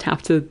 And you just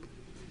have to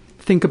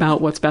think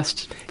about what's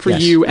best for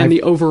you and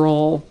the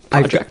overall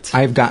project.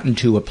 I've gotten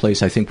to a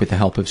place, I think, with the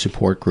help of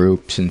support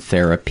groups and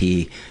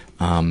therapy,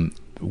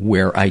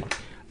 where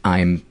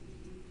I'm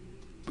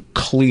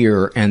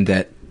clear and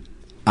that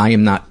I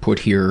am not put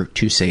here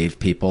to save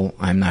people.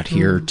 I'm not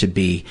here to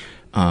be,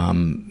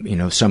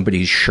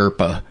 somebody's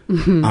Sherpa.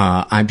 Mm-hmm.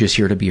 I'm just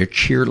here to be a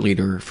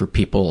cheerleader for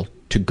people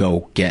to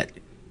go get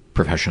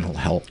professional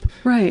help,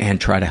 right,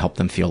 and try to help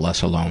them feel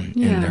less alone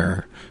in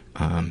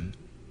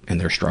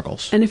their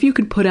struggles. And if you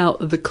could put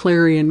out the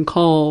clarion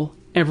call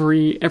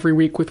every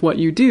week with what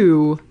you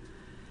do,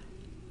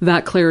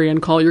 that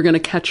clarion call, you're going to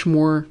catch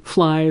more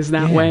flies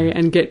that way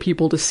and get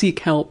people to seek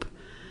help.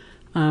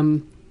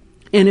 And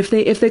if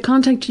they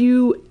contact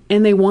you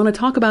and they want to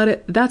talk about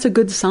it, that's a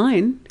good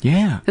sign.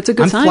 Yeah, it's a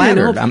good sign.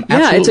 Flattered. I'm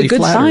absolutely it's a good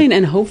flattered. sign,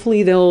 and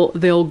hopefully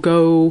they'll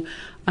go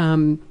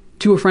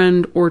to a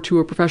friend or to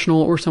a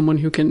professional or someone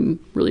who can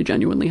really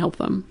genuinely help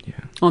them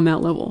on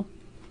that level.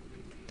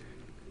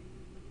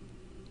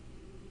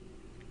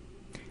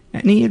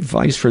 Any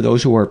advice for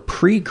those who are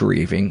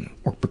pre-grieving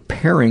or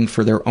preparing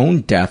for their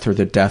own death or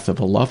the death of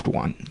a loved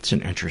one? It's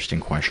an interesting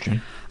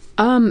question.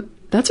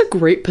 That's a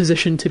great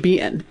position to be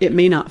in. It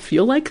may not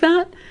feel like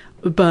that,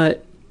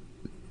 but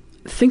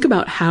think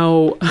about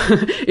how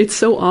it's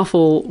so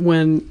awful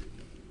when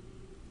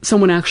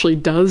someone actually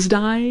does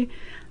die,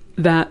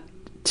 that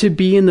to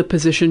be in the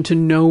position to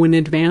know in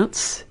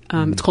advance,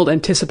 it's called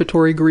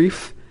anticipatory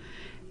grief.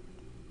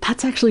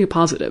 That's actually a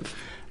positive.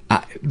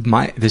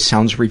 This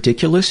sounds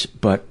ridiculous,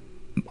 but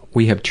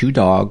we have 2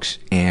 dogs,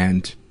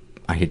 and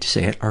I hate to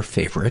say it, our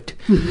favorite.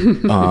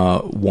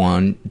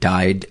 One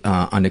died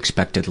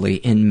unexpectedly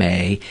in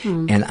May,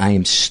 and I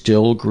am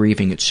still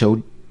grieving it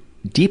so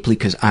deeply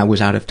because I was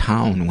out of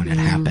town when it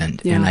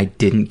happened, and I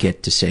didn't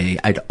get to say,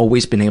 I'd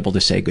always been able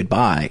to say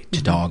goodbye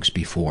to dogs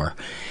before,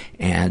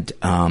 and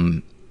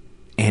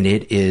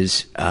it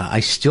is, I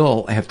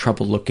still have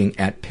trouble looking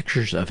at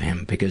pictures of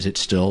him because it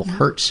still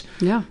hurts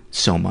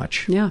so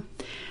much. Yeah.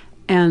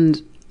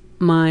 And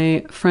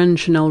my friend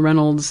Chanel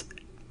Reynolds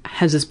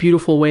has this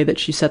beautiful way that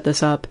she set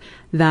this up,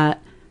 that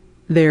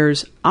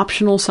there's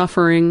optional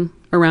suffering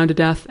around a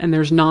death and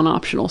there's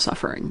non-optional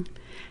suffering.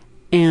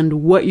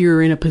 And what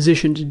you're in a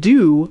position to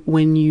do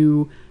when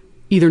you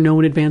either know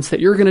in advance that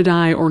you're going to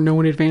die or know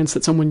in advance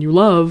that someone you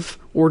love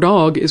or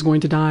dog is going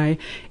to die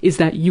is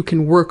that you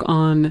can work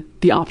on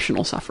the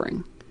optional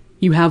suffering.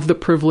 You have the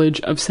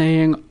privilege of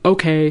saying,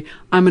 okay,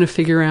 I'm going to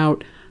figure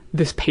out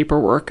this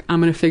paperwork.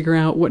 I'm going to figure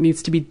out what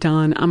needs to be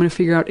done. I'm going to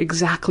figure out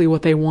exactly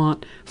what they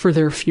want for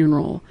their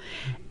funeral.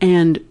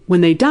 And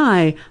when they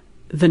die,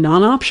 the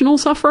non-optional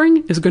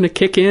suffering is going to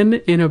kick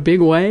in a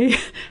big way,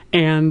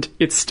 and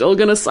it's still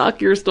going to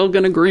suck. You're still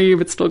going to grieve.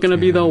 It's still going to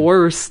be the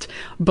worst,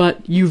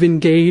 but you've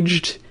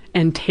engaged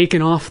and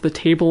taken off the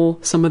table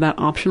some of that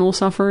optional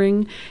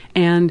suffering.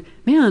 And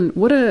man,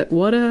 what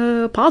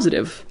a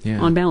positive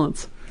on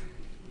balance.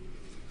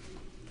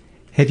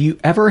 Have you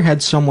ever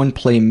had someone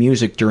play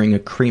music during a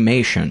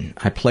cremation?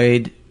 I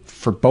played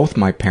for both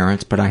my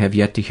parents, but I have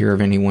yet to hear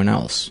of anyone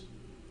else.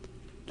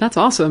 That's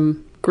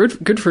awesome.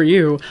 Good for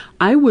you.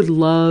 I would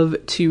love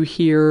to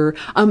hear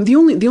the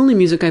only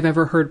music I've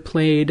ever heard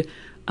played.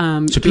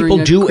 So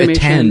people do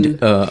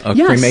attend a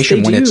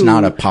cremation when it's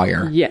not a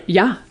pyre.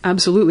 Yeah,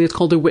 absolutely. It's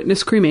called a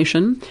witness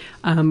cremation.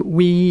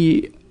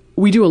 We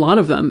do a lot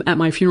of them at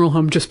my funeral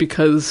home just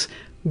because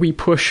we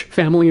push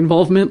family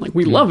involvement. Like,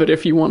 we love it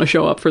if you want to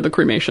show up for the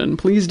cremation.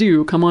 Please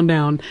do. Come on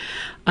down.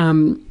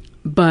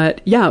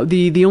 But yeah,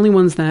 the only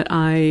ones that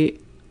I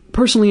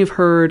personally have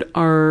heard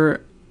are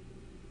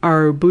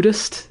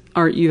Buddhist,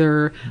 are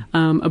either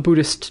a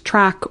Buddhist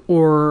track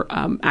or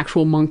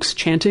actual monks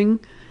chanting.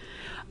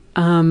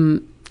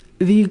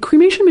 The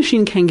cremation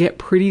machine can get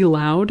pretty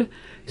loud,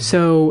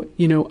 so,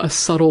 a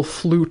subtle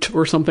flute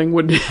or something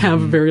would have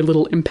very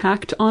little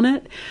impact on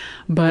it.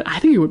 But I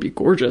think it would be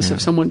gorgeous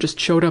if someone just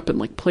showed up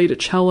and played a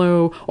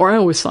cello, or I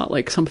always thought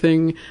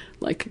something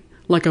like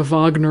a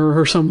Wagner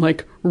or some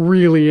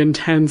really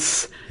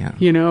intense,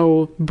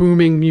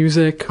 booming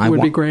music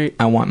would be great.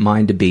 I want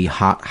mine to be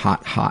hot,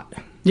 hot, hot.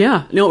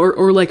 Yeah, no,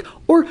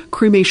 or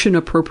cremation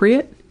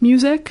appropriate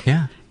music.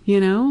 Yeah,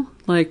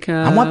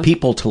 I want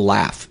people to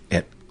laugh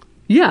at.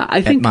 Yeah,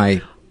 I think.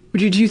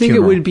 Do you think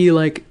funeral. It would be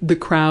the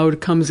crowd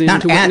comes in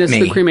not to witness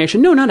the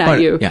cremation? No, not at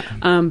you.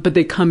 Yeah. But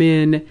they come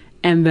in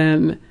and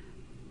then,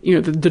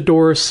 the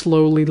door is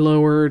slowly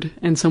lowered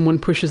and someone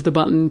pushes the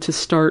button to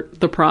start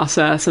the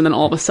process, and then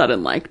all of a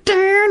sudden, that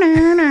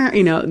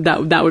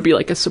would be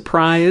a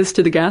surprise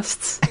to the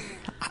guests.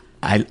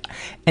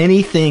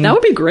 Anything that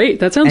would be great.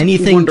 That sounds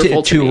anything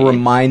wonderful to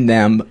remind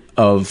them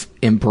of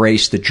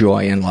embrace the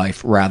joy in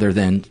life rather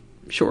than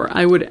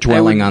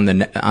dwelling on the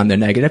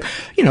negative.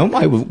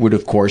 I would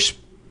of course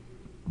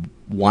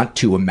want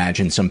to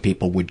imagine some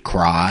people would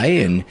cry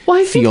and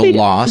feel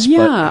lost.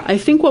 Yeah, I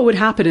think what would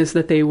happen is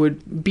that they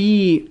would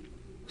be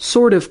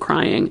sort of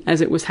crying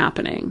as it was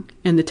happening,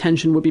 and the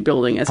tension would be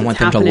building as it's happening.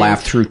 I want them to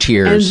laugh through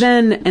tears.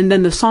 And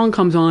then the song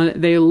comes on,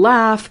 they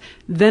laugh,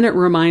 then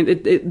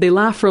they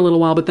laugh for a little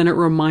while, but then it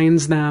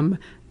reminds them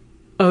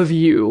of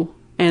you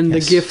and the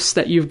gifts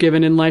that you've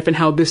given in life and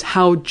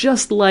how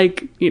just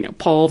like,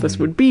 Paul, this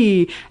would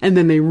be. And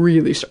then they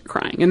really start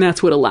crying. And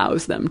that's what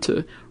allows them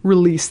to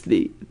release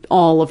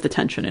all of the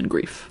tension and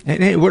grief.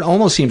 And it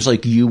almost seems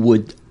like you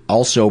would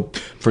also,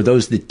 for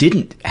those that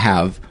didn't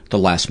have the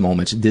last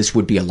moments, this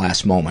would be a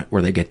last moment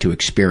where they get to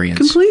experience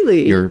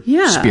completely your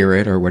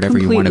spirit or whatever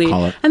you want to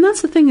call it. And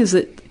that's the thing is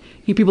that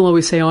people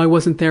always say, oh, I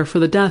wasn't there for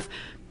the death.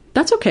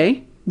 That's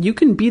okay. You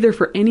can be there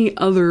for any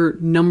other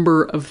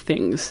number of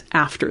things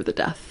after the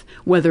death,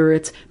 whether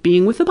it's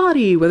being with the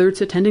body, whether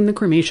it's attending the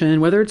cremation,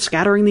 whether it's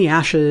scattering the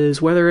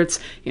ashes, whether it's,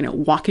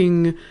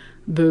 walking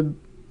the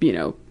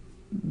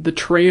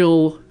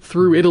trail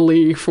through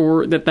Italy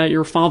for that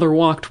your father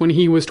walked when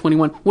he was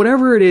 21,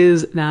 whatever it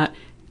is that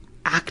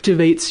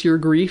activates your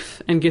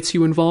grief and gets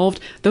you involved.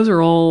 Those are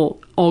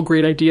all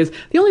great ideas.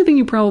 The only thing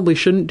you probably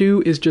shouldn't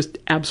do is just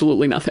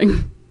absolutely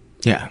nothing.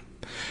 Yeah.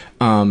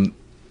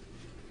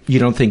 You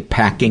don't think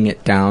packing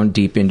it down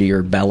deep into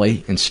your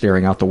belly and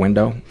staring out the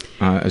window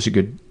is a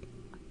good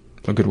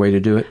way to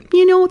do it?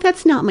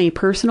 That's not my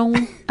personal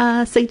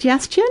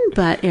suggestion,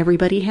 but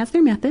everybody has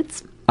their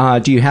methods.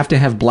 Do you have to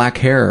have black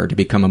hair to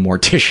become a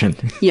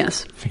mortician?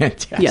 Yes.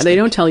 Fantastic. Yeah, they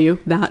don't tell you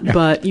that,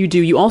 but you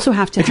do. You also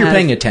have to if you're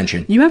paying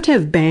attention. You have to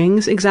have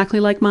bangs exactly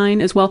like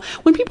mine as well.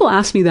 When people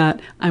ask me that,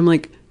 I'm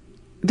like,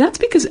 that's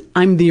because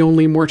I'm the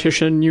only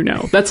mortician you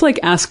know. That's like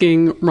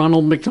asking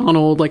Ronald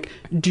McDonald, like,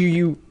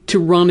 to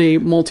run a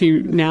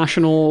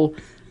multinational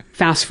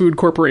fast food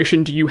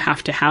corporation, do you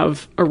have to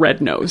have a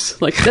red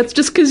nose? Like, that's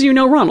just because you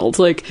know Ronald.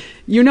 Like,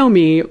 you know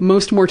me,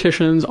 most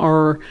morticians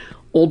are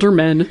older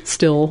men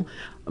still,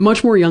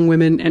 much more young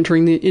women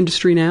entering the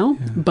industry now.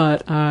 Yeah.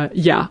 But,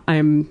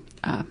 I'm,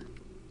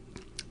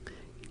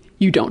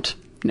 you don't,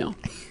 no.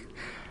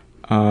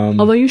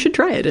 Although you should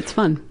try it. It's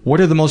fun.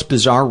 What are the most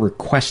bizarre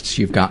requests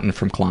you've gotten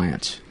from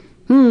clients?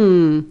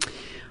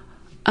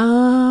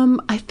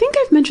 I think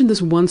I've mentioned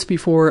this once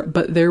before,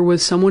 but there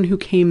was someone who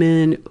came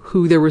in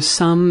who there was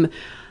some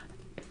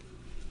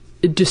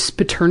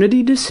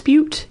paternity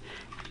dispute,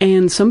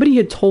 and somebody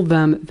had told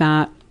them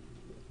that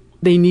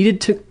they needed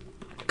to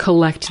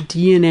collect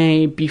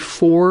DNA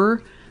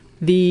before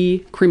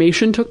the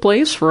cremation took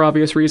place for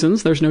obvious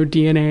reasons. There's no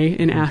DNA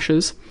in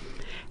ashes.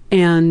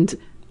 And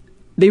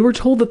they were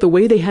told that the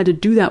way they had to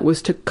do that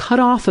was to cut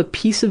off a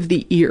piece of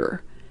the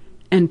ear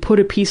and put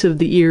a piece of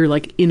the ear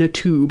like in a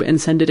tube and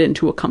send it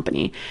into a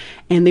company.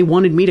 And they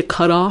wanted me to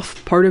cut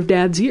off part of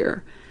Dad's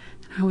ear.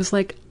 And I was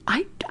like,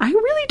 I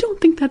really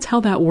don't think that's how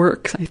that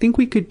works. I think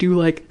we could do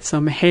like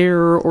some hair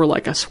or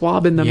like a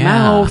swab in the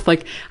mouth.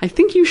 Like, I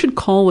think you should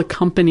call a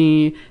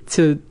company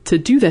to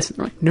do this. And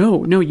they're like,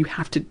 no, you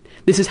have to.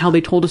 This is how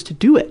they told us to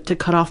do it, to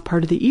cut off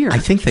part of the ear. I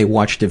think they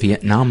watched a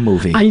Vietnam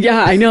movie.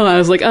 Yeah, I know. I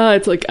was like,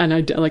 it's like, and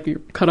I like you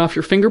cut off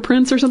your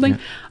fingerprints or something.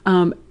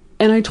 Yeah.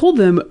 And I told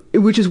them,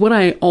 which is what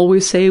I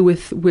always say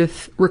with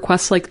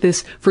requests like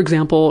this. For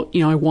example,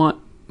 I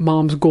want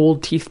Mom's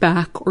gold teeth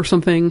back or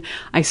something.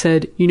 I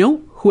said,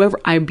 whoever,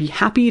 I'd be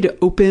happy to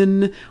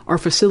open our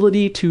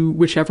facility to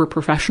whichever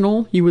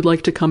professional you would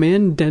like to come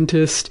in,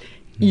 dentist,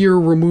 ear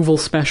removal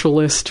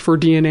specialist for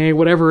DNA,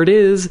 whatever it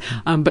is.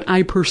 But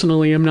I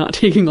personally am not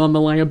taking on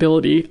the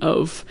liability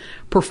of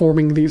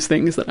performing these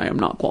things that I am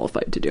not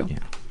qualified to do. Yeah.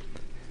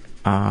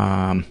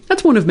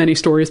 That's one of many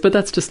stories, but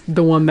that's just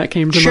the one that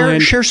came to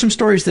mind. Share some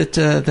stories that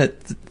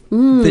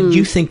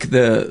you think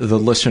the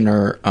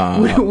listener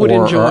would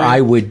enjoy. Or I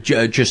would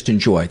just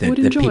enjoy. That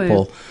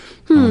people.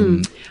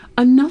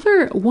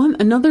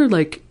 Another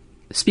like,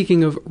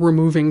 speaking of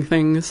removing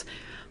things,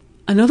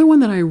 another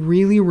one that I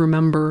really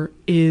remember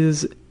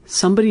is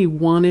somebody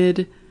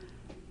wanted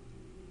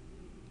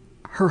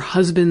her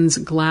husband's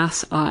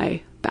glass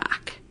eye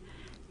back.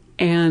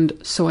 And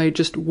so I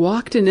just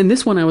walked in, and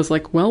this one I was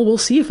like, well, we'll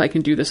see if I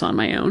can do this on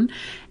my own.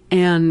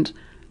 And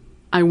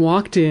I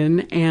walked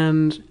in,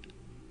 and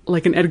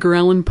like an Edgar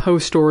Allan Poe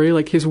story,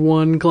 like his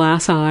one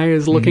glass eye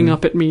is looking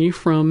up at me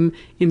from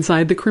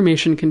inside the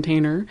cremation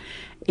container.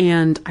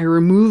 And I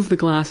removed the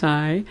glass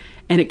eye,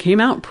 and it came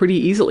out pretty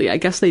easily. I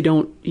guess they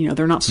don't,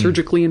 they're not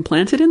surgically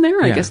implanted in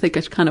there. I guess they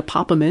just kind of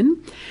pop them in.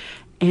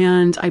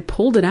 And I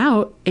pulled it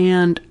out,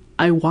 and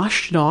I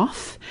washed it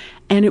off.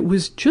 And it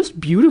was just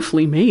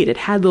beautifully made. It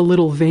had the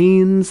little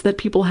veins that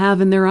people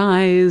have in their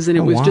eyes. And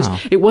it was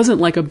it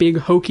wasn't like a big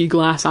hokey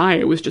glass eye.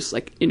 It was just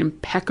like an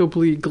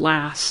impeccably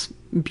glass,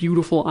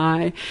 beautiful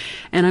eye.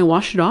 And I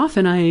washed it off,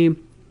 and I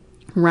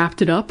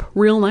wrapped it up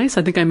real nice.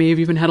 I think I may have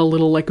even had a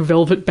little like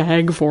velvet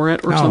bag for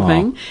it or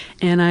something.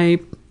 And I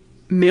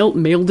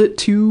mailed it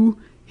to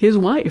his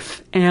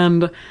wife.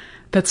 And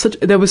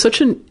that was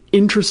such an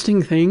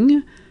interesting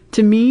thing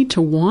to me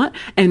to want.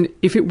 And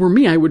if it were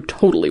me, I would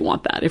totally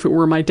want that. If it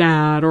were my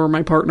dad or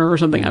my partner or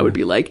something, I would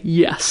be like,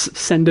 yes,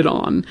 send it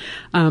on.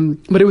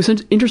 But it was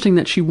interesting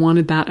that she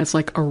wanted that as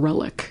like a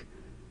relic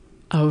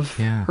of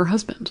her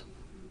husband.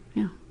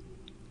 Yeah.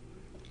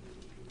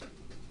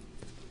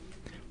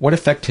 What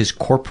effect has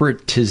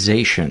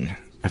corporatization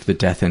of the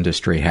death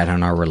industry had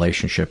on our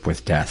relationship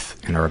with death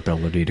and our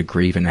ability to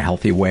grieve in a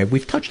healthy way.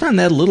 We've touched on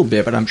that a little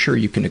bit, but I'm sure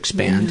you can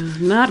expand.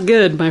 Yeah, not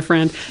good, my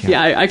friend.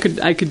 Yeah, I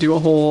could do a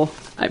whole...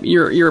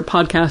 Your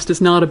podcast is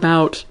not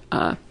about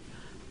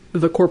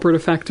the corporate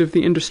effect of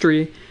the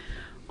industry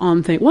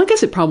on things. Well, I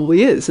guess it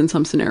probably is in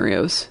some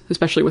scenarios,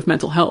 especially with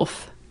mental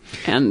health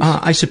and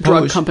I suppose,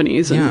 drug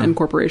companies and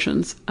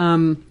corporations.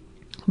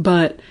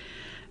 But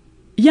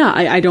yeah,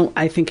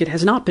 I think it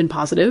has not been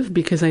positive,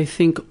 because I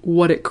think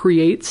what it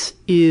creates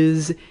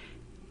is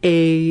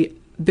a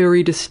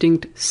very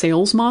distinct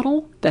sales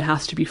model that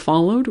has to be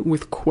followed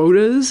with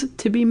quotas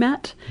to be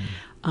met.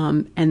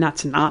 And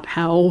that's not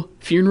how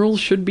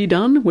funerals should be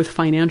done, with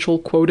financial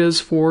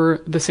quotas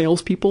for the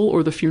salespeople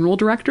or the funeral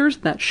directors.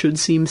 That should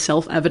seem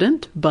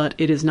self-evident, but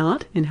it is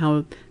not in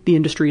how the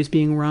industry is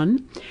being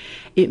run.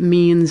 It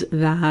means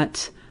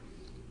that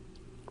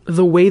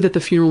the way that the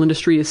funeral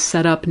industry is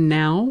set up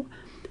now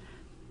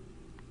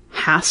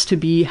has to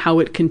be how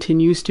it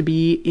continues to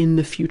be in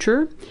the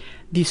future.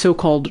 The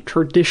so-called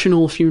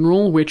traditional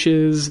funeral, which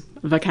is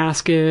the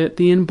casket,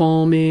 the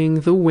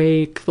embalming, the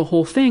wake, the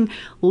whole thing,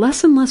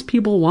 less and less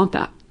people want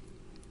that.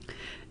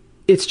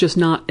 It's just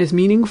not as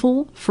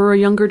meaningful for a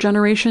younger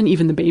generation.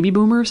 Even the baby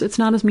boomers, it's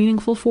not as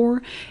meaningful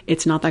for.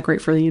 It's not that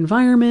great for the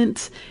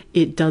environment.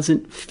 It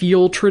doesn't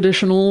feel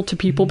traditional to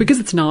people, because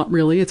it's not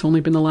really. It's only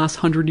been the last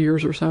 100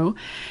 years or so.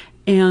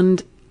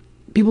 And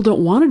people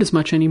don't want it as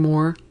much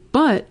anymore.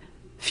 But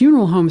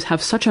funeral homes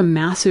have such a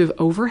massive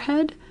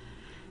overhead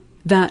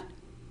that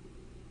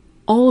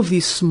all of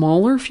these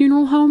smaller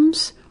funeral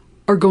homes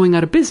are going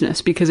out of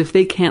business, because if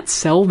they can't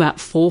sell that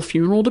full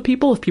funeral to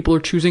people, if people are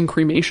choosing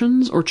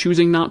cremations or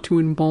choosing not to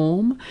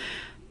embalm,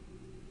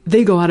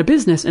 they go out of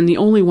business. And the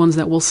only ones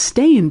that will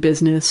stay in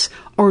business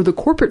are the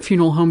corporate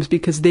funeral homes,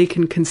 because they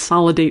can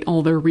consolidate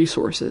all their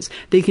resources.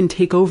 They can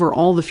take over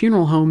all the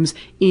funeral homes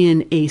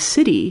in a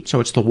city.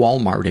 So it's the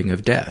Walmarting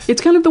of death.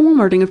 It's kind of the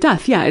Walmarting of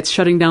death. Yeah, it's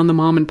shutting down the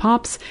mom and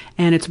pops,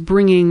 and it's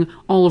bringing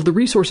all of the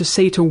resources,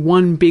 say, to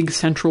one big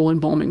central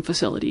embalming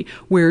facility,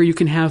 where you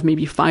can have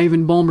maybe 5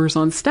 embalmers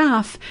on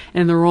staff,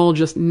 and they're all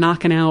just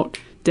knocking out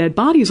dead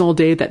bodies all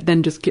day that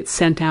then just get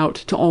sent out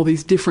to all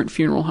these different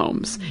funeral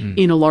homes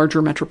in a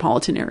larger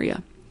metropolitan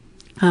area.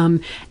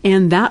 And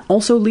that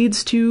also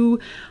leads to,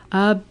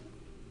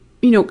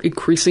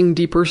 increasing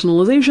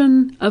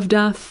depersonalization of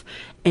death,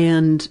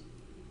 and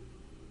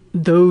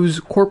those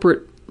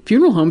corporate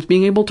funeral homes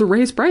being able to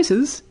raise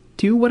prices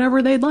to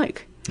whatever they'd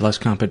like. Less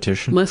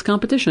competition. Less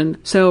competition.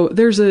 So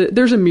there's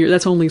a mirror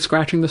that's only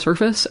scratching the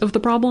surface of the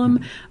problem,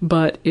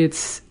 but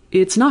it's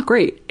not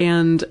great.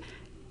 And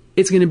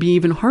it's going to be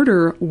even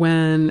harder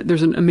when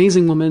there's an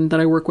amazing woman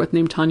that I work with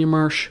named Tanya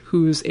Marsh,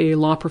 who's a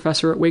law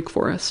professor at Wake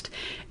Forest.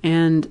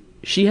 And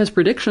she has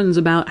predictions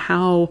about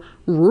how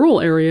rural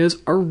areas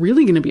are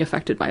really going to be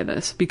affected by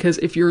this. Because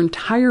if your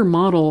entire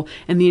model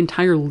and the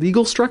entire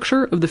legal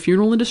structure of the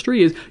funeral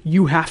industry is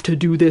you have to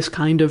do this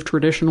kind of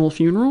traditional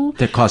funeral.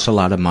 That costs a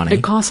lot of money.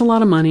 It costs a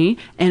lot of money.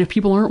 And if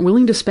people aren't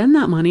willing to spend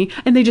that money,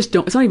 and they just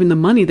don't, it's not even the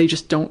money, they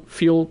just don't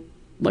feel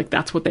like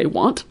that's what they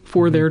want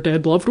for their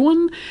dead loved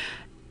one,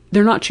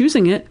 they're not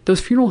choosing it.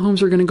 Those funeral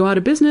homes are going to go out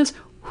of business.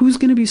 Who's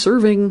going to be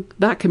serving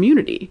that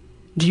community?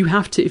 Do you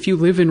have to, if you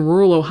live in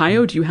rural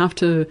Ohio, do you have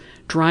to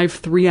drive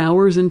 3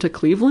 hours into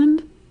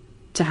Cleveland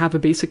to have a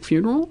basic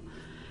funeral?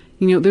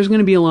 There's going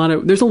to be a lot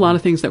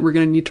of things that we're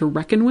going to need to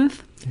reckon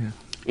with. Yeah.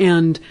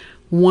 And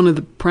one of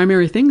the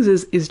primary things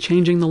is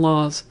changing the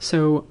laws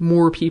so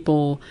more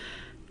people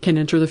can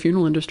enter the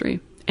funeral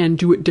industry and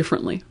do it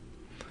differently.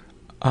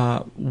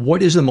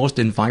 What is the most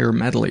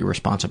environmentally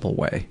responsible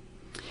way?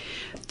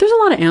 There's a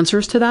lot of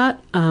answers to that.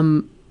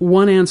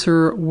 One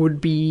answer would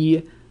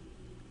be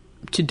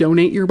to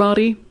donate your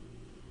body.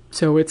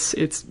 So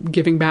it's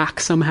giving back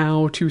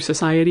somehow to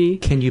society.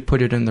 Can you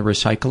put it in the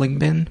recycling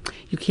bin?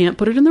 You can't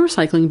put it in the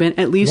recycling bin.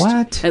 At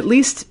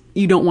least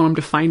you don't want them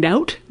to find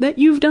out that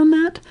you've done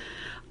that.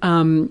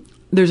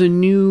 There's a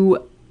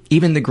new...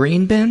 Even the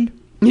green bin?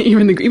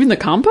 Even the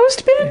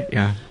compost bin?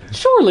 Yeah.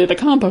 Surely the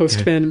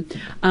compost bin.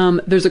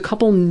 There's a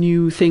couple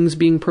new things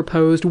being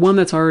proposed. One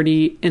that's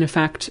already in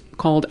effect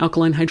called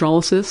alkaline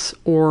hydrolysis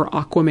or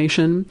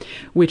aquamation,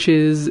 which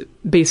is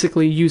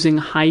basically using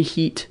high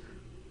heat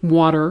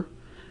water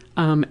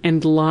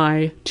and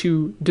lye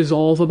to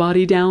dissolve a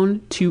body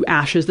down to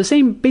ashes.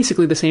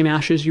 Basically the same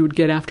ashes you would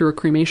get after a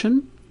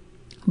cremation.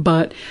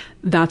 But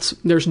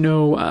there's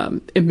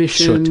no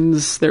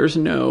emissions, soot. There's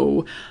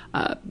no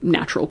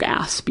natural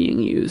gas being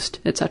used,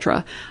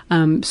 etc.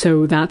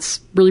 So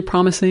that's really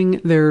promising.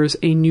 There's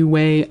a new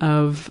way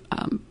of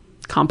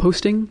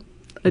composting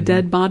a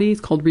dead body.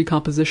 It's called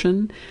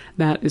recomposition.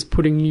 That is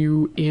putting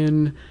you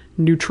in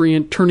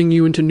turning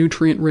you into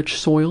nutrient-rich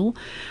soil.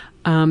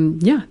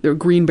 The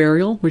green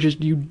burial, which is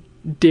you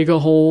dig a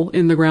hole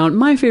in the ground.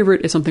 My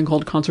favorite is something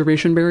called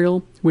conservation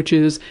burial, which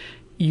is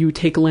you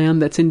take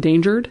land that's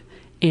endangered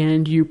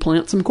and you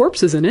plant some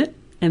corpses in it,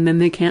 and then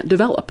they can't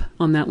develop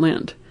on that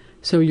land.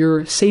 So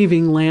you're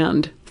saving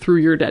land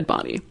through your dead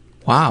body.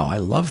 Wow, I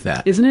love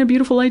that. Isn't it a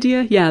beautiful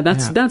idea? Yeah,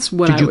 that's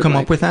what I would Did you come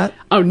like. up with that?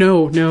 Oh,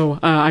 no.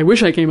 I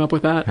wish I came up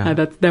with that. Yeah.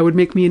 That would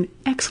make me an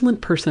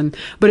excellent person.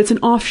 But it's an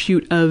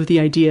offshoot of the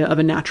idea of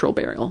a natural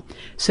burial.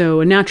 So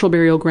a natural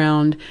burial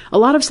ground, a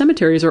lot of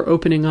cemeteries are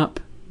opening up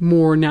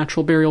more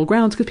natural burial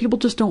grounds because people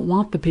just don't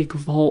want the big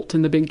vault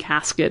and the big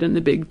casket and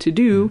the big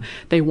to-do.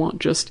 They want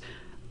just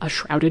a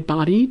shrouded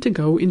body to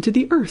go into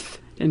the earth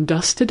and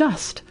dust to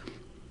dust.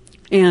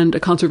 And a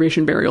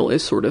conservation burial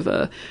is sort of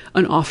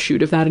an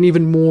offshoot of that, and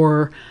even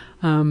more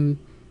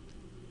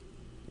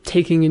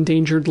taking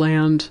endangered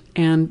land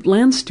and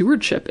land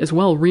stewardship as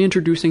well,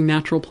 reintroducing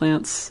natural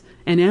plants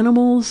and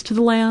animals to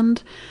the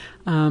land,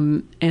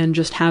 and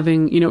just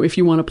having, if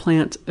you want to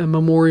plant a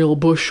memorial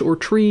bush or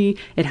tree,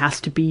 it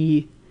has to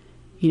be,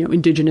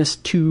 indigenous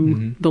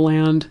to the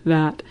land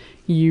that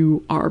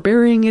you are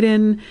burying it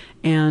in.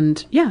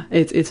 And yeah,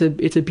 it's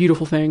a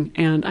beautiful thing,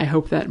 and I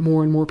hope that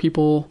more and more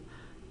people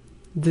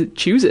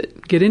choose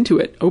it, get into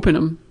it, open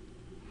them.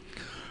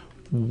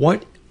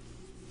 What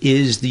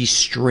is the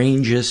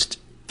strangest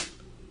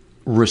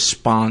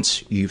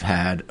response you've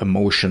had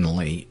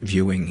emotionally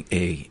viewing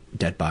a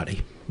dead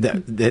body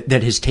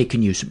that has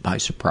taken you by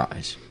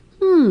surprise?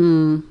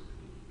 That's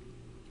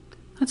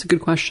a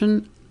good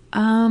question.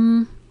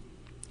 I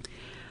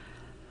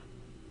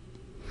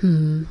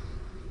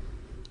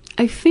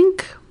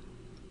think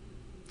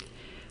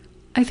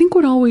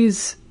what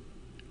always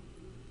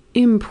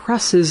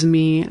impresses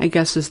me, I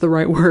guess is the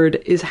right word,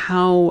 is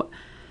how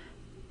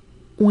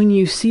when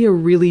you see a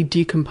really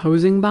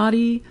decomposing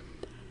body,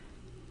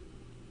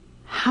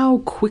 how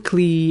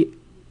quickly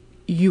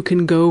you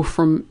can go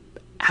from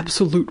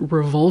absolute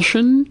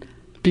revulsion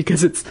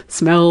because it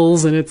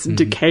smells and it's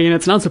decay, and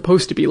it's not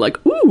supposed to be like,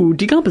 ooh,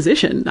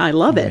 decomposition, I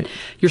love it.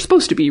 You're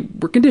supposed to be,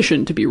 we're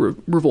conditioned to be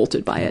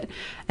revolted by it.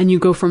 And you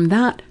go from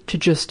that to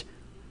just,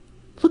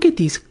 look at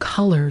these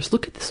colors,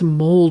 look at this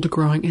mold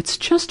growing. It's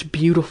just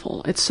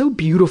beautiful. It's so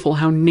beautiful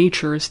how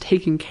nature is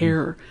taking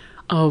care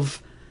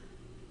of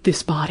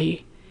this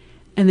body.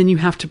 And then you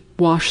have to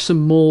wash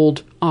some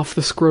mold off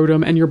the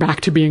scrotum and you're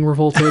back to being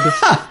revolted.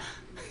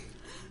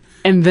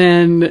 And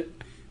then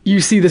you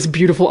see this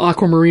beautiful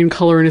aquamarine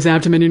color in his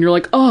abdomen and you're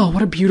like, oh,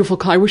 what a beautiful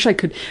color. I wish I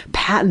could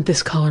patent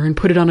this color and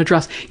put it on a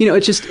dress.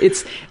 It's just,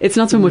 it's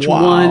not so much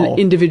one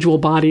individual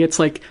body. It's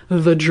like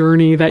the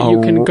journey that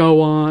you can go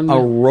on. A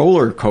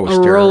roller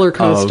coaster. A roller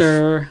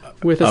coaster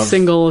with a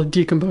single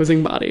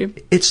decomposing body.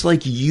 It's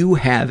like you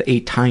have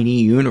a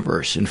tiny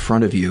universe in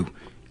front of you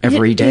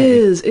every day. It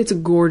is. It's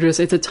gorgeous.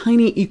 It's a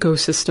tiny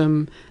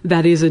ecosystem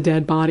that is a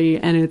dead body,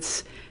 and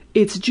it's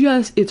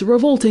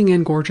revolting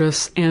and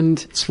gorgeous,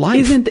 and it's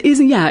life.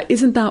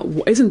 Isn't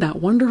that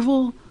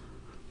wonderful?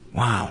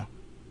 Wow,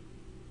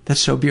 that's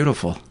so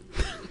beautiful.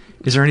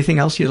 Is there anything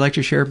else you'd like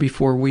to share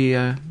before we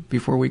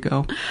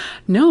go?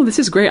 No, this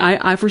is great.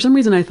 I for some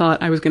reason I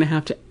thought I was going to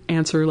have to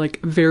answer like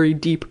very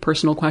deep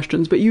personal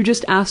questions, but you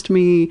just asked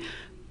me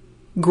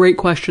great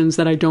questions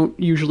that I don't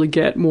usually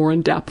get more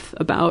in depth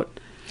about.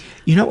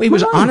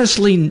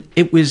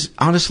 It was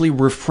honestly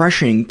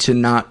refreshing to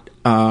not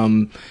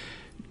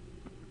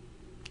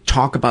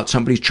talk about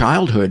somebody's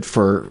childhood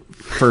for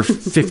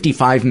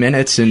 55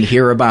 minutes and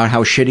hear about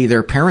how shitty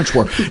their parents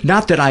were.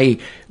 Not that I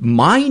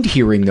mind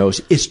hearing those.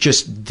 It's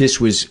just,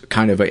 this was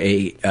kind of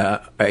a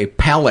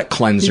palate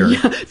cleanser. Yeah,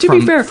 to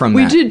be fair,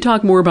 we did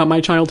talk more about my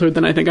childhood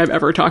than I think I've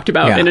ever talked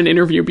about in an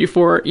interview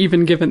before,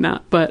 even given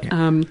that. But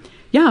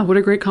yeah, what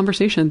a great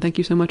conversation. Thank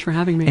you so much for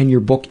having me. And your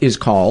book is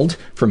called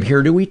From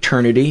Here to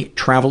Eternity,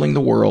 Traveling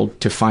the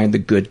World to Find the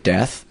Good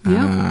Death.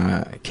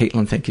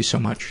 Caitlin, thank you so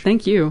much.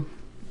 Thank you.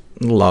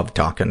 Love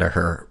talking to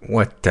her.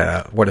 What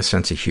a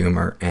sense of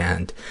humor,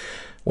 and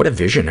what a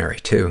visionary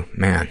too,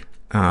 man.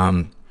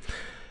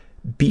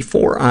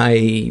 Before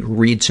I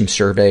read some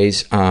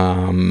surveys,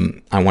 I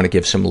want to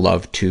give some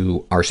love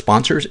to our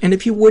sponsors. And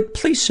if you would,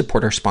 please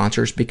support our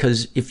sponsors,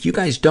 because if you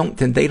guys don't,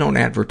 then they don't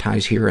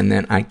advertise here, and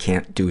then I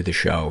can't do the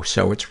show.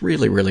 So it's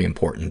really, really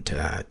important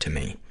to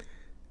me.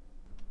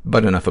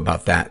 But enough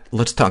about that.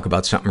 Let's talk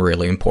about something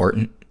really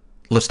important.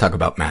 Let's talk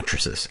about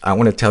mattresses. I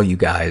want to tell you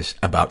guys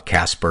about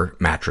Casper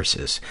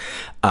mattresses.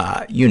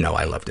 I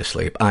love to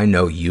sleep. I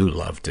know you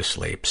love to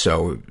sleep.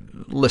 So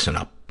listen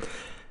up.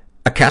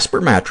 A Casper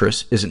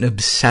mattress is an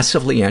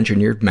obsessively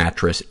engineered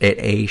mattress at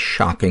a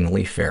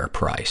shockingly fair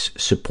price.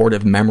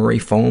 Supportive memory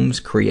foams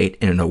create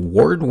an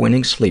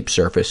award-winning sleep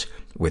surface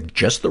with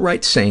just the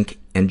right sink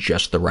and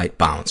just the right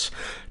bounce.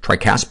 Try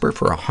Casper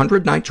for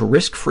 100 nights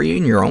risk-free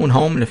in your own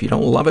home, and if you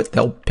don't love it,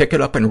 they'll pick it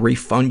up and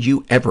refund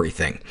you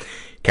everything.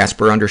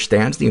 Casper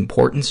understands the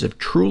importance of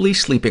truly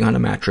sleeping on a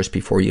mattress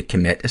before you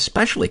commit,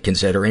 especially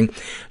considering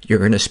you're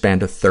going to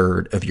spend a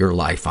third of your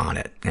life on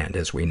it. And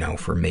as we know,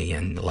 for me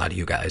and a lot of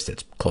you guys,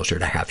 that's closer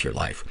to half your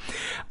life.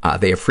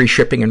 They have free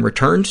shipping and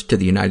returns to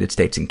the United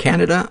States and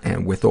Canada,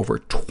 and with over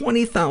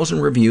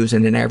 20,000 reviews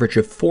and an average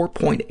of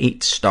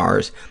 4.8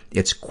 stars,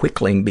 it's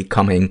quickly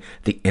becoming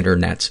the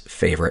internet's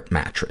favorite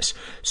mattress.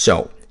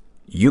 So,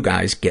 you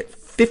guys get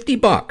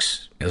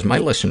 $50 as my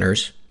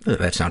listeners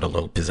That sounded a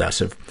little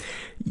possessive.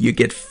 You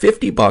get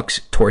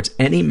 $50 towards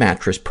any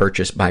mattress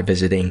purchase by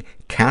visiting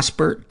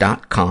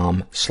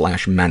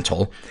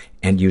Casper.com/mental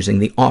and using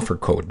the offer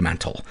code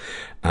MENTAL.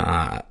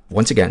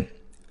 Once again,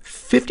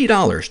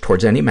 $50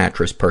 towards any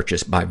mattress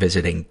purchase by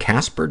visiting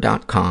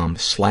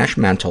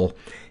Casper.com/mental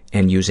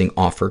and using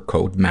offer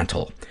code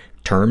MENTAL.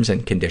 Terms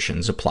and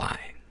conditions apply.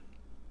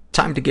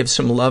 Time to give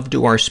some love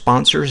to our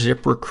sponsor,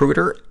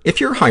 ZipRecruiter.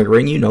 If you're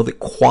hiring, you know that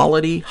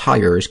quality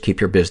hires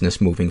keep your business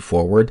moving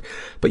forward,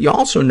 but you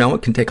also know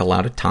it can take a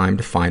lot of time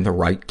to find the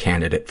right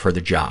candidate for the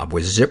job.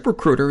 With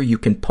ZipRecruiter, you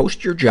can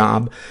post your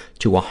job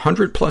to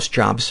 100-plus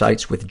job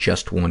sites with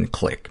just one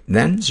click.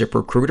 Then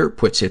ZipRecruiter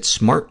puts its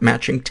smart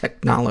matching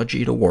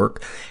technology to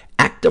work,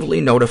 actively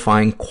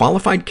notifying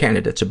qualified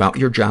candidates about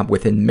your job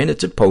within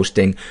minutes of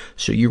posting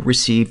so you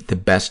receive the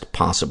best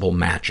possible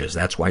matches.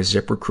 That's why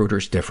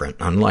ZipRecruiter's different.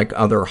 Unlike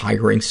other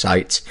hiring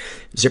sites,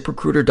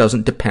 ZipRecruiter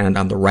doesn't depend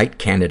on the right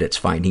candidates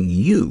finding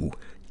you.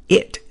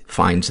 It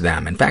finds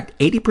them. In fact,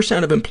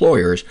 80% of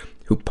employers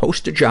who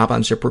post a job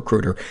on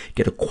ZipRecruiter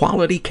get a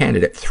quality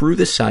candidate through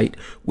the site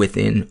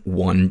within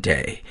 1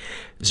 day.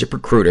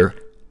 ZipRecruiter,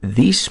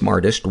 the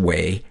smartest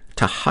way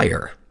to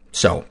hire.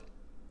 So,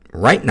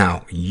 right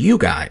now, you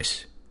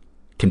guys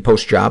can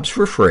post jobs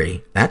for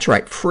free. That's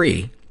right,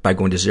 free, by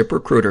going to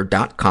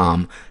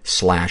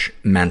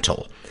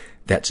ZipRecruiter.com/mental.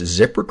 That's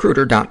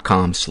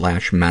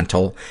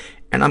ZipRecruiter.com/mental.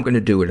 And I'm going to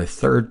do it a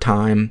third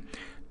time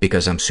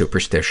because I'm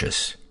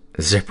superstitious.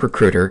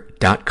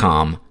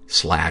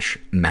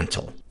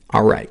 ZipRecruiter.com/mental.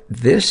 All right,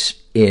 this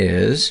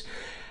is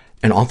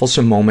an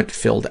awfulsome moment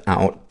filled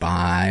out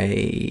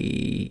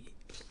by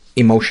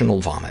Emotional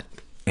Vomit.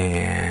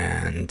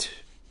 And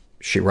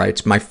she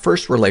writes, my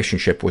first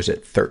relationship was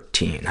at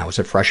 13. I was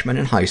a freshman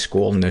in high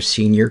school, and the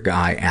senior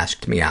guy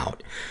asked me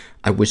out.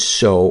 I was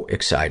so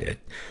excited.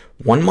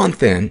 1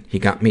 month in, he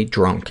got me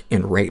drunk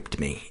and raped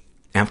me.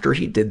 After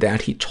he did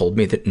that, he told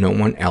me that no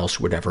one else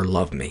would ever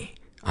love me.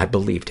 I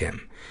believed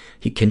him.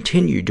 He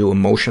continued to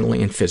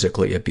emotionally and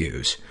physically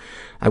abuse.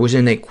 I was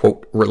in a,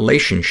 quote,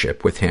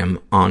 relationship with him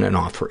on and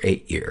off for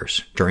 8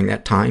 years. During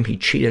that time, he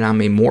cheated on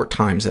me more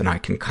times than I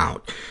can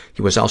count.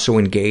 He was also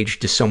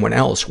engaged to someone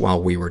else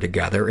while we were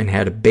together and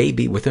had a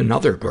baby with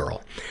another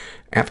girl.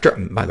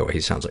 By the way, he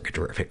sounds like a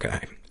terrific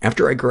guy.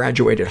 After I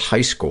graduated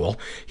high school,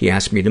 he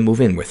asked me to move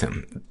in with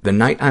him. The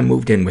night I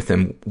moved in with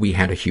him, we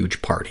had a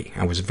huge party.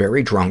 I was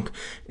very drunk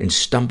and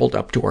stumbled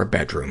up to our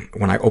bedroom.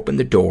 When I opened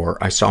the door,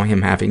 I saw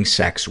him having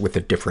sex with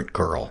a different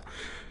girl.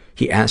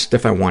 He asked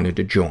if I wanted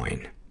to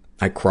join.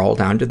 I crawled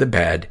onto the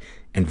bed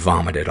and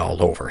vomited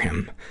all over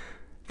him.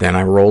 Then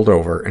I rolled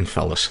over and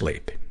fell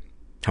asleep.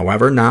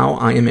 However, now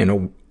I am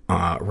in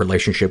a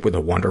relationship with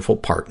a wonderful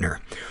partner,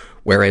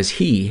 whereas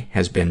he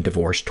has been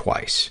divorced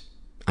twice.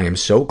 I am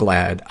so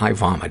glad I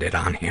vomited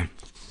on him.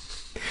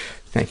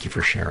 Thank you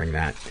for sharing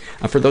that.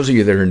 For those of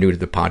you that are new to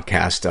the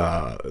podcast,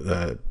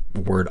 the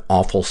word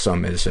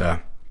awfulsome is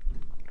a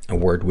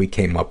word we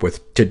came up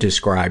with to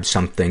describe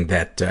something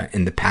that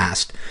in the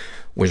past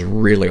was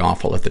really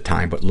awful at the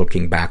time, but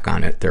looking back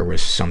on it, there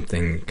was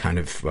something kind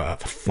of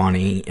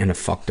funny in a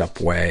fucked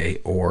up way,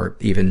 or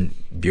even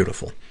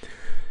beautiful.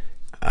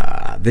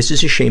 This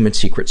is a shame and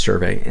secret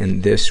survey,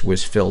 and this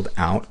was filled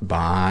out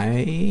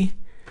by,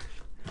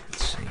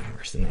 let's see,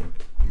 where's the name?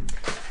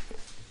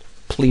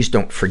 Please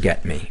Don't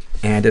Forget Me.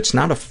 And it's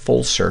not a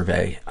full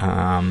survey.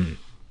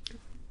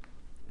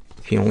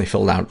 He only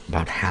filled out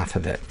about half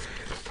of it.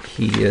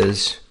 He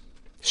is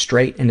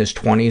straight, in his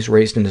 20s,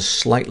 raised in a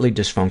slightly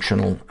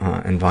dysfunctional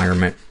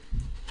environment,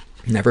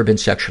 never been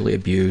sexually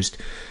abused,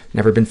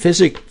 never been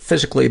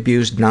physically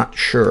abused, not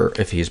sure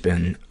if he's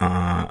been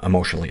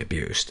emotionally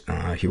abused.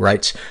 He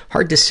writes,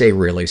 hard to say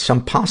really,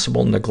 some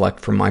possible neglect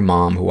from my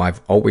mom, who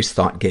I've always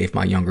thought gave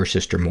my younger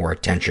sister more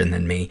attention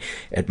than me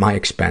at my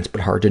expense,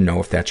 but hard to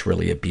know if that's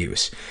really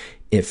abuse.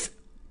 If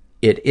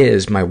it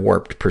is my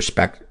warped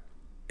perspective,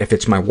 if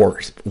it's my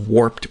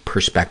warped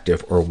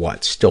perspective or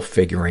what, still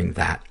figuring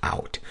that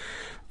out.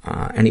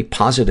 Any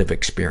positive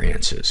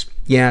experiences?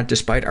 Yeah,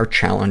 despite our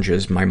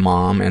challenges, my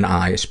mom and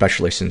I,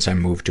 especially since I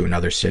moved to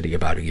another city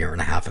about 1.5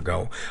 years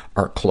ago,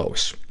 are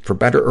close. For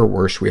better or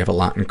worse, we have a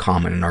lot in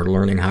common and are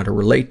learning how to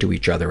relate to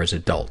each other as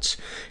adults.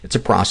 It's a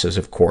process,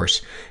 of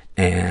course,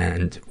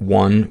 and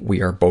one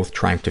we are both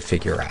trying to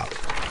figure out.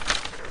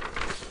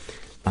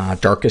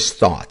 Darkest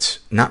thoughts.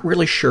 Not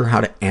really sure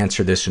how to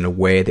answer this in a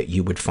way that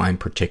you would find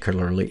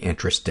particularly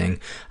interesting.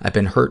 I've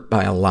been hurt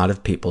by a lot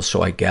of people,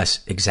 so I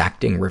guess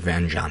exacting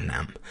revenge on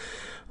them.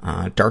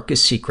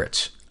 Darkest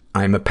secrets.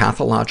 I'm a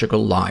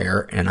pathological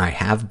liar, and I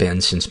have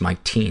been since my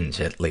teens,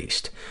 at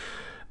least.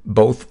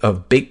 Both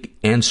of big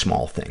and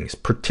small things,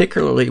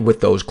 particularly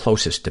with those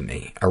closest to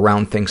me,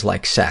 around things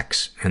like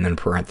sex, and then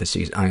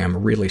parentheses, I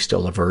am really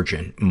still a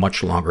virgin.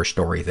 Much longer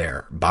story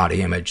there.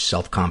 Body image,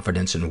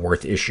 self-confidence, and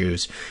worth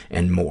issues,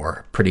 and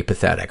more. Pretty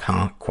pathetic,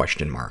 huh? ?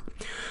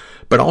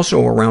 but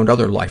also around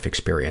other life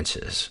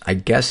experiences. I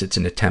guess it's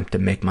an attempt to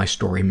make my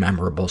story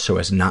memorable so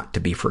as not to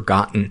be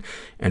forgotten,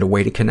 and a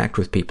way to connect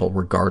with people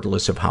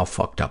regardless of how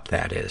fucked up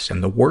that is.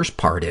 And the worst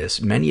part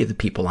is, many of the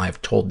people I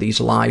have told these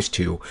lies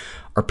to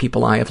are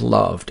people I have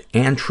loved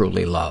and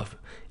truly love,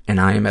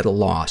 and I am at a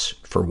loss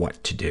for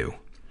what to do.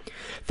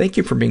 Thank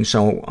you for being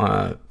so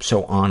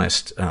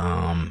honest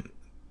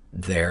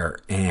there.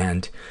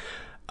 And,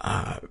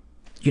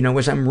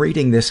 as I'm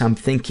reading this, I'm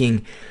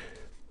thinking,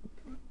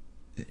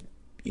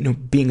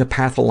 being a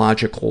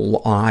pathological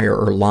liar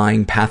or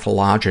lying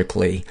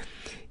pathologically,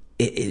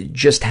 it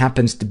just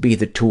happens to be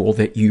the tool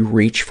that you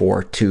reach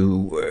for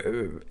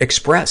to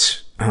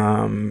express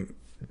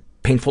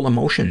painful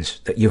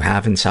emotions that you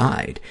have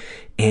inside.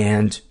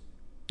 And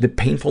the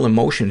painful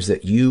emotions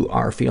that you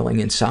are feeling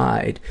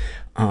inside,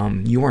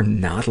 you are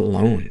not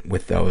alone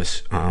with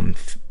those.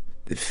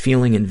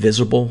 Feeling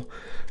invisible,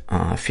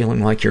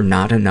 feeling like you're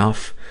not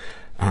enough.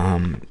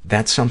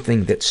 That's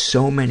something that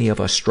so many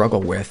of us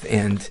struggle with.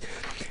 And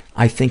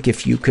I think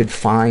if you could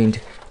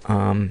find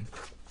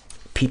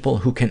people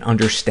who can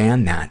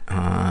understand that,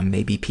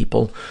 maybe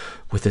people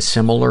with a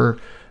similar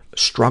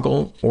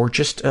struggle, or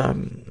just a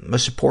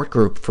support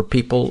group for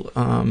people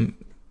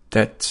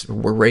that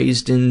were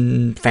raised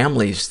in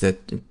families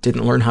that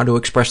didn't learn how to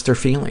express their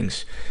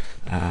feelings,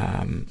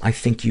 I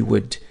think you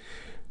would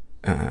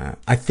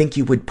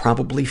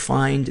probably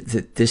find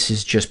that this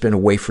has just been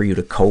a way for you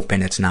to cope,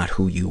 and it's not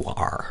who you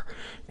are.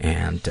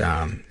 And,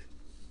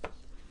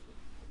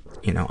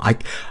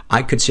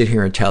 I could sit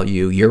here and tell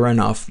you, you're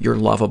enough, you're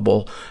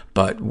lovable,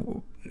 but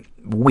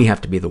we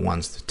have to be the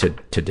ones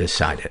to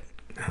decide it.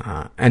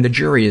 And the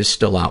jury is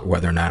still out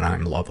whether or not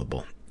I'm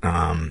lovable.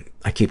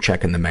 I keep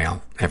checking the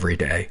mail every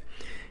day.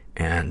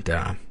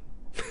 And,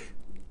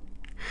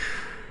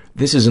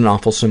 this is an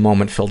awfulsome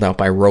moment filled out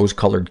by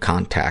Rose-Colored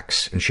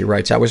Contacts. And she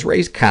writes, I was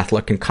raised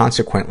Catholic, and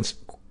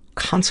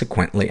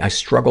consequently, I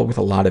struggle with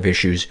a lot of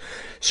issues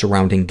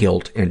surrounding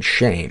guilt and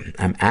shame.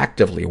 I'm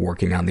actively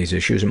working on these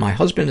issues, and my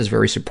husband is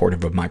very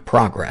supportive of my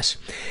progress.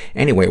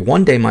 Anyway,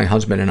 one day my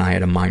husband and I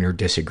had a minor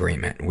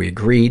disagreement. We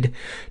agreed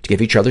to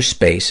give each other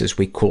space as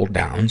we cooled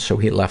down, so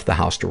he left the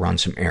house to run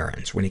some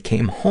errands. When he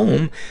came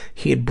home,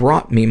 he had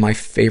brought me my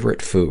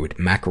favorite food,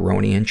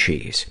 macaroni and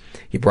cheese.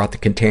 He brought the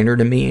container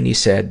to me and he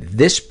said,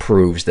 "This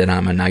proves that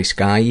I'm a nice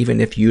guy,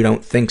 even if you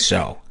don't think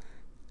so."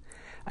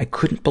 I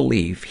couldn't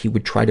believe he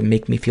would try to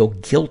make me feel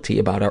guilty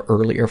about our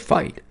earlier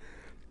fight.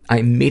 I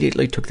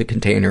immediately took the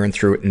container and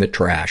threw it in the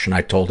trash, and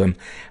I told him,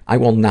 I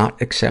will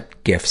not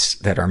accept gifts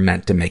that are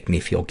meant to make me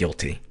feel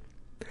guilty.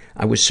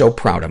 I was so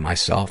proud of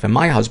myself, and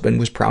my husband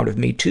was proud of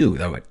me too,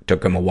 though it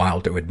took him a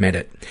while to admit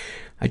it.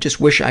 I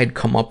just wish I'd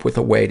come up with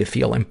a way to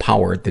feel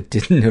empowered that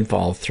didn't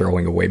involve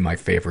throwing away my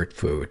favorite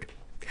food.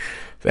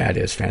 That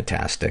is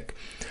fantastic.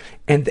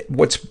 And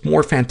what's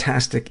more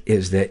fantastic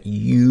is that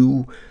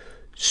you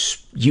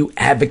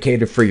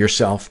advocated for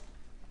yourself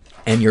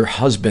and your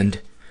husband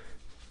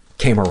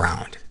came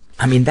around.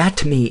 I mean, that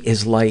to me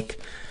is like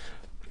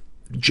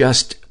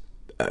just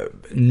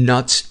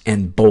nuts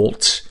and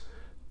bolts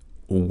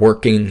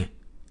working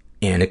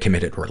in a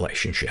committed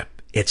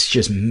relationship. It's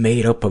just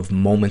made up of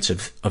moments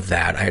of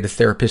that. I had a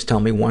therapist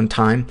tell me one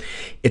time,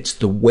 it's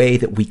the way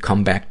that we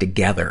come back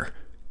together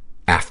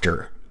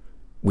after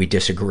we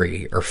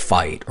disagree or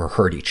fight or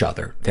hurt each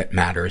other that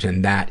matters.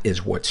 And that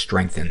is what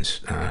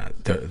strengthens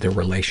the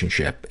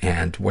relationship.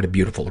 And what a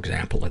beautiful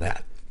example of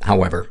that.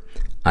 However,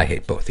 I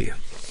hate both of you.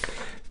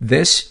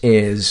 This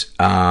is,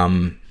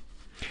 why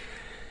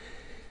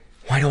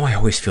do I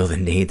always feel the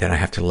need that I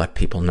have to let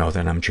people know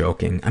that I'm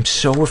joking? I'm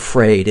so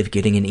afraid of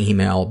getting an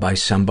email by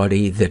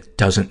somebody that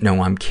doesn't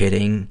know I'm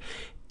kidding.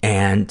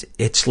 And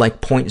it's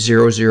like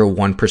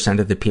 0.001%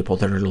 of the people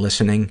that are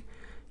listening.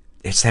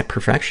 It's that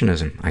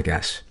perfectionism, I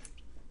guess.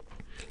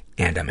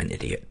 And I'm an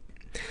idiot.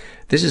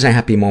 This is a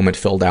happy moment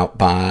filled out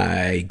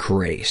by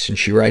Grace. And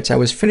she writes, I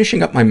was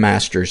finishing up my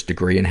master's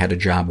degree and had a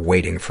job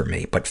waiting for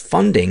me, but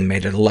funding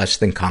made it a less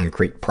than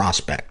concrete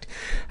prospect.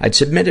 I'd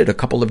submitted a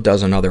couple of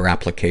dozen other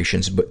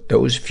applications, but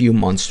those few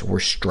months were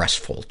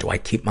stressful. Do I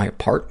keep my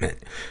apartment?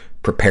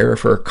 Prepare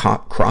for a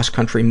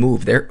cross-country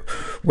move?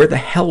 Where the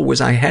hell was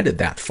I headed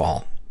that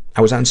fall? I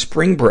was on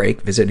spring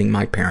break visiting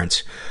my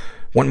parents.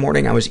 One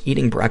morning I was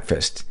eating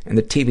breakfast and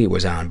the TV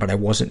was on, but I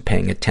wasn't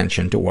paying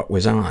attention to what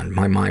was on.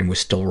 My mind was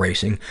still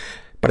racing,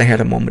 but I had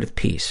a moment of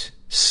peace.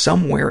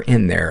 Somewhere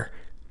in there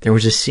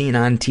was a scene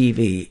on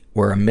TV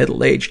where a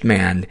middle-aged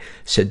man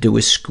said to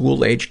his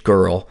school-aged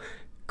girl,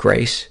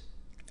 Grace,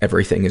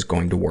 everything is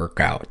going to work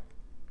out.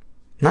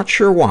 Not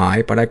sure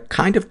why, but I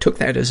kind of took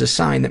that as a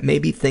sign that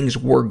maybe things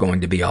were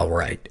going to be all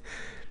right.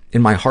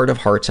 In my heart of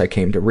hearts, I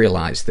came to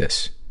realize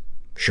this.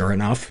 Sure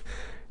enough,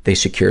 they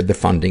secured the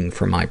funding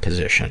for my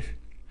position.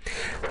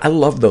 I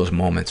love those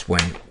moments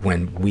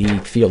when we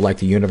feel like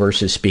the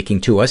universe is speaking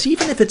to us,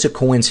 even if it's a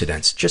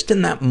coincidence. Just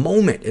in that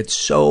moment, it's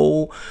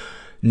so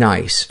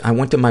nice. I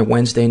went to my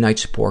Wednesday night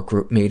support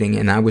group meeting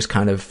and I was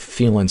kind of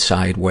feeling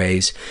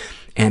sideways.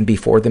 And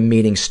before the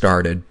meeting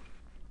started,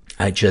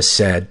 I just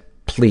said,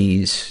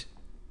 please,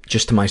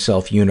 just to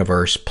myself,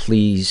 universe,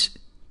 please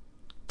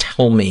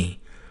pull me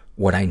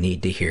what I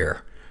need to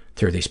hear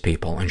through these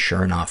people. And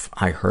sure enough,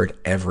 I heard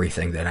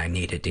everything that I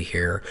needed to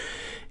hear,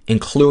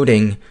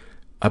 including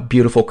a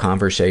beautiful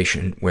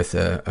conversation with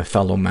a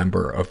fellow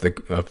member of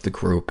the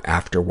group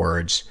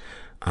afterwards.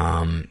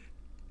 I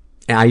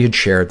had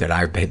shared that I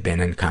had been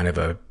in kind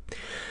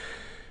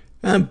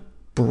of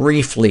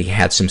briefly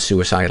had some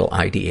suicidal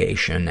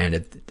ideation,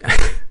 and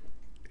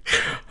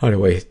how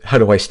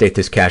do I state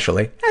this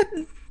casually?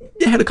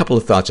 I had a couple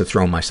of thoughts of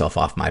throwing myself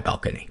off my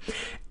balcony.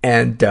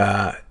 And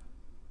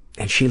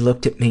she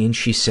looked at me and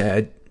she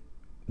said,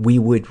 "We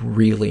would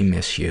really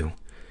miss you."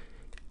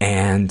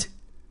 And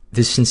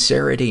the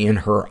sincerity in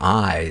her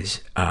eyes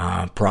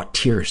brought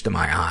tears to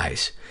my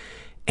eyes.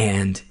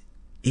 And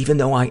even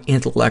though I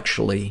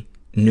intellectually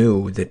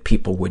knew that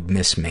people would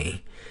miss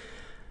me,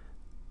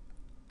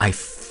 I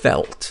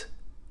felt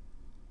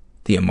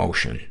the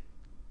emotion.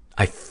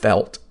 I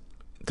felt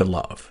the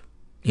love.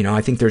 You know,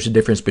 I think there's a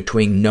difference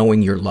between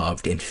knowing you're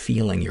loved and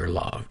feeling you're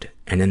loved.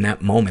 And in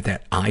that moment,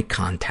 that eye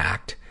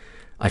contact,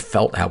 I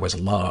felt I was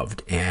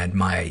loved, and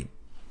my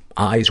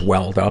eyes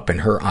welled up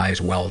and her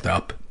eyes welled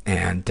up.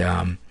 And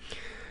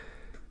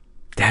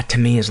that to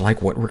me is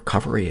like what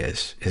recovery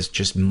is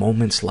just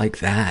moments like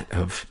that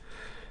of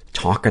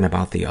talking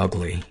about the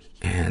ugly,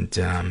 and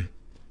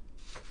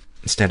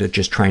instead of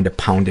just trying to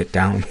pound it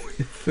down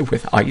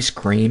with ice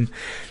cream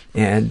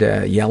and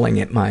yelling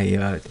at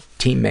my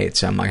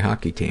teammates on my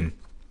hockey team.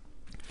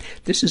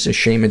 This is a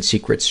shame and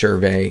secret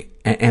survey,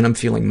 and I'm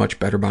feeling much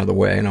better, by the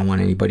way. I don't want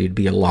anybody to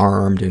be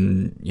alarmed,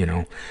 and, you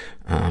know,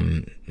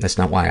 that's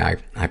not why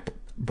I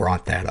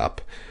brought that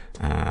up.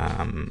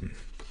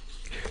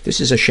 This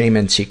is a shame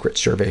and secret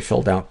survey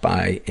filled out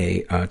by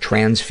a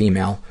trans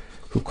female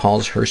who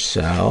calls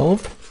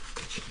herself,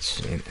 let's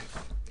see,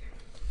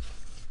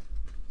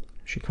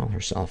 she called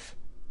herself,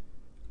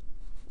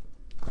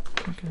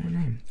 look at her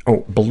name.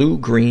 Oh, Blue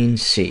Green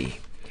Sea.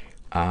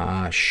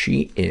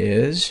 She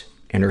is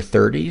in her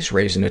 30s,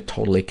 raised in a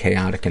totally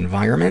chaotic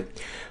environment,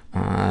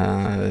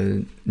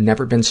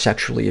 never been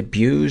sexually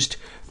abused,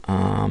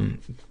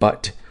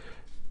 but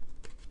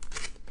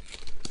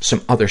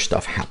some other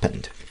stuff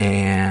happened.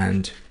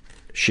 And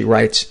she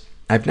writes,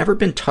 "I've never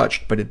been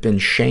touched, but had been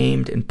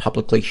shamed and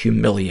publicly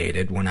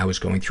humiliated when I was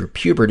going through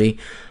puberty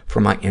for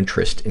my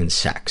interest in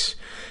sex.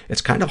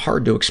 It's kind of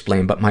hard to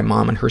explain, but my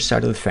mom and her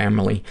side of the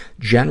family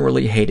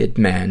generally hated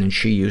men, and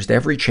she used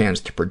every chance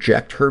to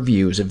project her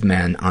views of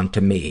men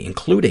onto me,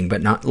 including,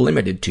 but not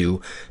limited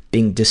to,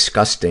 being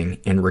disgusting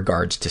in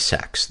regards to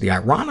sex. The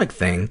ironic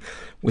thing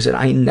was that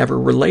I never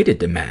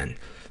related to men,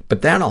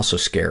 but that also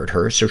scared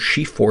her, so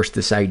she forced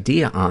this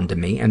idea onto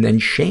me and then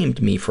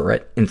shamed me for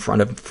it in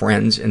front of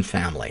friends and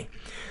family.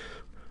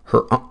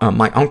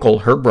 My uncle,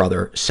 her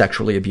brother,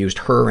 sexually abused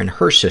her and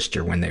her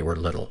sister when they were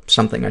little,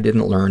 something I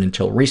didn't learn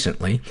until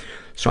recently,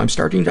 so I'm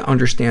starting to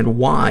understand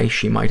why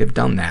she might have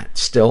done that.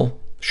 Still,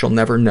 she'll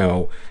never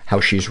know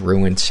how she's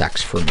ruined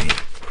sex for me."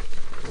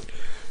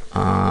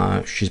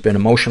 She's been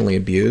emotionally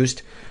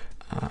abused.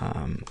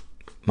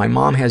 My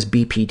mom has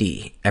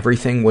BPD.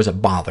 Everything was a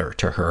bother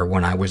to her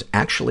when I was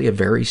actually a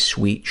very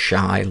sweet,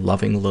 shy,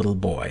 loving little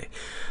boy.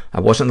 I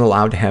wasn't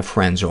allowed to have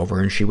friends over,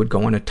 and she would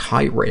go on a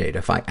tirade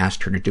if I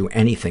asked her to do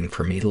anything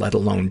for me, let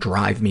alone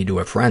drive me to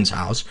a friend's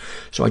house,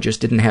 so I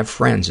just didn't have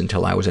friends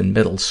until I was in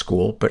middle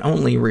school, but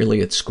only really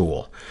at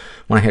school.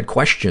 When I had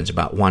questions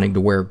about wanting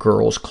to wear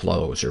girls'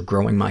 clothes or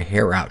growing my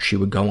hair out, she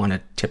would go on a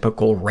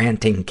typical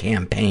ranting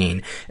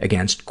campaign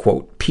against,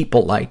 quote,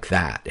 people like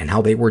that, and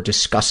how they were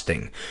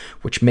disgusting,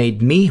 which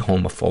made me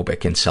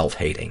homophobic and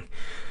self-hating.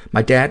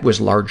 My dad was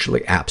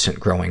largely absent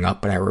growing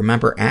up, but I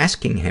remember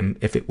asking him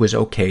if it was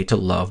okay to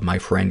love my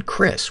friend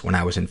Chris when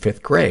I was in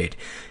 5th grade.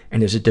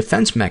 And as a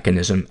defense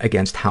mechanism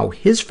against how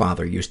his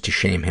father used to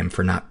shame him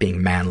for not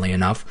being manly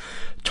enough,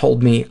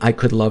 told me I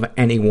could love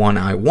anyone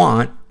I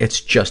want,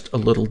 it's just a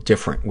little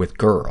different with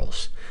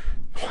girls.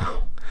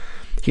 Wow.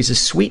 He's a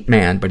sweet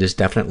man, but is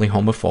definitely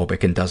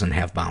homophobic and doesn't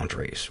have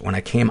boundaries. When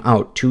I came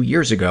out 2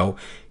 years ago,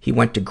 he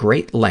went to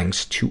great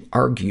lengths to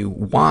argue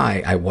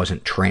why I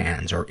wasn't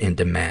trans or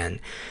into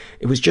men.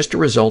 It was just a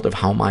result of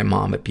how my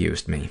mom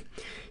abused me.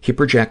 He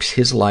projects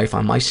his life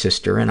on my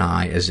sister and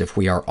I as if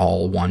we are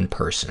all one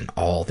person,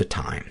 all the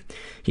time.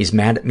 He's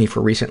mad at me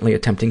for recently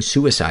attempting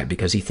suicide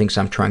because he thinks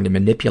I'm trying to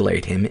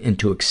manipulate him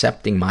into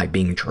accepting my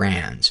being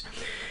trans.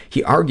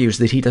 He argues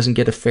that he doesn't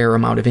get a fair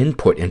amount of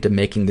input into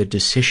making the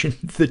decision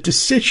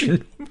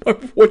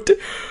of what to,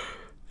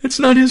 it's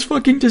not his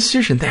fucking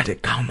decision.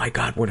 Oh my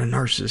God, what a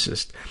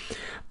narcissist.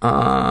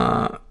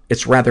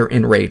 It's rather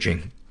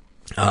enraging.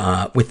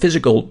 With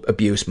physical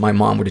abuse, my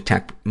mom would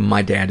attack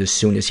my dad as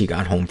soon as he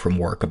got home from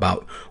work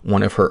about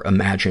one of her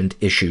imagined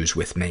issues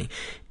with me,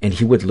 and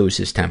he would lose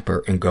his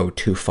temper and go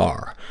too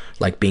far,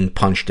 like being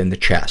punched in the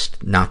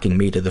chest, knocking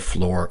me to the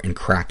floor, and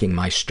cracking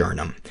my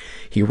sternum.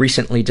 He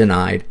recently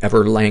denied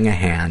ever laying a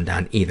hand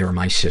on either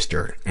my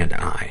sister and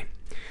I.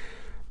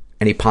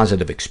 Any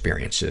positive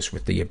experiences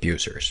with the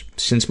abusers?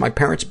 Since my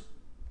parents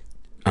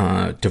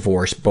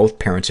divorce, both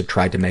parents have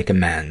tried to make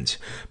amends,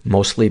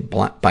 mostly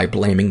by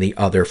blaming the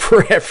other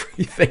for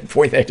everything.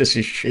 Boy, that is a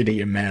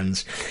shitty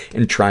amends,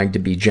 and trying to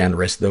be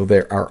generous, though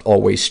there are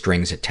always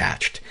strings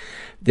attached.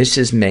 This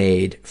has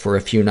made for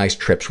a few nice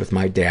trips with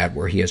my dad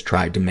where he has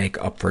tried to make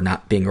up for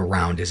not being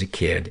around as a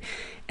kid,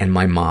 and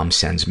my mom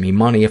sends me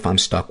money if I'm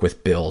stuck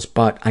with bills,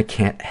 but I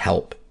can't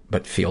help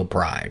but feel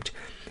bribed.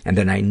 And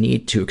then I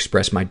need to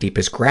express my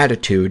deepest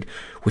gratitude,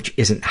 which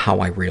isn't how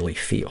I really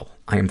feel.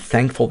 I am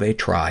thankful they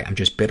try. I'm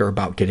just bitter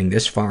about getting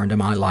this far into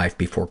my life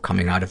before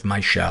coming out of my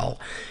shell,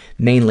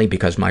 mainly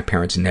because my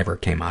parents never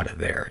came out of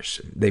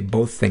theirs. They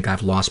both think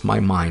I've lost my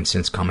mind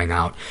since coming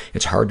out.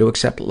 It's hard to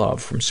accept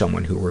love from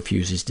someone who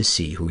refuses to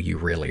see who you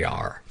really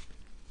are.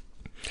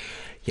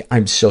 Yeah,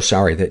 I'm so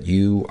sorry that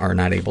you are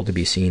not able to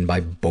be seen by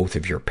both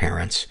of your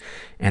parents,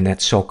 and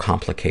that so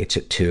complicates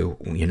it too,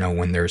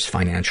 when there's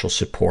financial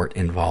support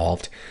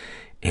involved.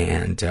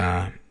 And,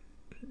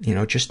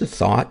 just a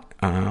thought,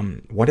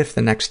 what if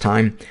the next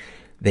time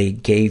they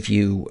gave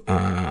you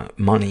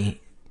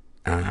money,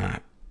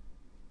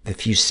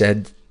 if you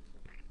said,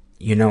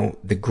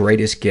 the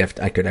greatest gift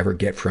I could ever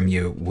get from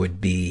you would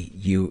be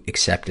you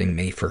accepting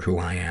me for who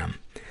I am,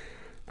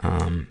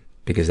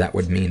 because that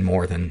would mean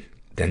more than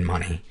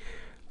money.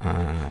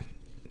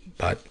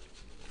 But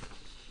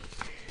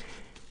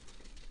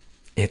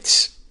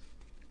it's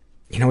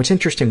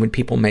interesting when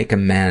people make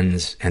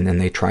amends and then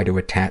they try to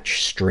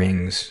attach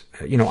strings.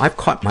 I've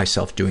caught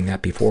myself doing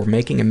that before,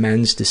 making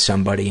amends to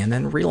somebody and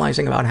then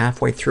realizing about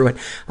halfway through it,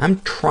 I'm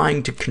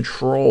trying to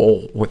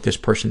control what this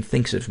person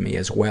thinks of me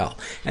as well.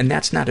 And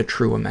that's not a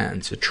true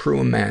amends. A true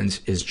amends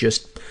is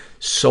just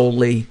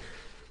solely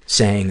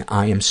saying,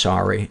 I am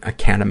sorry. I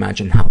can't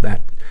imagine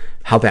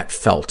how that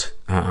felt,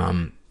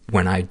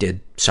 when I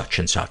did such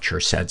and such or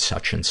said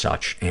such and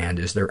such, and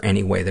is there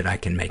any way that I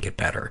can make it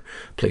better?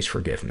 Please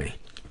forgive me.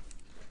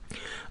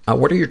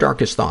 What are your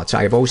darkest thoughts?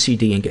 I have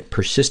OCD and get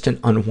persistent,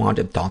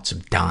 unwanted thoughts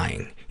of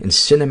dying. In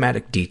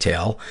cinematic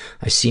detail,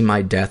 I see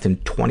my death in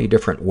 20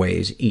 different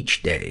ways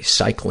each day,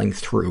 cycling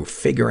through,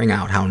 figuring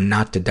out how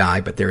not to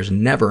die, but there's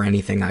never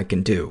anything I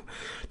can do.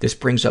 This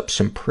brings up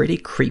some pretty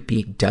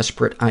creepy,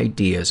 desperate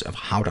ideas of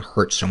how to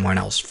hurt someone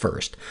else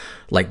first,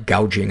 like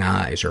gouging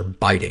eyes or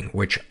biting,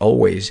 which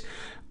always...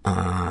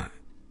 I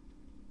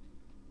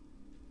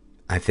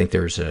think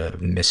there's a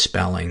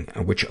misspelling,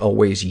 which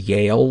always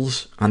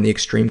yales on the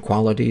extreme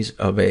qualities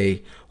of a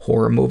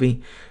horror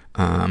movie.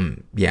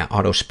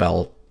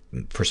 Autospell,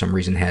 for some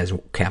reason, has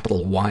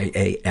capital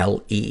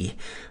Y-A-L-E.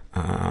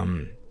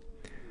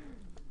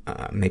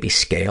 Maybe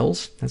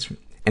scales?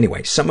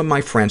 Anyway, some of my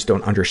friends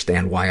don't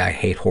understand why I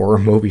hate horror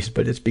movies,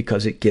 but it's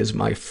because it gives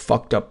my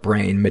fucked up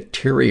brain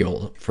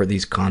material for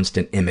these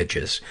constant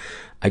images.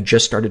 I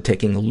just started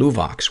taking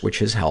Luvox, which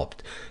has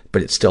helped,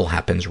 but it still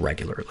happens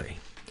regularly.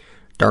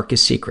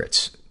 Darkest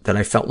secrets, that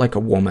I felt like a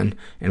woman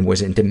and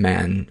was into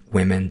men,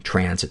 women,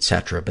 trans,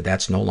 etc., but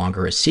that's no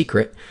longer a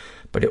secret.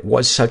 But it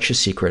was such a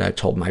secret I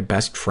told my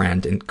best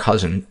friend and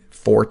cousin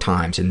 4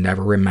 times and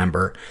never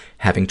remember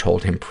having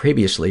told him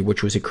previously,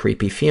 which was a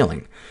creepy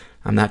feeling.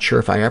 I'm not sure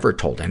if I ever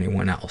told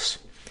anyone else.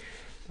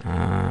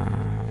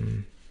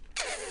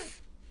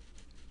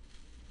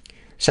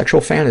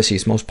 Sexual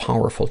fantasies most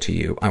powerful to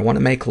you. I want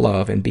to make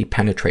love and be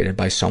penetrated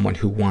by someone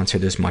who wants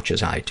it as much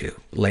as I do.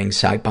 Laying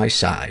side by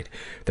side,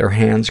 their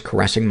hands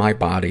caressing my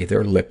body,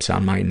 their lips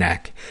on my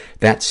neck.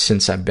 That's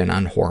since I've been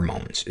on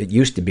hormones. It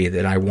used to be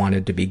that I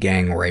wanted to be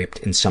gang raped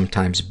and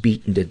sometimes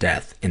beaten to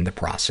death in the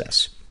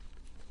process.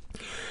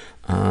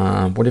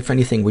 What, if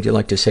anything, would you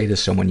like to say to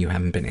someone you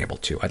haven't been able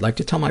to? I'd like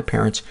to tell my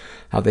parents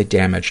how they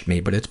damaged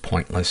me, but it's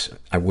pointless.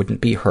 I wouldn't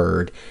be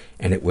heard,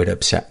 and it would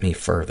upset me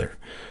further.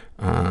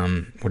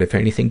 What, if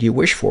anything, do you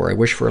wish for? I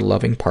wish for a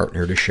loving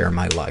partner to share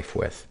my life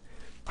with.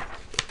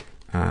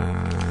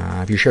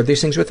 Have you shared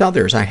these things with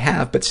others? I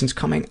have, but since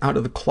coming out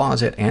of the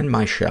closet and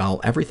my shell,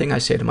 everything I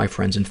say to my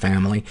friends and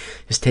family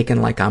is taken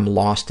like I'm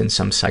lost in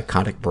some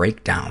psychotic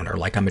breakdown or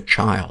like I'm a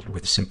child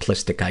with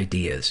simplistic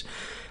ideas.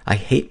 I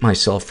hate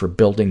myself for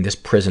building this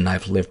prison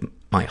I've lived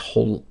my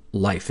whole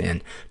life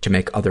in to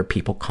make other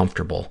people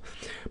comfortable.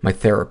 My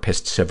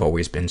therapists have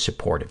always been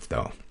supportive,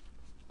 though.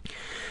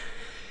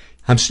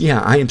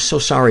 I am so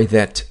sorry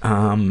that,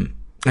 and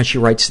she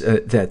writes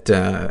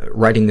that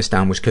writing this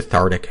down was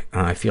cathartic.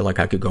 I feel like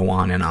I could go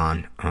on and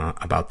on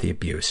about the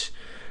abuse.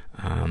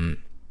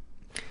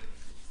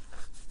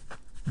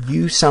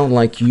 You sound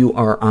like you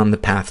are on the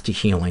path to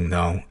healing,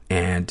 though,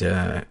 and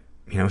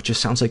it just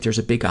sounds like there's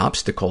a big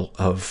obstacle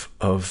of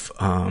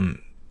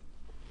the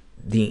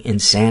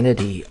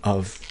insanity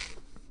of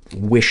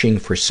wishing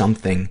for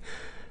something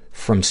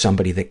from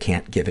somebody that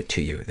can't give it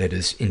to you, that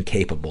is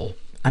incapable.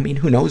 I mean,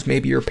 who knows?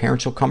 Maybe your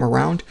parents will come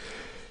around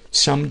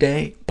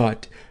someday,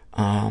 but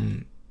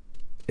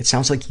it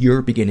sounds like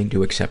you're beginning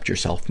to accept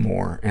yourself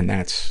more, and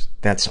that's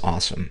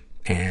awesome.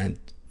 And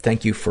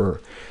thank you for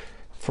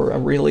a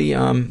really,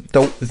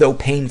 though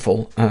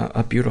painful,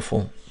 a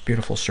beautiful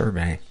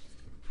survey.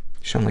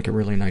 You sound like a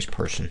really nice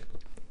person.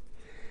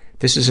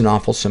 This is an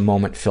awfulsome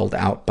moment filled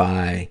out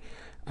by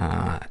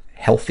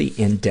Healthy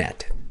in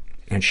Debt.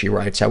 And she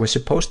writes, I was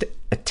supposed to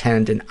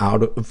attend an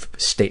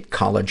out-of-state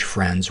college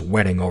friend's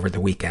wedding over the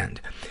weekend.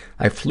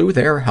 I flew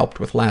there, helped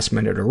with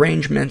last-minute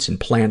arrangements, and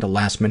planned a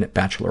last-minute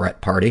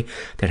bachelorette party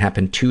that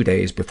happened 2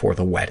 days before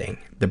the wedding.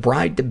 The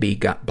bride-to-be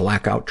got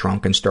blackout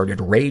drunk and started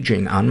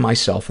raging on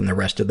myself and the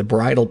rest of the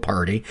bridal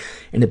party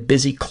in a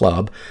busy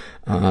club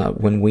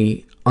when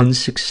we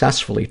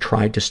unsuccessfully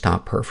tried to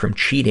stop her from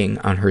cheating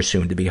on her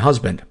soon-to-be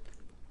husband.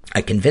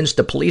 I convinced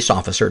a police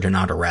officer to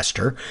not arrest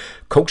her,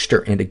 coaxed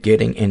her into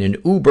getting in an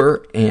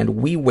Uber, and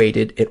we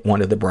waited at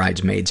one of the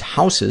bridesmaids'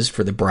 houses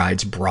for the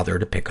bride's brother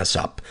to pick us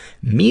up.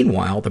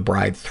 Meanwhile, the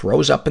bride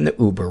throws up in the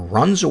Uber,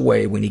 runs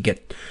away when we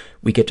get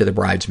to the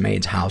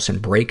bridesmaid's house,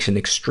 and breaks an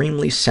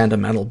extremely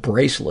sentimental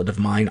bracelet of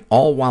mine,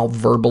 all while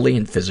verbally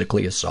and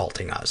physically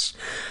assaulting us.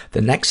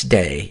 The next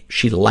day,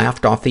 she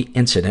laughed off the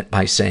incident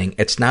by saying,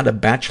 "It's not a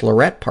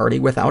bachelorette party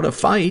without a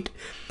fight,"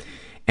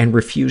 and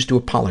refused to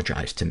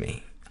apologize to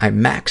me. I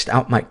maxed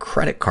out my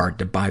credit card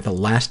to buy the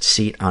last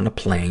seat on a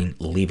plane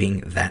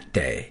leaving that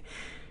day.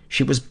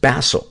 She was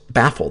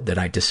baffled that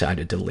I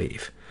decided to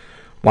leave.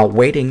 While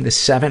waiting the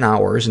 7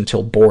 hours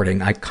until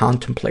boarding, I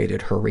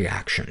contemplated her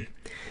reaction.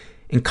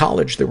 In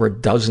college, there were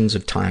dozens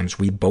of times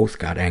we both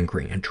got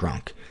angry and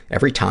drunk.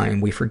 Every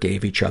time we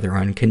forgave each other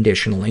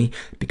unconditionally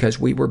because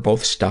we were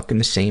both stuck in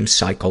the same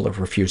cycle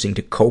of refusing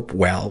to cope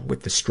well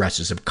with the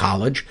stresses of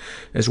college,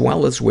 as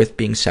well as with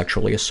being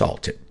sexually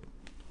assaulted.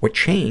 What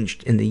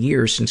changed in the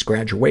years since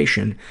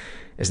graduation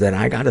is that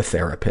I got a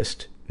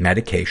therapist,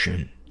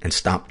 medication, and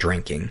stopped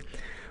drinking,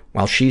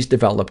 while she's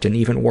developed an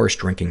even worse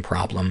drinking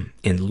problem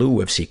in lieu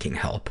of seeking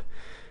help.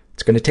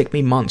 It's going to take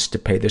me months to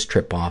pay this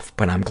trip off,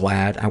 but I'm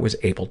glad I was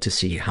able to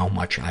see how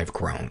much I've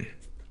grown.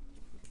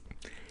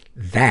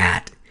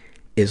 That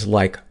is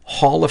like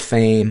Hall of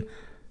Fame,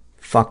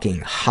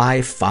 fucking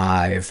high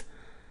five.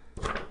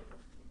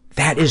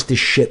 That is the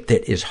shit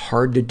that is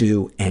hard to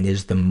do and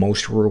is the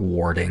most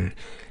rewarding.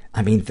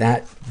 I mean,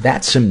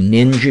 that's some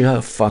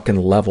ninja fucking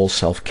level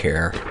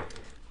self-care.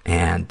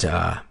 And,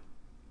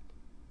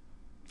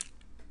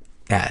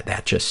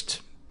 that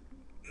just,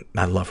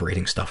 I love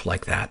reading stuff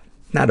like that.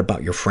 Not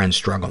about your friend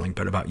struggling,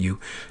 but about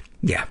you.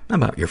 Yeah,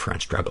 about your friend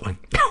struggling.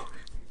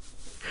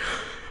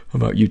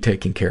 About you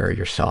taking care of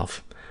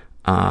yourself.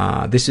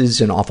 This is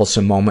an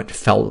awfulsome moment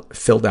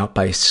filled out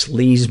by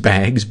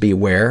Sleazebags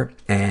Beware.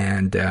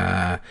 And,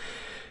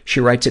 she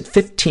writes, at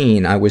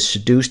 15, I was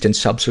seduced and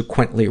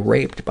subsequently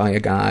raped by a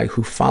guy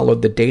who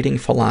followed the dating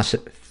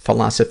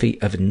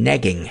philosophy of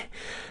negging,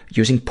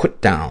 using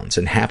put-downs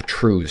and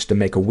half-truths to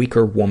make a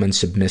weaker woman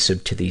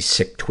submissive to these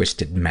sick,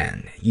 twisted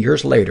men.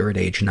 Years later, at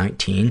age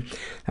 19,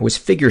 I was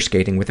figure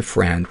skating with a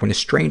friend when a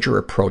stranger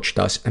approached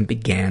us and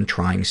began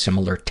trying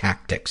similar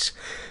tactics.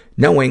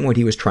 Knowing what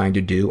he was trying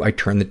to do, I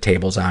turned the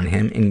tables on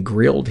him and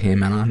grilled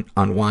him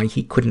on why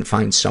he couldn't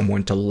find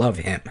someone to love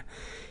him.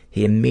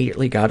 He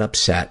immediately got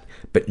upset,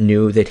 but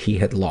knew that he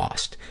had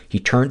lost. He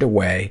turned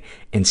away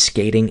and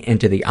skating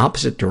into the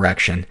opposite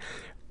direction,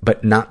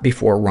 but not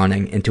before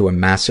running into a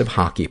massive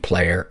hockey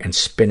player and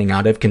spinning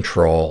out of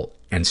control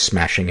and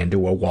smashing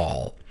into a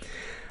wall.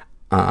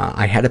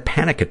 I had a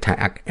panic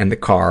attack in the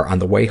car on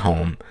the way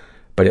home,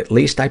 but at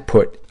least I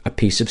put a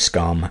piece of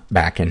scum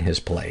back in his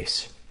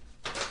place.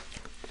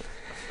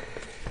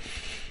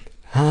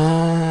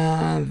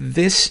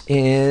 This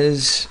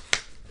is...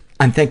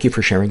 And thank you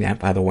for sharing that,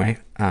 by the way.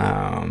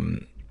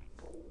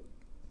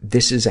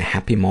 This is a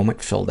happy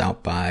moment filled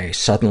out by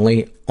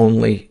Suddenly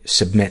Only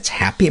Submits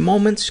Happy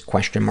Moments, ?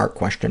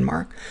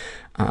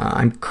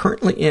 I'm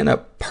currently in a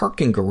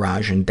parking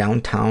garage in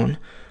downtown,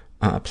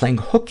 playing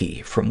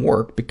hooky from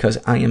work because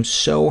I am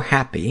so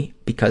happy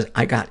because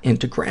I got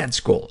into grad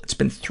school. It's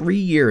been 3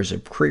 years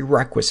of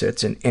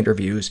prerequisites and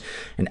interviews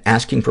and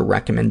asking for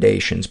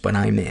recommendations, but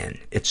I'm in.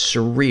 It's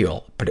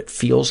surreal, but it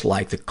feels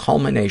like the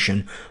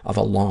culmination of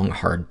a long,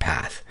 hard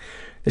path.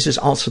 This is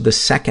also the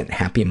second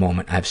happy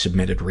moment I've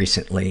submitted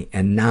recently,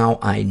 and now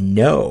I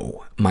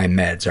know my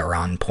meds are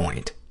on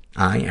point.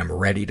 I am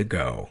ready to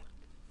go.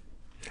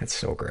 That's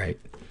so great.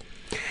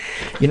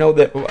 You know,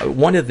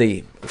 one of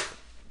the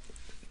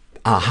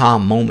aha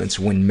moments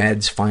when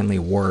meds finally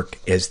work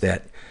is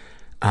that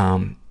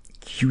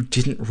you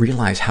didn't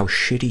realize how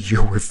shitty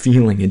you were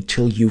feeling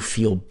until you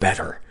feel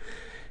better.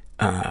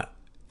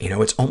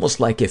 It's almost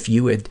like if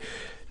you had...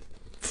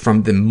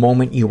 From the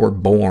moment you were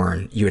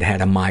born, you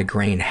had a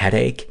migraine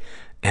headache,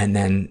 and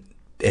then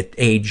at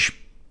age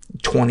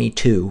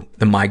 22,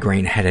 the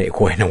migraine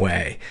headache went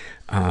away.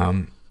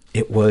 I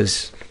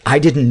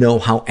didn't know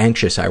how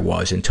anxious I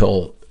was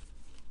until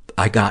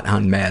I got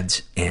on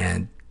meds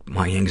and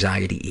my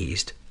anxiety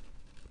eased.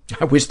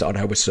 I always thought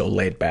I was so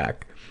laid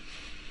back.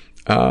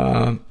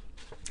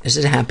 This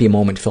is a happy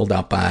moment filled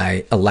out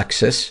by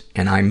Alexis,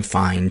 and I'm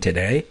fine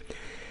today.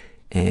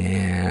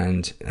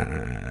 And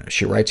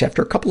she writes,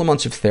 after a couple of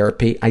months of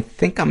therapy, I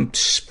think I'm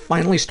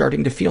finally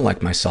starting to feel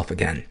like myself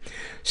again.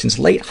 Since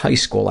late high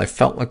school, I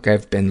felt like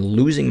I've been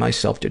losing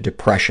myself to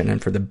depression,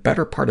 and for the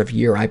better part of a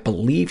year, I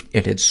believed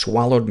it had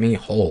swallowed me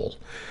whole.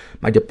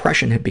 My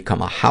depression had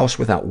become a house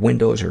without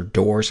windows or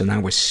doors, and I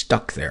was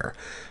stuck there.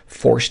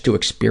 forced to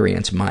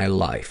experience my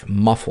life,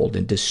 muffled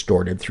and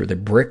distorted through the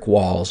brick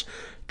walls,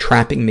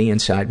 trapping me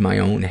inside my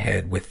own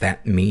head with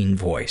that mean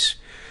voice.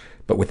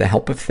 But with the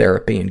help of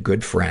therapy and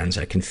good friends,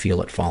 I can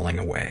feel it falling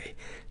away.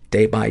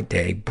 Day by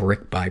day,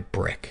 brick by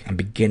brick, I'm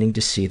beginning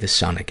to see the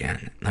sun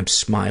again. I'm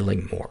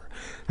smiling more.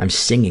 I'm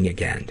singing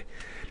again.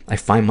 I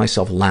find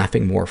myself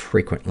laughing more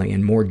frequently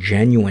and more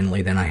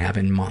genuinely than I have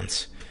in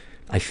months.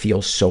 I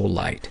feel so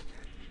light.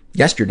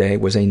 Yesterday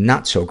was a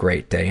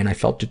not-so-great day, and I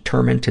felt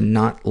determined to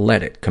not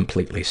let it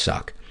completely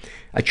suck.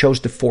 I chose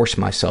to force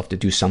myself to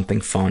do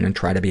something fun and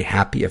try to be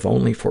happy, if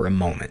only for a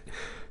moment.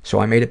 So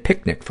I made a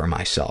picnic for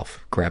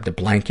myself, grabbed a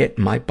blanket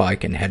and my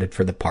bike, and headed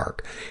for the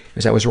park.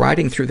 As I was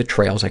riding through the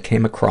trails, I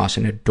came across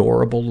an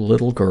adorable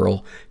little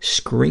girl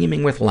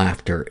screaming with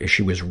laughter as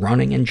she was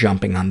running and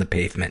jumping on the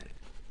pavement.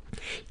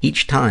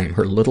 Each time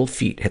her little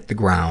feet hit the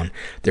ground,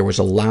 there was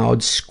a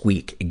loud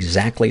squeak,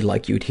 exactly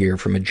like you'd hear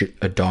from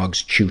a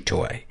dog's chew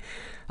toy.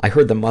 I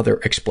heard the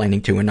mother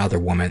explaining to another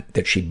woman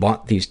that she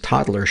bought these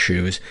toddler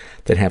shoes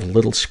that have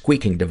little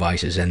squeaking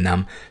devices in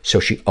them, so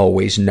she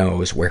always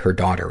knows where her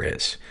daughter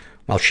is.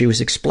 While she was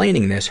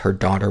explaining this, her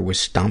daughter was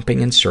stomping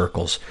in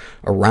circles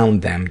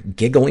around them,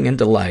 giggling in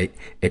delight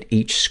at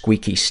each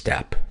squeaky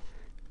step.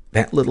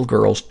 That little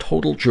girl's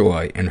total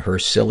joy in her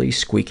silly,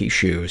 squeaky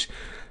shoes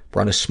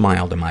brought a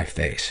smile to my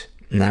face,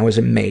 and I was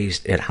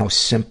amazed at how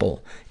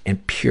simple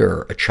and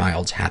pure a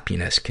child's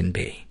happiness can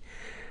be.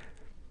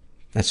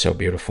 That's so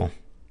beautiful.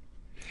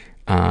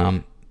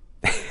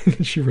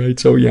 She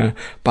writes, oh yeah,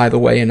 by the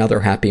way,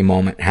 another happy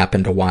moment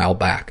happened a while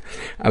back.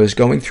 I was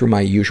going through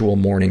my usual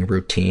morning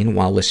routine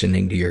while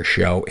listening to your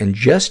show, and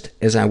just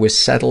as I was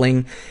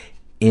settling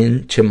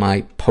into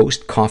my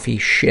post-coffee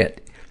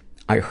shit,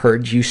 I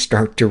heard you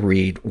start to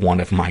read one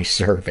of my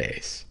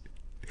surveys.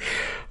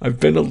 I've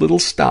been a little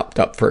stopped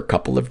up for a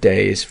couple of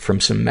days from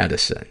some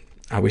medicine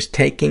I was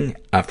taking,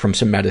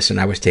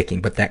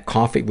 but that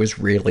coffee was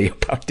really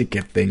about to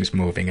get things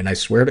moving. And I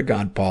swear to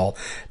God, Paul,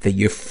 the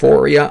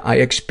euphoria I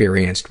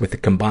experienced with the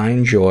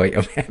combined joy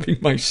of having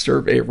my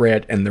survey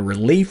read and the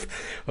relief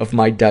of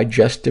my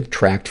digestive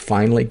tract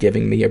finally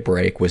giving me a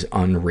break was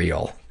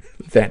unreal.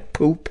 That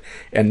poop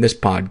and this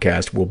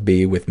podcast will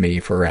be with me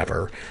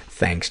forever.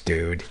 Thanks,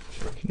 dude.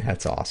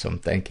 That's awesome.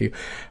 Thank you.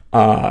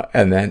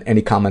 And then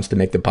any comments to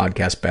make the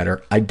podcast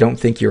better? I don't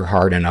think you're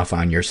hard enough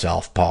on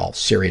yourself, Paul.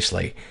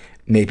 Seriously.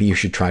 Maybe you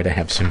should try to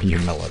have some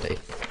humility.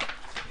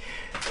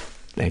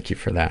 Thank you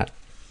for that.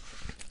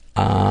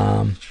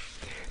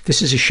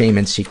 This is a shame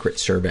and secret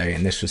survey,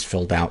 and this was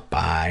filled out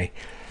by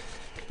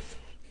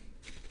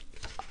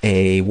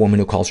a woman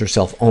who calls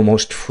herself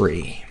Almost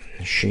Free.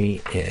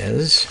 She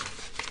is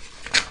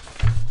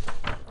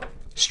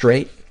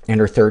straight, in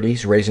her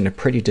 30s, raised in a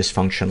pretty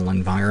dysfunctional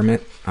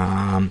environment,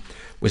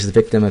 was the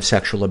victim of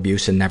sexual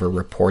abuse and never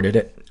reported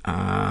it.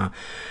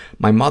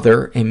 My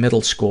mother, a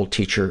middle school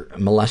teacher,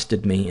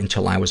 molested me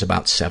until I was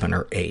about 7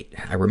 or 8.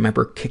 I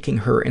remember kicking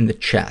her in the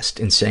chest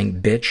and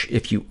saying, "Bitch,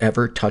 if you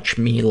ever touch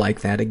me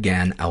like that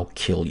again, I'll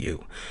kill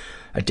you."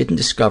 I didn't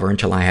discover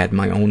until I had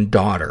my own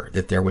daughter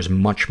that there was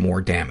much more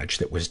damage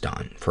that was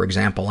done. For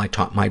example, I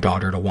taught my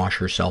daughter to wash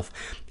herself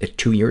at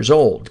 2 years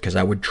old because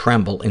I would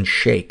tremble and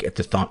shake at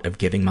the thought of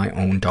giving my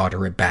own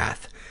daughter a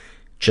bath.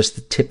 Just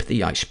the tip of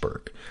the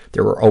iceberg.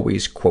 There were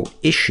always, quote,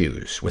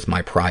 issues with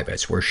my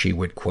privates where she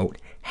would, quote,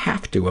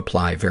 have to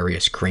apply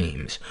various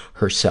creams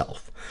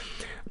herself.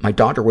 My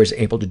daughter was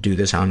able to do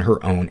this on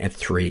her own at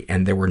 3,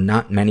 and there were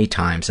not many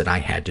times that I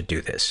had to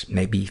do this,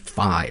 maybe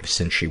 5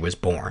 since she was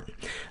born.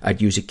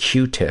 I'd use a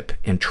Q-tip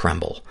and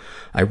tremble.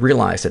 I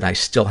realized that I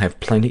still have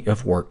plenty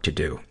of work to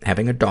do.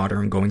 Having a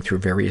daughter and going through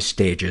various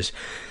stages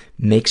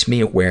makes me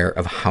aware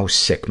of how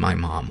sick my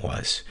mom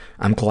was.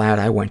 I'm glad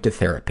I went to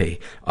therapy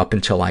up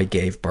until I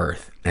gave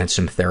birth, and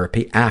some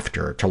therapy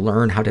after to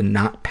learn how to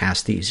not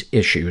pass these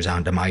issues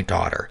on to my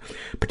daughter.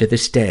 But to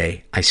this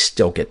day, I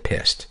still get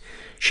pissed.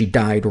 She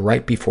died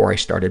right before I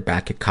started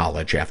back at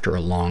college after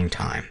a long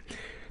time.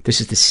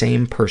 This is the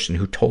same person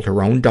who told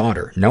her own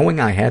daughter, knowing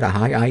I had a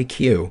high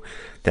IQ,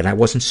 that I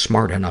wasn't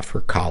smart enough for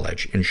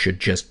college and should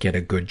just get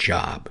a good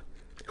job.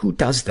 Who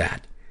does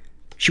that?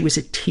 She was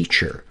a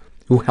teacher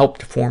who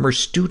helped former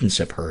students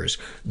of hers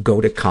go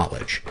to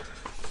college.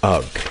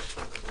 Ugh.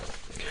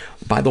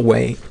 By the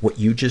way, what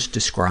you just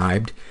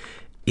described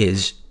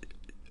is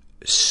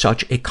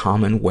such a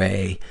common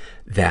way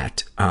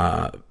that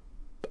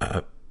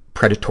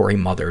predatory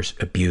mothers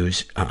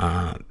abuse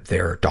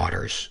their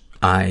daughters.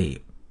 I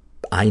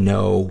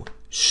know,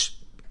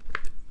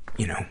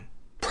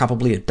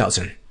 probably a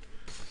dozen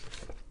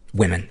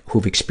women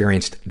who've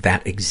experienced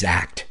that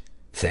exact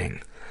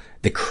thing,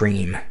 the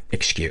cream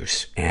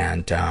excuse.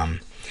 And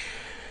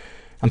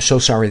I'm so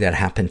sorry that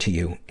happened to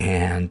you.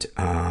 And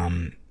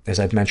as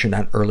I've mentioned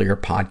on earlier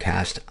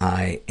podcast,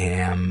 I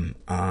am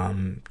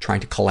trying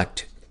to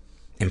collect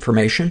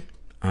information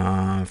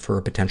for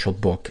a potential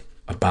book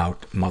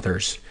about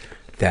mothers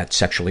that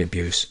sexually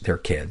abuse their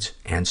kids.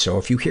 And so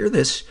if you hear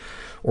this,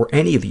 or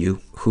any of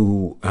you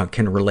who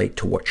can relate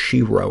to what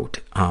she wrote,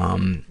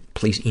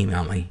 please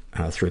email me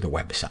through the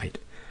website.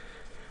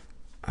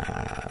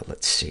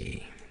 Let's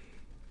see.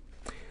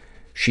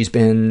 She's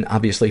been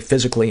obviously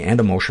physically and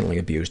emotionally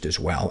abused as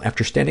well.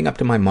 After standing up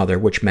to my mother,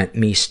 which meant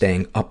me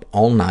staying up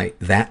all night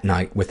that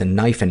night with a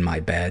knife in my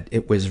bed,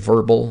 it was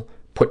verbal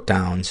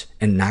put-downs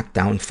and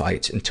knockdown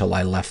fights until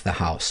I left the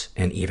house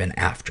and even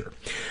after.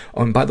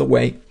 Oh, and by the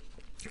way,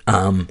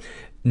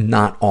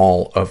 not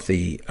all of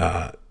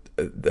I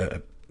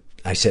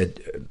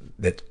said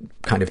that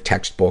kind of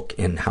textbook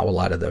in how a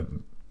lot of the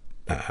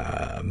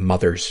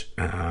mothers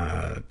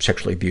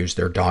sexually abuse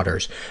their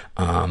daughters.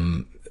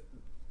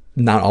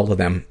 Not all of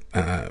them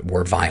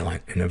were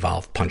violent and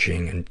involved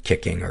punching and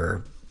kicking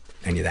or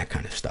any of that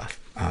kind of stuff.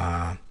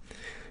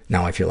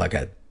 Now I feel like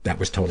that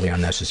was totally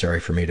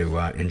unnecessary for me to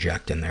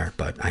inject in there,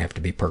 but I have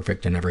to be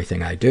perfect in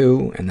everything I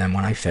do, and then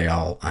when I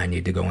fail, I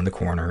need to go in the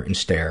corner and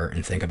stare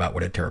and think about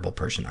what a terrible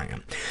person I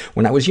am.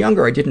 When I was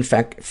younger, I did in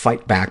fact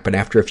fight back, but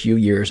after a few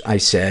years, I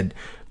said,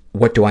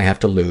 what do I have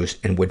to lose,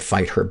 and would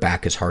fight her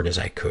back as hard as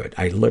I could.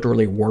 I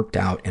literally worked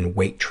out and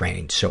weight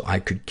trained so I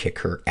could kick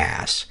her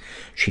ass.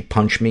 She'd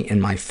punch me in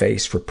my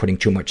face for putting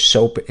too much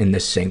soap in the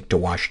sink to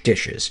wash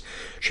dishes.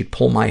 She'd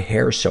pull my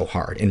hair so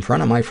hard in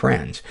front of my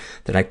friends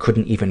that I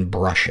couldn't even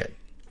brush it.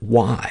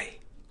 Why?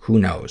 Who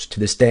knows? To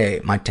this day,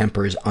 my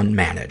temper is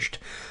unmanaged.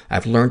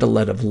 I've learned to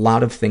let a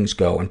lot of things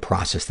go and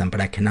process them, but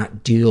I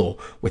cannot deal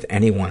with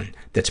anyone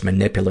that's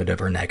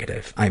manipulative or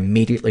negative. I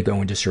immediately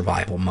go into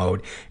survival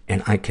mode,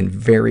 and I can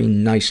very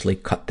nicely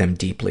cut them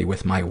deeply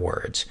with my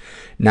words.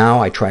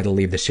 Now I try to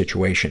leave the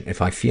situation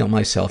if I feel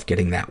myself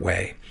getting that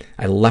way.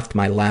 I left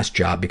my last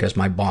job because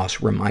my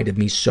boss reminded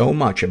me so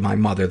much of my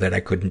mother that I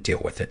couldn't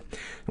deal with it.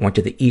 I went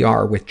to the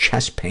ER with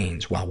chest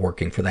pains while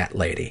working for that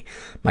lady.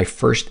 My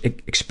first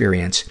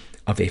experience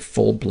of a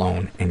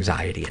full-blown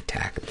anxiety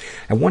attack.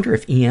 I wonder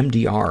if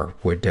EMDR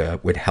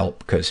would help,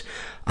 because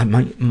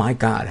my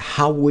God,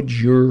 how would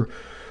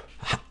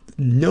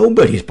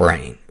nobody's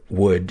brain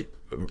would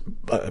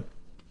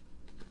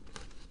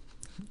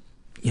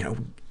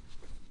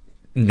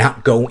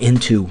not go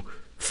into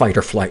fight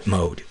or flight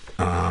mode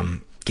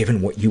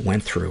given what you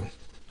went through.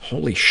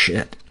 Holy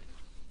shit.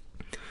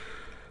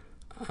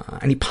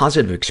 Any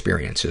positive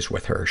experiences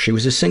with her? She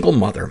was a single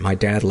mother. My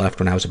dad left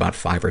when I was about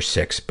 5 or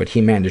 6, but he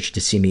managed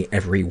to see me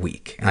every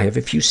week. I have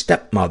a few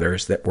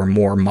stepmothers that were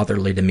more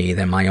motherly to me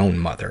than my own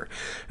mother.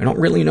 I don't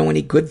really know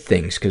any good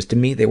things, because to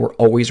me they were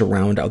always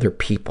around other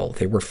people.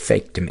 They were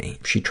fake to me.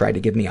 If she tried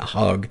to give me a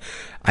hug,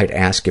 I'd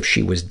ask if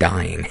she was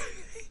dying.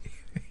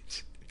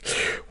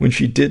 When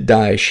she did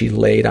die, she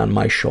laid on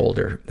my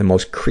shoulder. The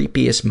most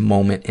creepiest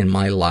moment in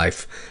my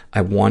life.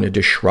 I wanted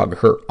to shrug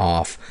her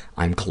off.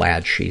 I'm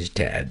glad she's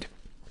dead.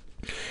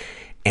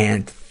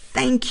 And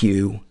thank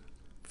you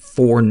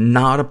for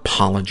not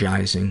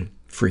apologizing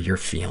for your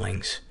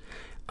feelings.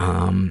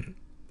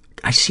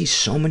 I see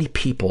so many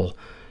people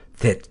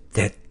that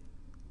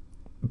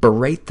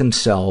berate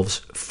themselves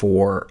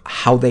for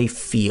how they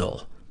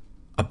feel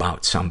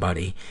about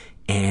somebody,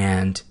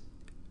 and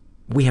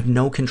we have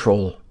no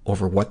control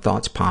over what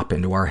thoughts pop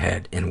into our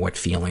head and what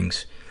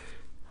feelings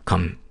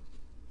come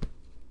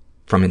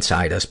from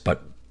inside us,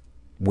 but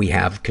we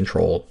have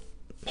control,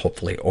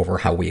 hopefully, over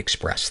how we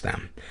express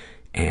them.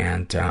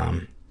 And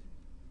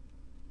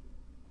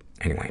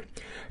anyway,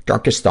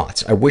 darkest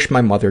thoughts. I wish my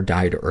mother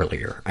died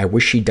earlier. I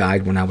wish she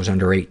died when I was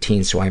under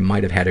 18, so I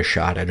might have had a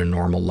shot at a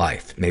normal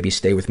life. Maybe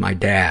stay with my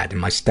dad and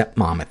my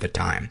stepmom at the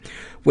time.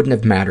 Wouldn't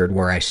have mattered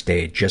where I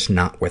stayed, just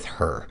not with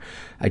her.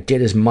 I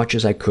did as much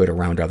as I could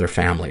around other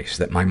families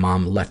that my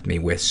mom left me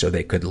with so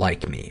they could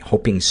like me,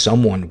 hoping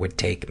someone would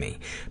take me.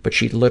 But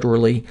she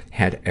literally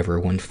had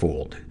everyone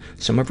fooled.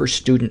 Some of her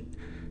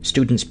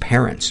students'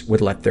 parents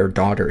would let their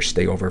daughters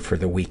stay over for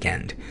the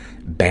weekend.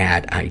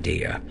 Bad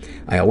idea.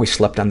 I always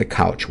slept on the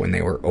couch when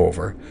they were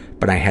over,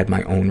 but I had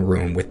my own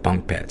room with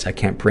bunk beds. I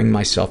can't bring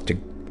myself to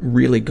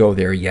really go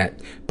there yet,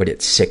 but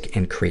it's sick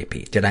and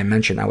creepy. Did I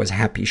mention I was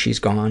happy she's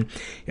gone?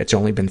 It's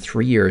only been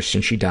 3 years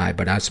since she died,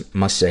 but I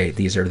must say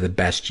these are the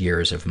best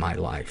years of my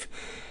life.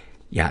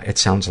 Yeah, it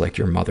sounds like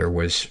your mother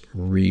was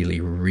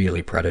really,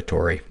 really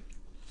predatory.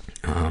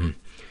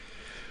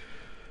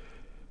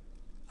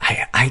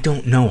 I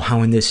don't know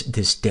how in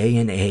this day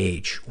and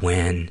age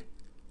when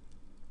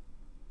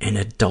an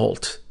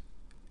adult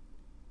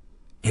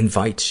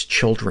invites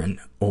children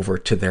over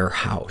to their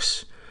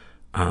house,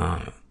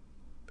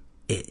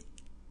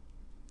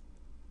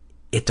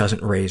 it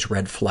doesn't raise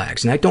red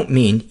flags. And I don't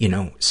mean,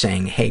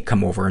 saying, hey,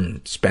 come over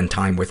and spend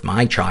time with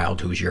my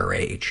child who's your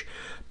age.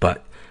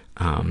 But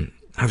I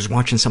was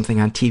watching something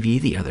on TV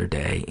the other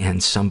day,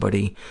 and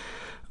somebody,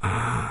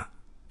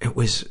 it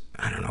was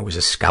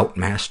a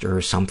scoutmaster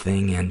or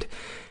something, and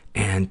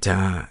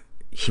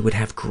he would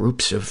have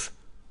groups of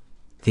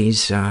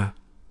these,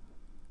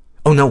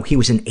 he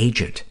was an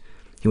agent.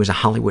 He was a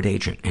Hollywood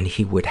agent, and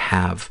he would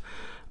have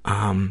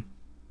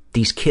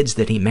these kids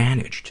that he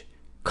managed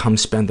come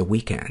spend the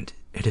weekend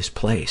at his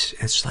place.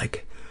 It's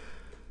like,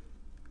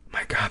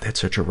 my God, that's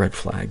such a red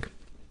flag.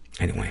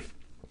 Anyway,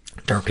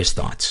 darkest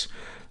thoughts.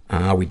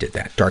 We did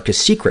that.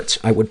 Darkest secrets.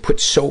 I would put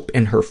soap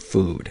in her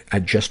food.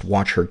 I'd just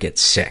watch her get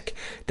sick.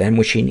 Then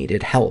when she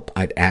needed help,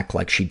 I'd act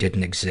like she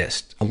didn't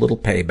exist. A little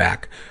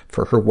payback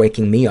for her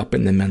waking me up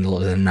in the middle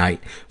of the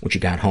night when she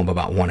got home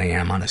about 1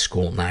 a.m. on a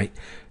school night.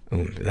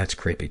 Ooh, that's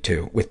creepy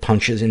too. With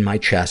punches in my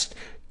chest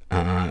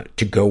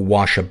to go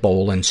wash a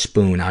bowl and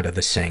spoon out of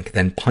the sink,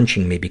 then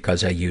punching me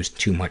because I used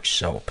too much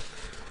soap.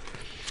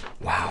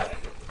 Wow.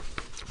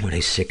 What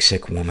a sick,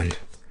 sick woman.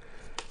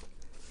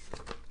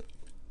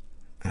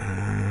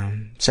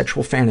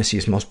 Sexual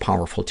fantasies most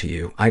powerful to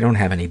you. I don't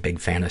have any big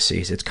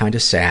fantasies. It's kind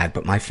of sad,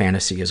 but my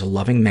fantasy is a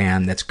loving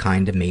man that's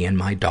kind to me and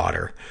my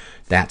daughter.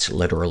 That's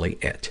literally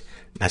it.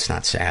 That's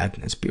not sad.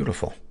 That's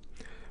beautiful.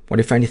 What,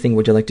 if anything,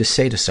 would you like to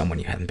say to someone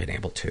you haven't been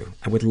able to?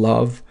 I would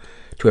love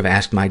to have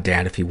asked my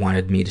dad if he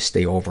wanted me to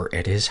stay over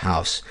at his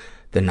house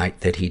the night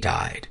that he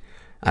died.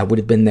 I would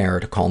have been there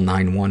to call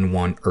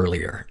 911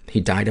 earlier. He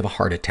died of a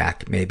heart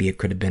attack. Maybe it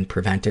could have been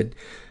prevented.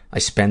 I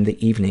spent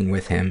the evening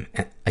with him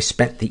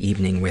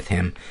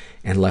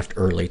and left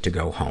early to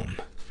go home.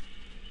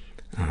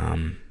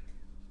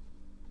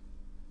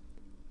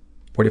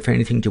 What, if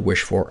anything, do you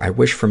wish for? I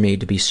wish for me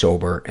to be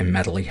sober and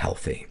mentally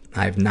healthy.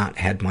 I have not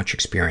had much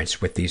experience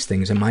with these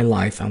things in my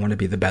life. I want to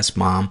be the best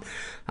mom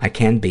I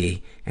can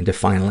be and to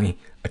finally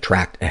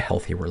attract a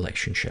healthy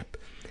relationship.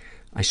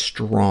 I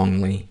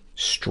strongly,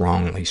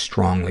 strongly,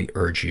 strongly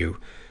urge you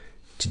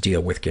to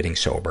deal with getting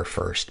sober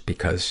first,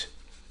 because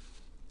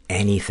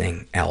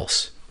anything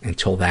else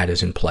until that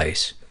is in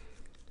place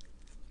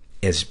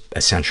is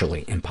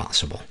essentially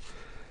impossible.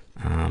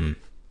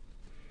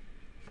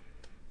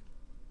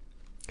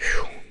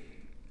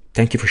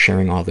 Thank you for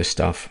sharing all this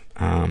stuff.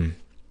 Yeah,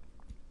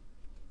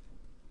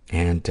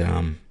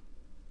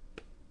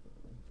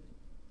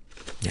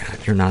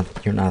 you're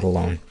not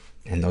alone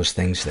in those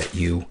things that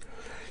you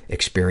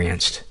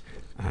experienced.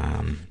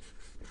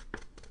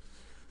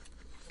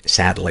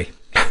 Sadly.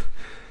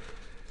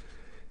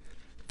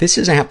 This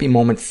is a happy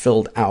moment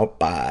filled out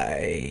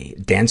by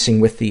Dancing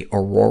with the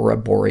Aurora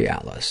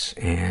Borealis.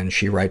 And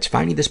she writes,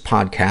 finding this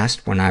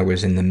podcast when I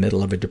was in the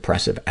middle of a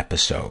depressive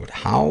episode.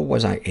 How I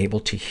was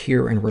able to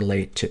hear and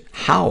relate to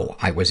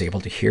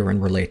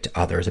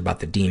others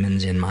about the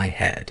demons in my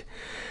head.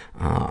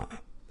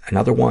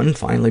 Another one,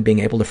 finally being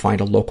able to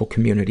find a local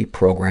community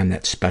program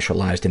that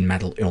specialized in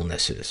mental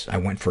illnesses. I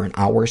went for an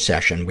hour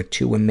session with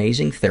 2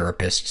 amazing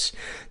therapists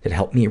that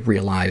helped me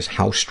realize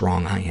how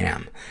strong I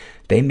am.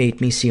 They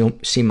made me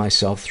see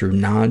myself through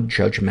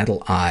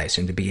non-judgmental eyes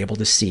and to be able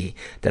to see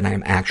that I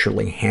am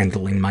actually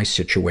handling my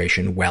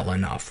situation well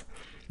enough.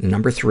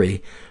 Number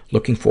 3,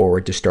 looking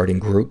forward to starting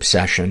group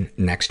session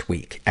next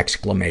week! !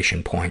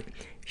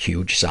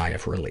 Huge sigh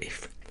of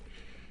relief.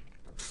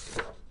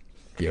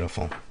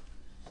 Beautiful.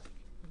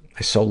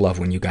 I so love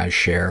when you guys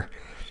share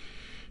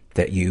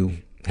that you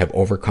have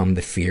overcome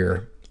the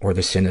fear or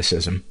the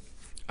cynicism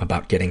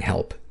about getting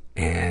help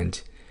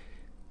and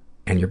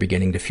you're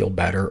beginning to feel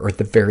better, or at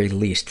the very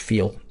least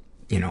feel,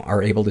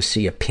 are able to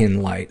see a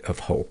pin light of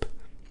hope.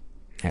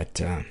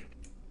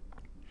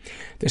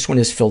 This one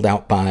is filled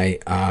out by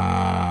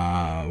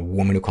a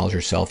woman who calls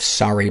herself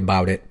Sorry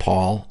About It,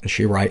 Paul. And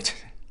she writes,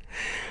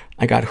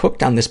 I got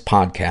hooked on this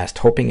podcast,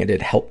 hoping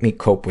it'd help me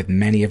cope with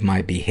many of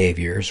my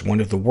behaviors, one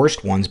of the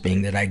worst ones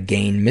being that I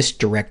gain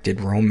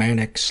misdirected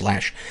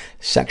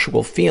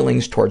romantic/sexual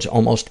feelings towards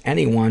almost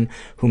anyone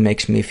who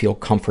makes me feel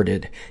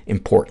comforted,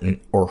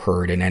 important, or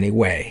heard in any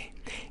way.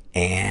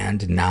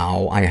 And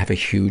now I have a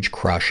huge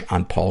crush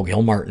on Paul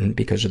Gilmartin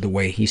because of the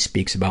way he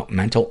speaks about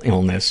mental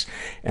illness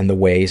and the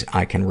ways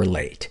I can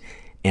relate.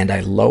 And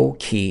I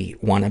low-key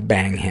want to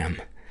bang him.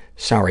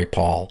 Sorry,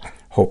 Paul.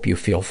 Hope you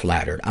feel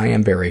flattered. I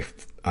am very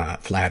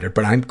flattered,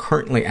 but I'm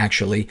currently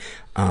actually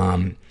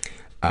on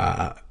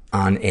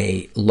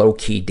a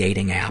low-key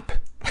dating app.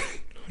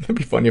 It'd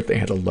be funny if they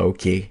had a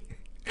low-key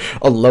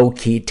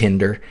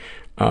Tinder.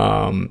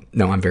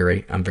 No, I'm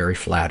very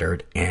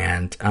flattered.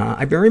 And,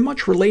 I very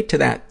much relate to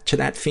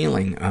that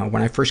feeling.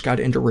 When I first got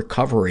into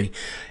recovery,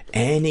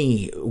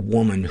 any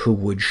woman who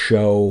would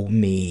show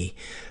me,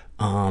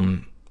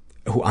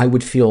 who I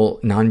would feel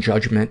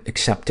non-judgment,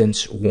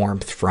 acceptance,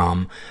 warmth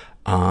from,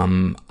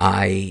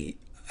 I,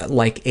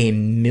 like a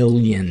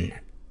million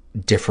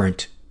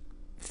different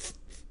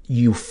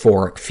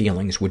euphoric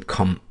feelings would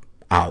come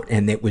out.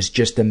 And it was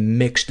just a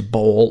mixed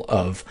bowl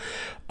of,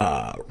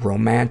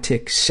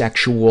 romantic,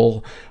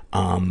 sexual,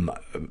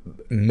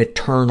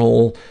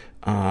 maternal,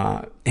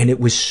 and it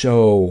was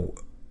so,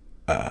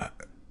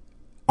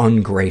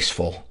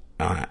 ungraceful.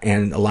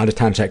 And a lot of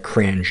times I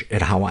cringe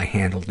at how I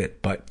handled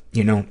it, but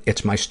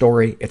it's my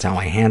story. It's how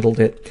I handled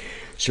it.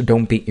 So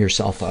don't beat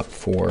yourself up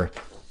for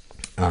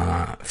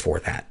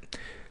that.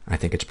 I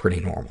think it's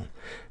pretty normal.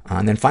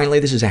 And then finally,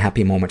 this is a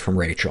happy moment from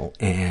Rachel.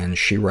 And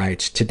she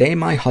writes, today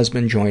my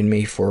husband joined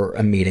me for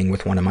a meeting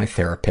with one of my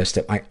therapists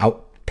at my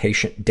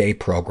outpatient day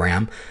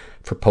program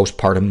for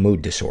postpartum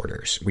mood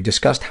disorders. We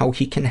discussed how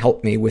he can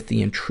help me with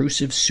the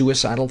intrusive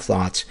suicidal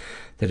thoughts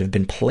that have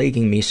been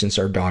plaguing me since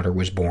our daughter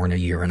was born 1.5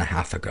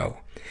 years ago.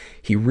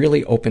 He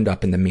really opened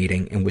up in the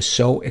meeting and was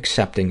so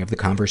accepting of the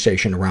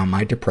conversation around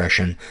my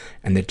depression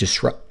and the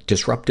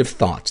disruptive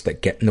thoughts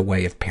that get in the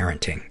way of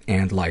parenting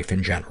and life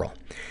in general.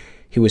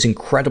 He was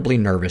incredibly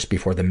nervous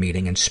before the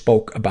meeting and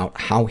spoke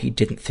about how he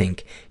didn't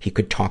think he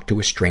could talk to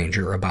a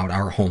stranger about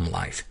our home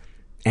life.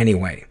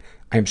 Anyway,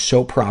 I am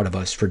so proud of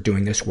us for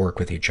doing this work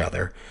with each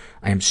other.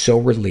 I am so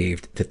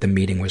relieved that the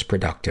meeting was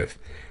productive.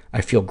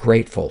 I feel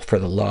grateful for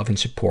the love and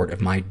support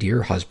of my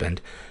dear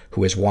husband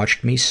who has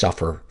watched me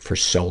suffer for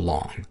so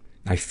long.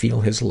 I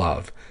feel his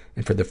love,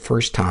 and for the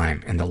first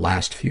time in the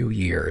last few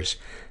years,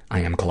 I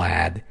am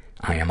glad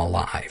I am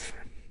alive.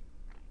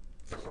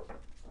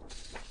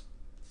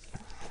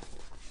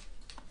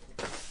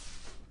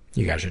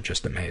 You guys are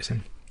just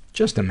amazing.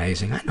 Just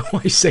amazing. I know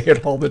I say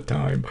it all the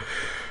time.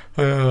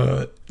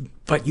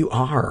 But you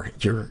are.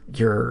 Your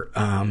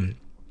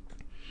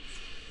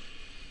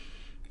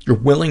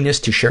willingness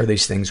to share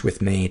these things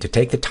with me, to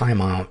take the time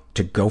out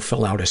to go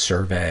fill out a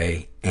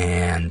survey,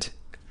 and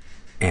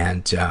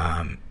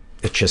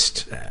it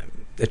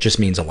just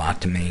means a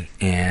lot to me.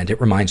 And it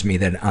reminds me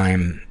that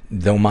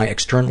though my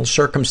external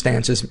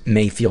circumstances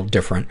may feel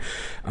different,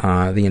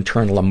 the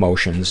internal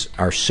emotions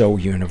are so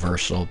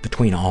universal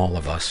between all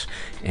of us.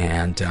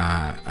 And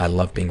I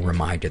love being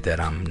reminded that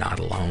I'm not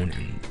alone,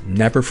 and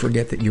never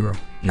forget that you're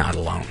not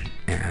alone.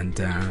 And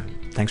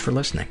thanks for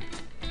listening.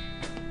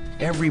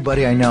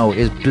 Everybody I know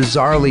is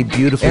bizarrely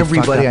beautifully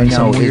Everybody I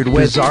know is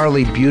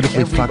bizarrely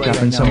beautifully fucked up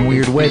in some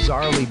weird way.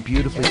 Bizarrely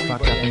beautifully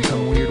fucked up in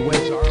some weird way.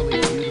 Bizarrely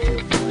beautifully